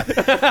that.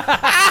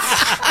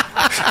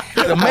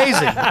 It's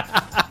amazing.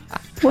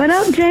 What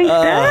up,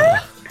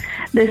 Janksta?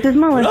 This is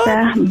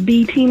Melissa,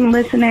 B Team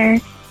listener,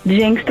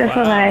 Janksta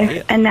for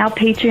life, and now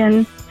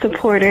Patreon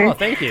supporter. Oh,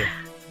 thank you.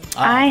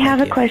 I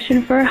have a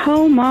question for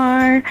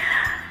Homar.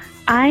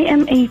 I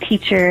am a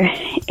teacher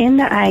in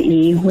the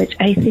IE, which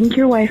I think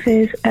your wife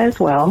is as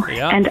well.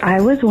 Yeah. And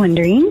I was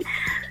wondering,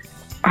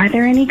 are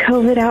there any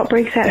COVID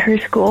outbreaks at her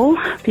school?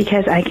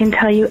 Because I can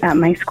tell you at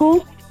my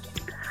school,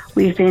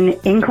 we've been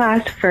in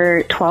class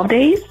for 12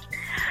 days.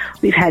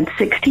 We've had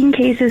 16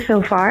 cases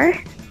so far.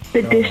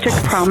 The district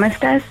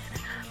promised us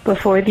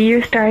before the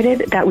year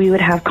started that we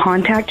would have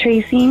contact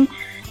tracing.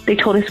 They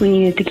told us we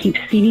needed to keep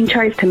seating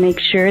charts to make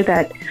sure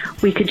that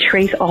we could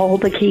trace all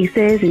the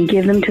cases and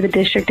give them to the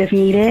district if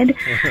needed.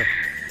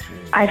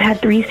 I've had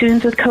 3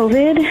 students with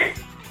COVID.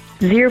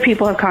 0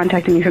 people have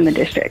contacted me from the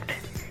district.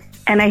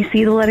 And I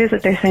see the letters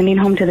that they're sending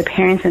home to the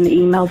parents and the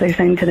emails they're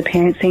sending to the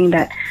parents saying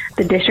that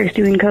the district's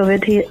doing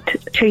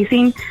COVID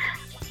tracing.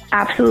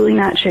 Absolutely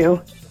not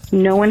true.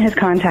 No one has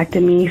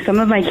contacted me. Some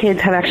of my kids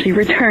have actually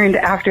returned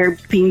after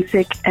being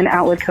sick and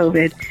out with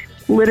COVID.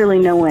 Literally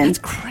no one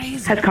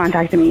has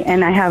contacted me.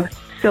 And I have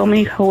so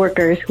many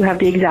coworkers who have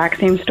the exact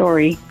same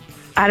story.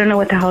 I don't know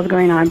what the hell is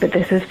going on, but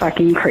this is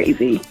fucking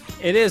crazy.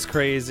 It is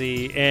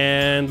crazy.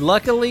 And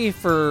luckily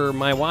for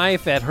my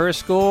wife at her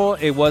school,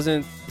 it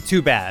wasn't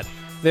too bad.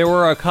 There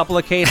were a couple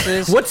of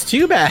cases. What's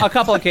too bad? A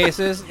couple of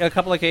cases.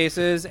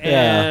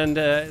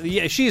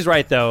 And she's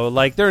right, though.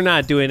 Like, they're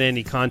not doing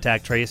any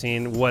contact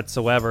tracing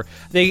whatsoever.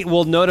 They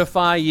will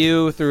notify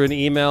you through an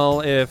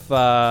email if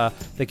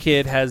the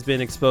kid has been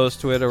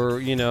exposed to it, or,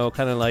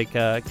 kind of like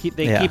keep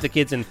the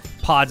kids in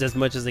pods as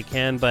much as they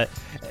can. But,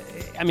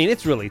 I mean,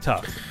 it's really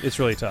tough.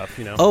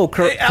 Oh,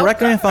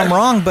 correct me if I'm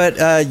wrong, but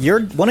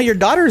one of your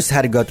daughters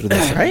had to go through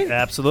this, right?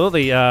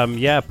 Absolutely.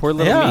 Poor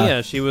little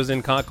Mia. She was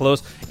in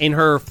close. In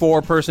her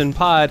 4-person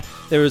pod,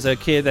 there was a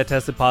kid that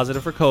tested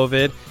positive for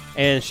COVID,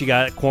 and she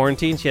got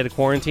quarantined. She had to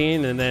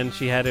quarantine, and then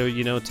she had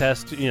to,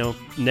 test,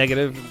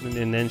 negative,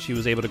 and then she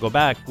was able to go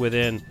back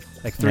within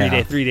like 3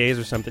 days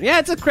or something. Yeah,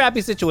 it's a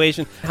crappy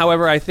situation.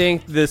 However, I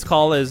think this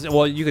call is,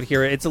 well, you could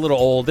hear it. It's a little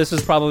old. This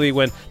is probably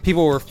when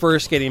people were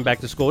first getting back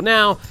to school.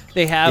 Now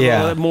they have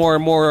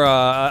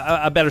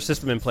a better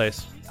system in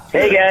place.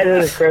 Hey guys,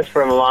 this is Chris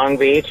from Long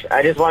Beach.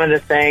 I just wanted to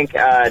thank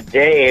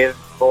Dave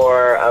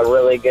for a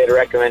really good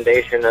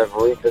recommendation of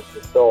Rufus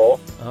the Soul.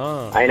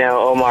 Oh. I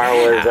know Omar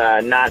was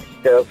not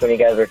stoked when you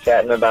guys were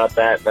chatting about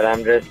that, but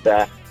I'm just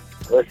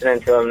listening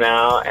to them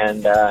now,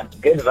 and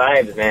good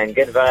vibes, man.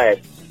 Good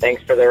vibes.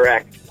 Thanks for the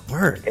rec.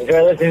 Word.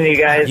 Enjoy listening to you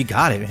guys. You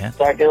got it, man.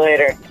 Talk to you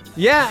later.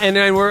 Yeah, and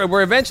then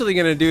we're eventually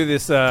going to do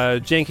this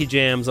janky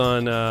jams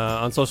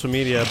on social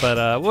media,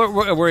 but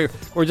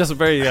we're just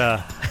very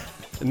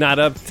not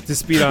up to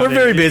speed on it. We're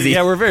very busy.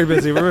 Yeah, we're very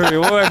busy.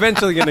 We're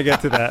eventually going to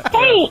get to that.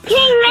 Hey,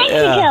 King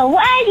Mexico,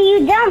 why do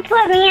you don't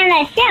put me on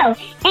the show?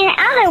 And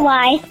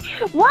otherwise,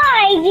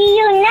 why do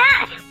you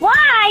not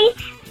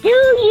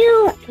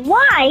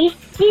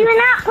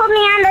put me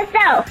on the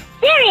show?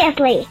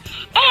 Seriously.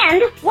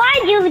 And why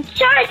do you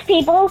charge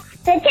people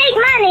to take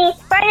money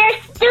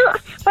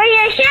for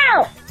your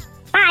show?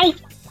 Bye.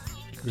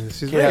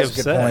 She's very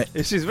upset.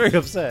 She's very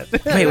upset.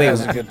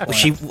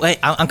 Wait.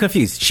 I'm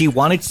confused.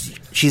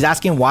 She's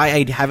asking why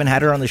I haven't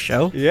had her on the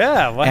show.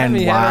 Yeah, why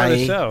haven't you had her on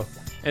the show?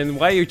 And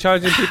why are you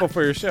charging people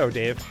for your show,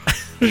 Dave?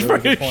 For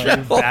your show.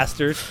 You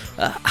bastard.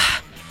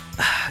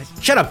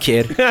 Shut up,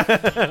 kid.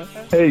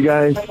 Hey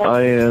guys,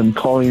 I am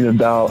calling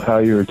about how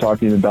you were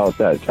talking about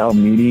that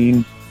town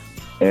meeting,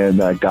 and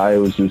that guy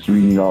was just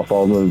reading off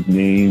all those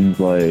names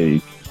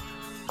like,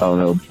 I don't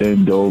know,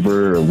 Bend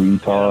Over or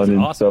Weeton and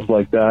awesome. Stuff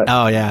like that.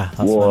 Oh, yeah.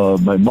 Well,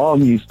 my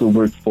mom used to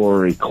work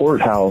for a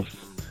courthouse,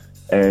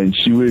 and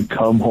she would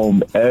come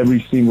home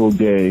every single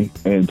day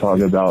and talk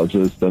about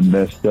just the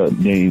messed up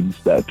names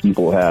that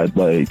people had.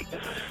 Like,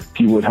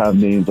 people would have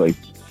names like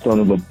son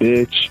of a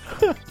bitch,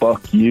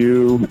 fuck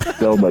you,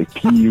 spelled like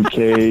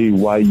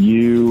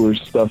Pukyu or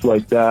stuff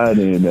like that.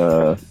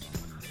 And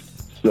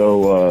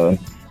so,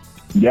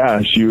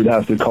 yeah, she would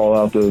have to call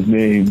out those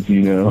names,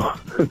 you know.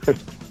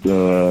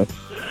 So,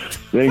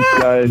 thanks,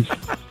 guys.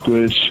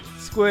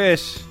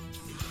 Squish.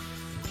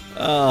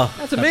 Oh,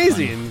 that's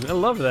amazing. I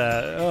love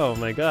that. Oh,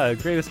 my God.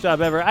 Greatest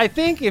job ever. I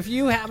think if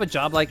you have a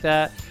job like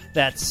that,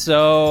 that's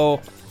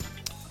so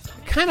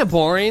kind of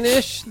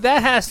boring-ish,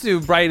 that has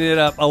to brighten it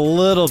up a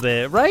little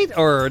bit, right?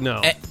 Or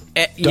no?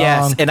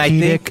 Yes, and I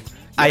think...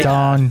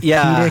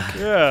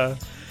 Yeah.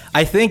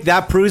 I think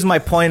that proves my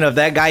point of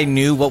that guy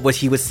knew what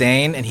he was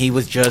saying, and he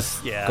was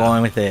just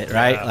going with it,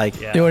 right?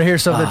 You want to hear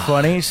something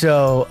funny?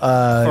 So,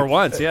 for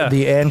once,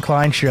 the Ann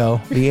Klein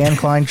show. You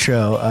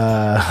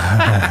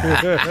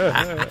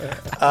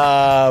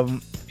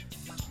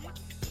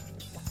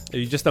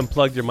just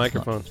unplugged your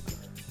microphone.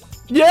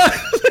 Yeah,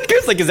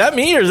 it's like, is that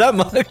me or is that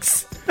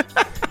Mux?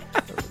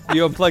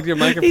 You unplugged your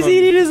microphone. He's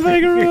eating his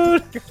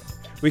microphone.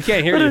 We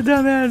can't hear you. What a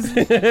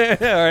dumbass.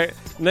 All right,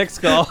 next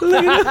call.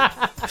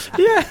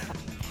 Yeah.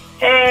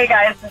 Hey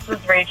guys, this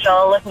is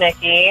Rachel with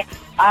Nikki.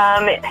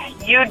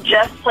 You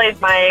just played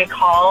my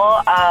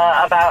call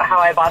about how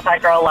I bought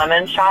that girl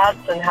lemon shots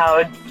and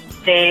how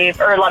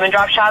lemon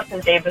drop shots,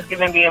 and Dave was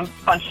giving me a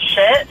bunch of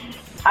shit.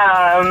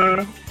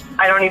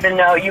 I don't even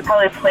know. You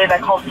probably played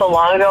that call so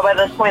long ago by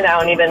this point, I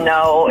don't even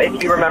know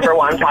if you remember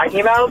what I'm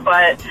talking about.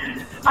 But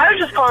I was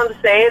just calling to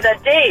say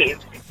that, Dave,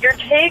 your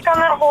take on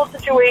that whole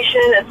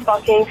situation is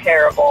fucking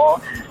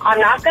terrible. I'm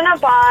not going to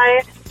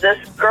buy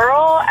this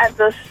girl at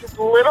this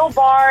little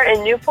bar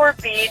in Newport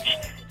Beach,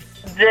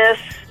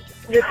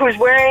 who's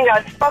wearing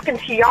a fucking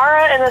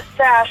tiara and a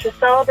sash to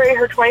celebrate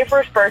her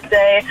 21st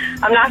birthday.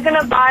 I'm not going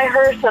to buy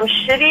her some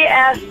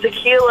shitty-ass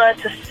tequila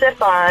to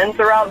sip on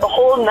throughout the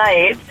whole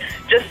night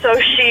just so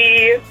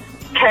she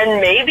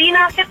can maybe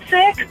not get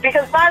sick.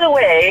 Because, by the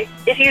way,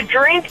 if you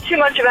drink too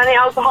much of any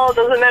alcohol, it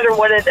doesn't matter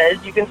what it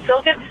is, you can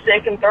still get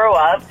sick and throw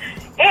up.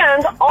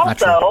 And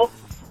also,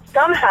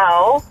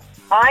 somehow,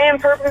 I am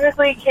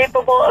perfectly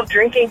capable of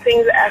drinking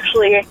things that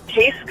actually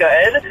taste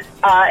good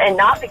and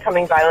not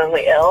becoming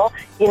violently ill.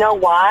 You know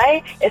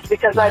why? It's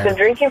because I've been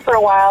drinking for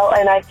a while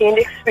and I've gained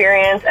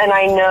experience and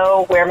I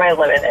know where my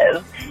limit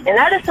is. And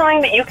that is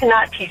something that you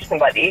cannot teach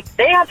somebody.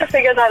 They have to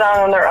figure that out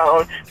on their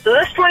own. So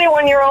this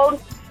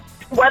 21-year-old,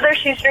 whether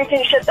she's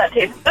drinking shit that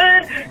tastes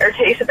good or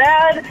tastes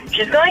bad,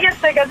 she's going to get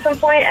sick at some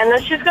point, and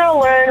then she's going to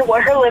learn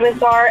what her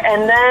limits are,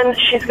 and then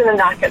she's going to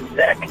not get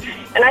sick.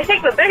 And I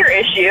think the bigger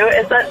issue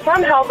is that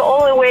somehow the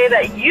only way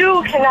that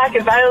you cannot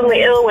get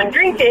violently ill when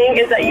drinking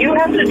is that you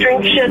have to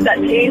drink shit that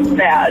tastes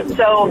bad.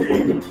 So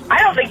I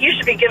don't think you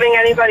should be giving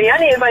anybody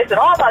any advice at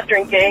all about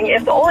drinking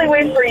if the only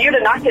way for you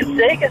to not get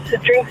sick is to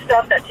drink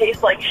stuff that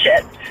tastes like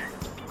shit.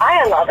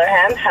 I, on the other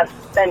hand, have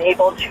been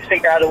able to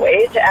figure out a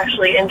way to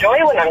actually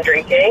enjoy when I'm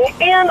drinking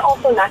and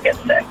also not get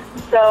sick.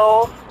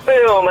 So,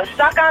 boom,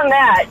 stuck on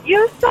that.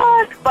 You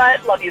suck,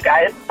 but love you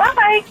guys.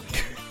 Bye-bye.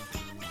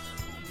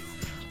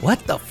 What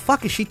the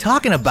fuck is she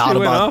talking about? She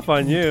went off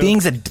on you.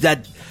 Things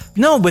drinking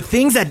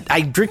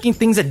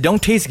things that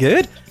don't taste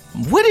good?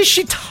 What is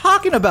she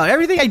talking about?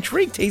 Everything I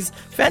drink tastes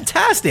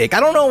fantastic. I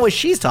don't know what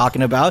she's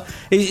talking about.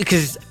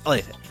 Because...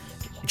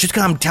 just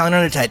because I'm telling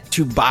her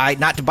to buy,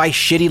 not to buy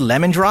shitty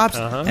lemon drops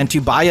and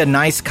to buy a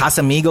nice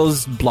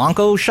Casamigos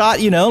Blanco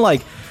shot, you know,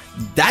 like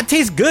that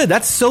tastes good.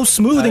 That's so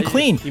smooth and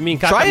clean. You mean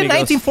try a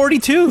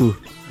 1942?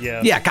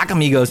 Yeah,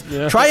 Casamigos.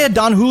 Yeah. Try a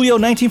Don Julio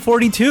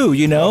 1942.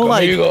 You know,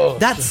 Casamigos.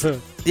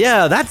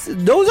 Like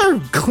those are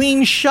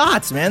clean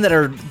shots, man. That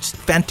are just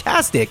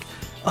fantastic.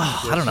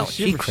 Oh, I don't know.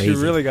 She's She crazy.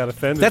 really got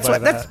offended That's by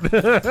why.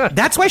 that.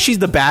 That's why she's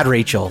the bad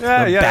Rachel.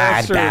 Yeah, the yeah, bad,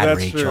 that's true, bad that's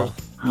Rachel.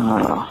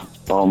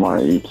 Omar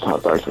eats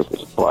hot dogs with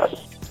his butt.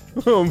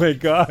 Oh my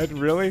God!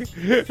 Really?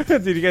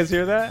 Did you guys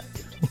hear that?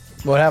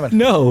 What happened?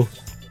 No.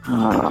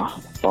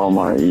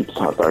 Omar eats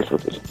hot dogs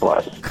with his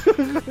butt.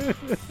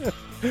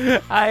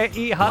 I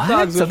eat hot What?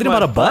 dogs. Something with my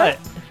about a butt?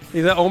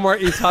 He said Omar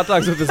eats hot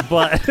dogs with his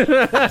butt.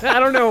 I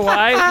don't know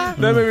why. That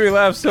made me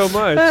laugh so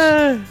much.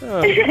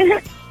 Oh.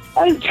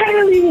 I was trying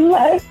to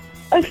leave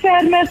a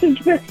sad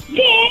message, but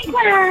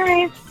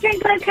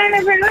Drink Life kind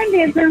of ruined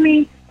it for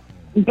me.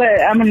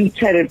 But I'm going to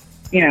try to,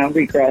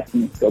 regress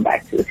and go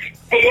back to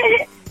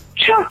it.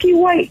 Chalky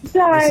White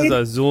died.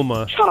 This is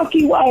Zulma.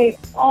 Chalky White.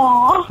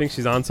 Aww. I think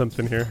she's on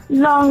something here.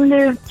 Long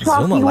live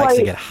Chalky Zulma White. likes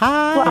to get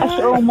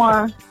high. /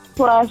 Omar. /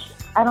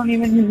 I don't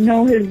even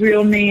know his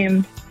real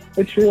name,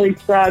 which really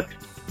sucks.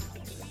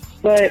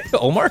 But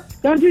Omar?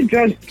 Don't do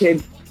drugs,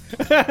 kids.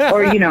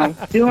 Or,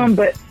 do them,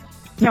 but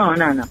no.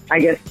 I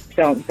guess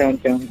don't,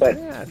 but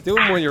Yeah, do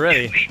them when you're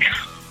ready.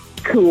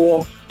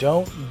 cool.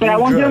 Don't. But I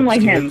won't do them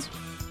like him.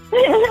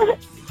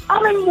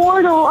 I'm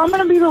immortal. I'm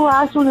going to be the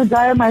last one to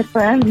die of my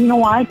friends. You know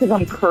why? Because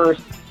I'm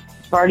cursed.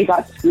 I've already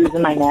got screws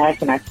in my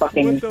neck, and I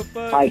fucking,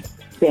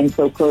 been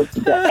so close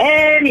to death.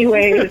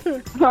 Anyways,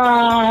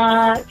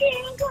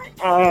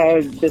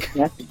 this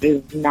message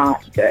is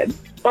not good.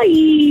 Bye.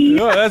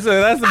 No,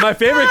 that's my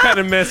favorite kind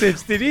of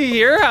message. Did you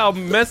hear how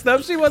messed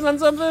up she was on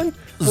something?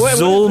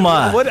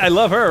 Zulma. What I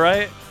love her,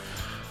 right?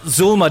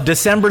 Zulma,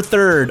 December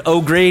 3rd,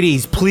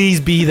 O'Grady's,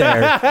 please be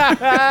there. What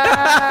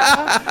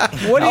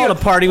do I want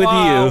to party with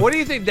you. What do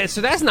you think?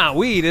 So that's not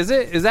weed, is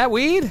it? Is that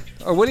weed?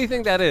 Or what do you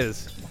think that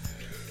is?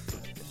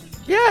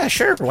 Yeah,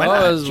 sure. Why Oh,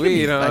 not? it's She could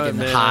weed, be huh, fucking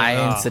man. high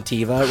and Oh.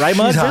 sativa, right,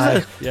 Mud? She's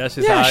high. Yeah,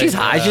 she's Yeah, high. she's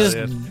high. Yeah, Just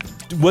yeah.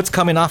 what's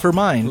coming off her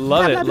mind.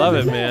 Love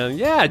it, man.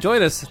 Yeah,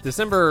 join us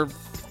December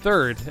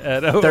 3rd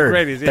at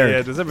O'Grady's. Yeah, Third.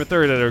 yeah, December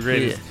 3rd at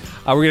O'Grady's.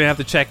 We're going to have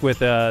to check with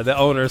the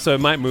owner, so it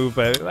might move,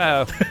 but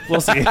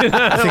we'll see.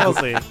 We'll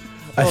see.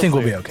 I think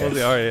we'll be okay. We'll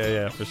see. All right,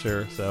 yeah, for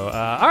sure. So,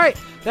 all right,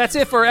 that's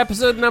it for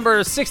episode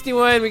number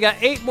 61. We got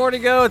 8 more to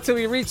go until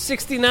we reach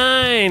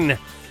 69.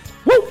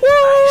 Woo!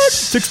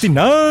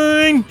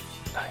 69!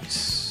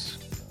 Nice.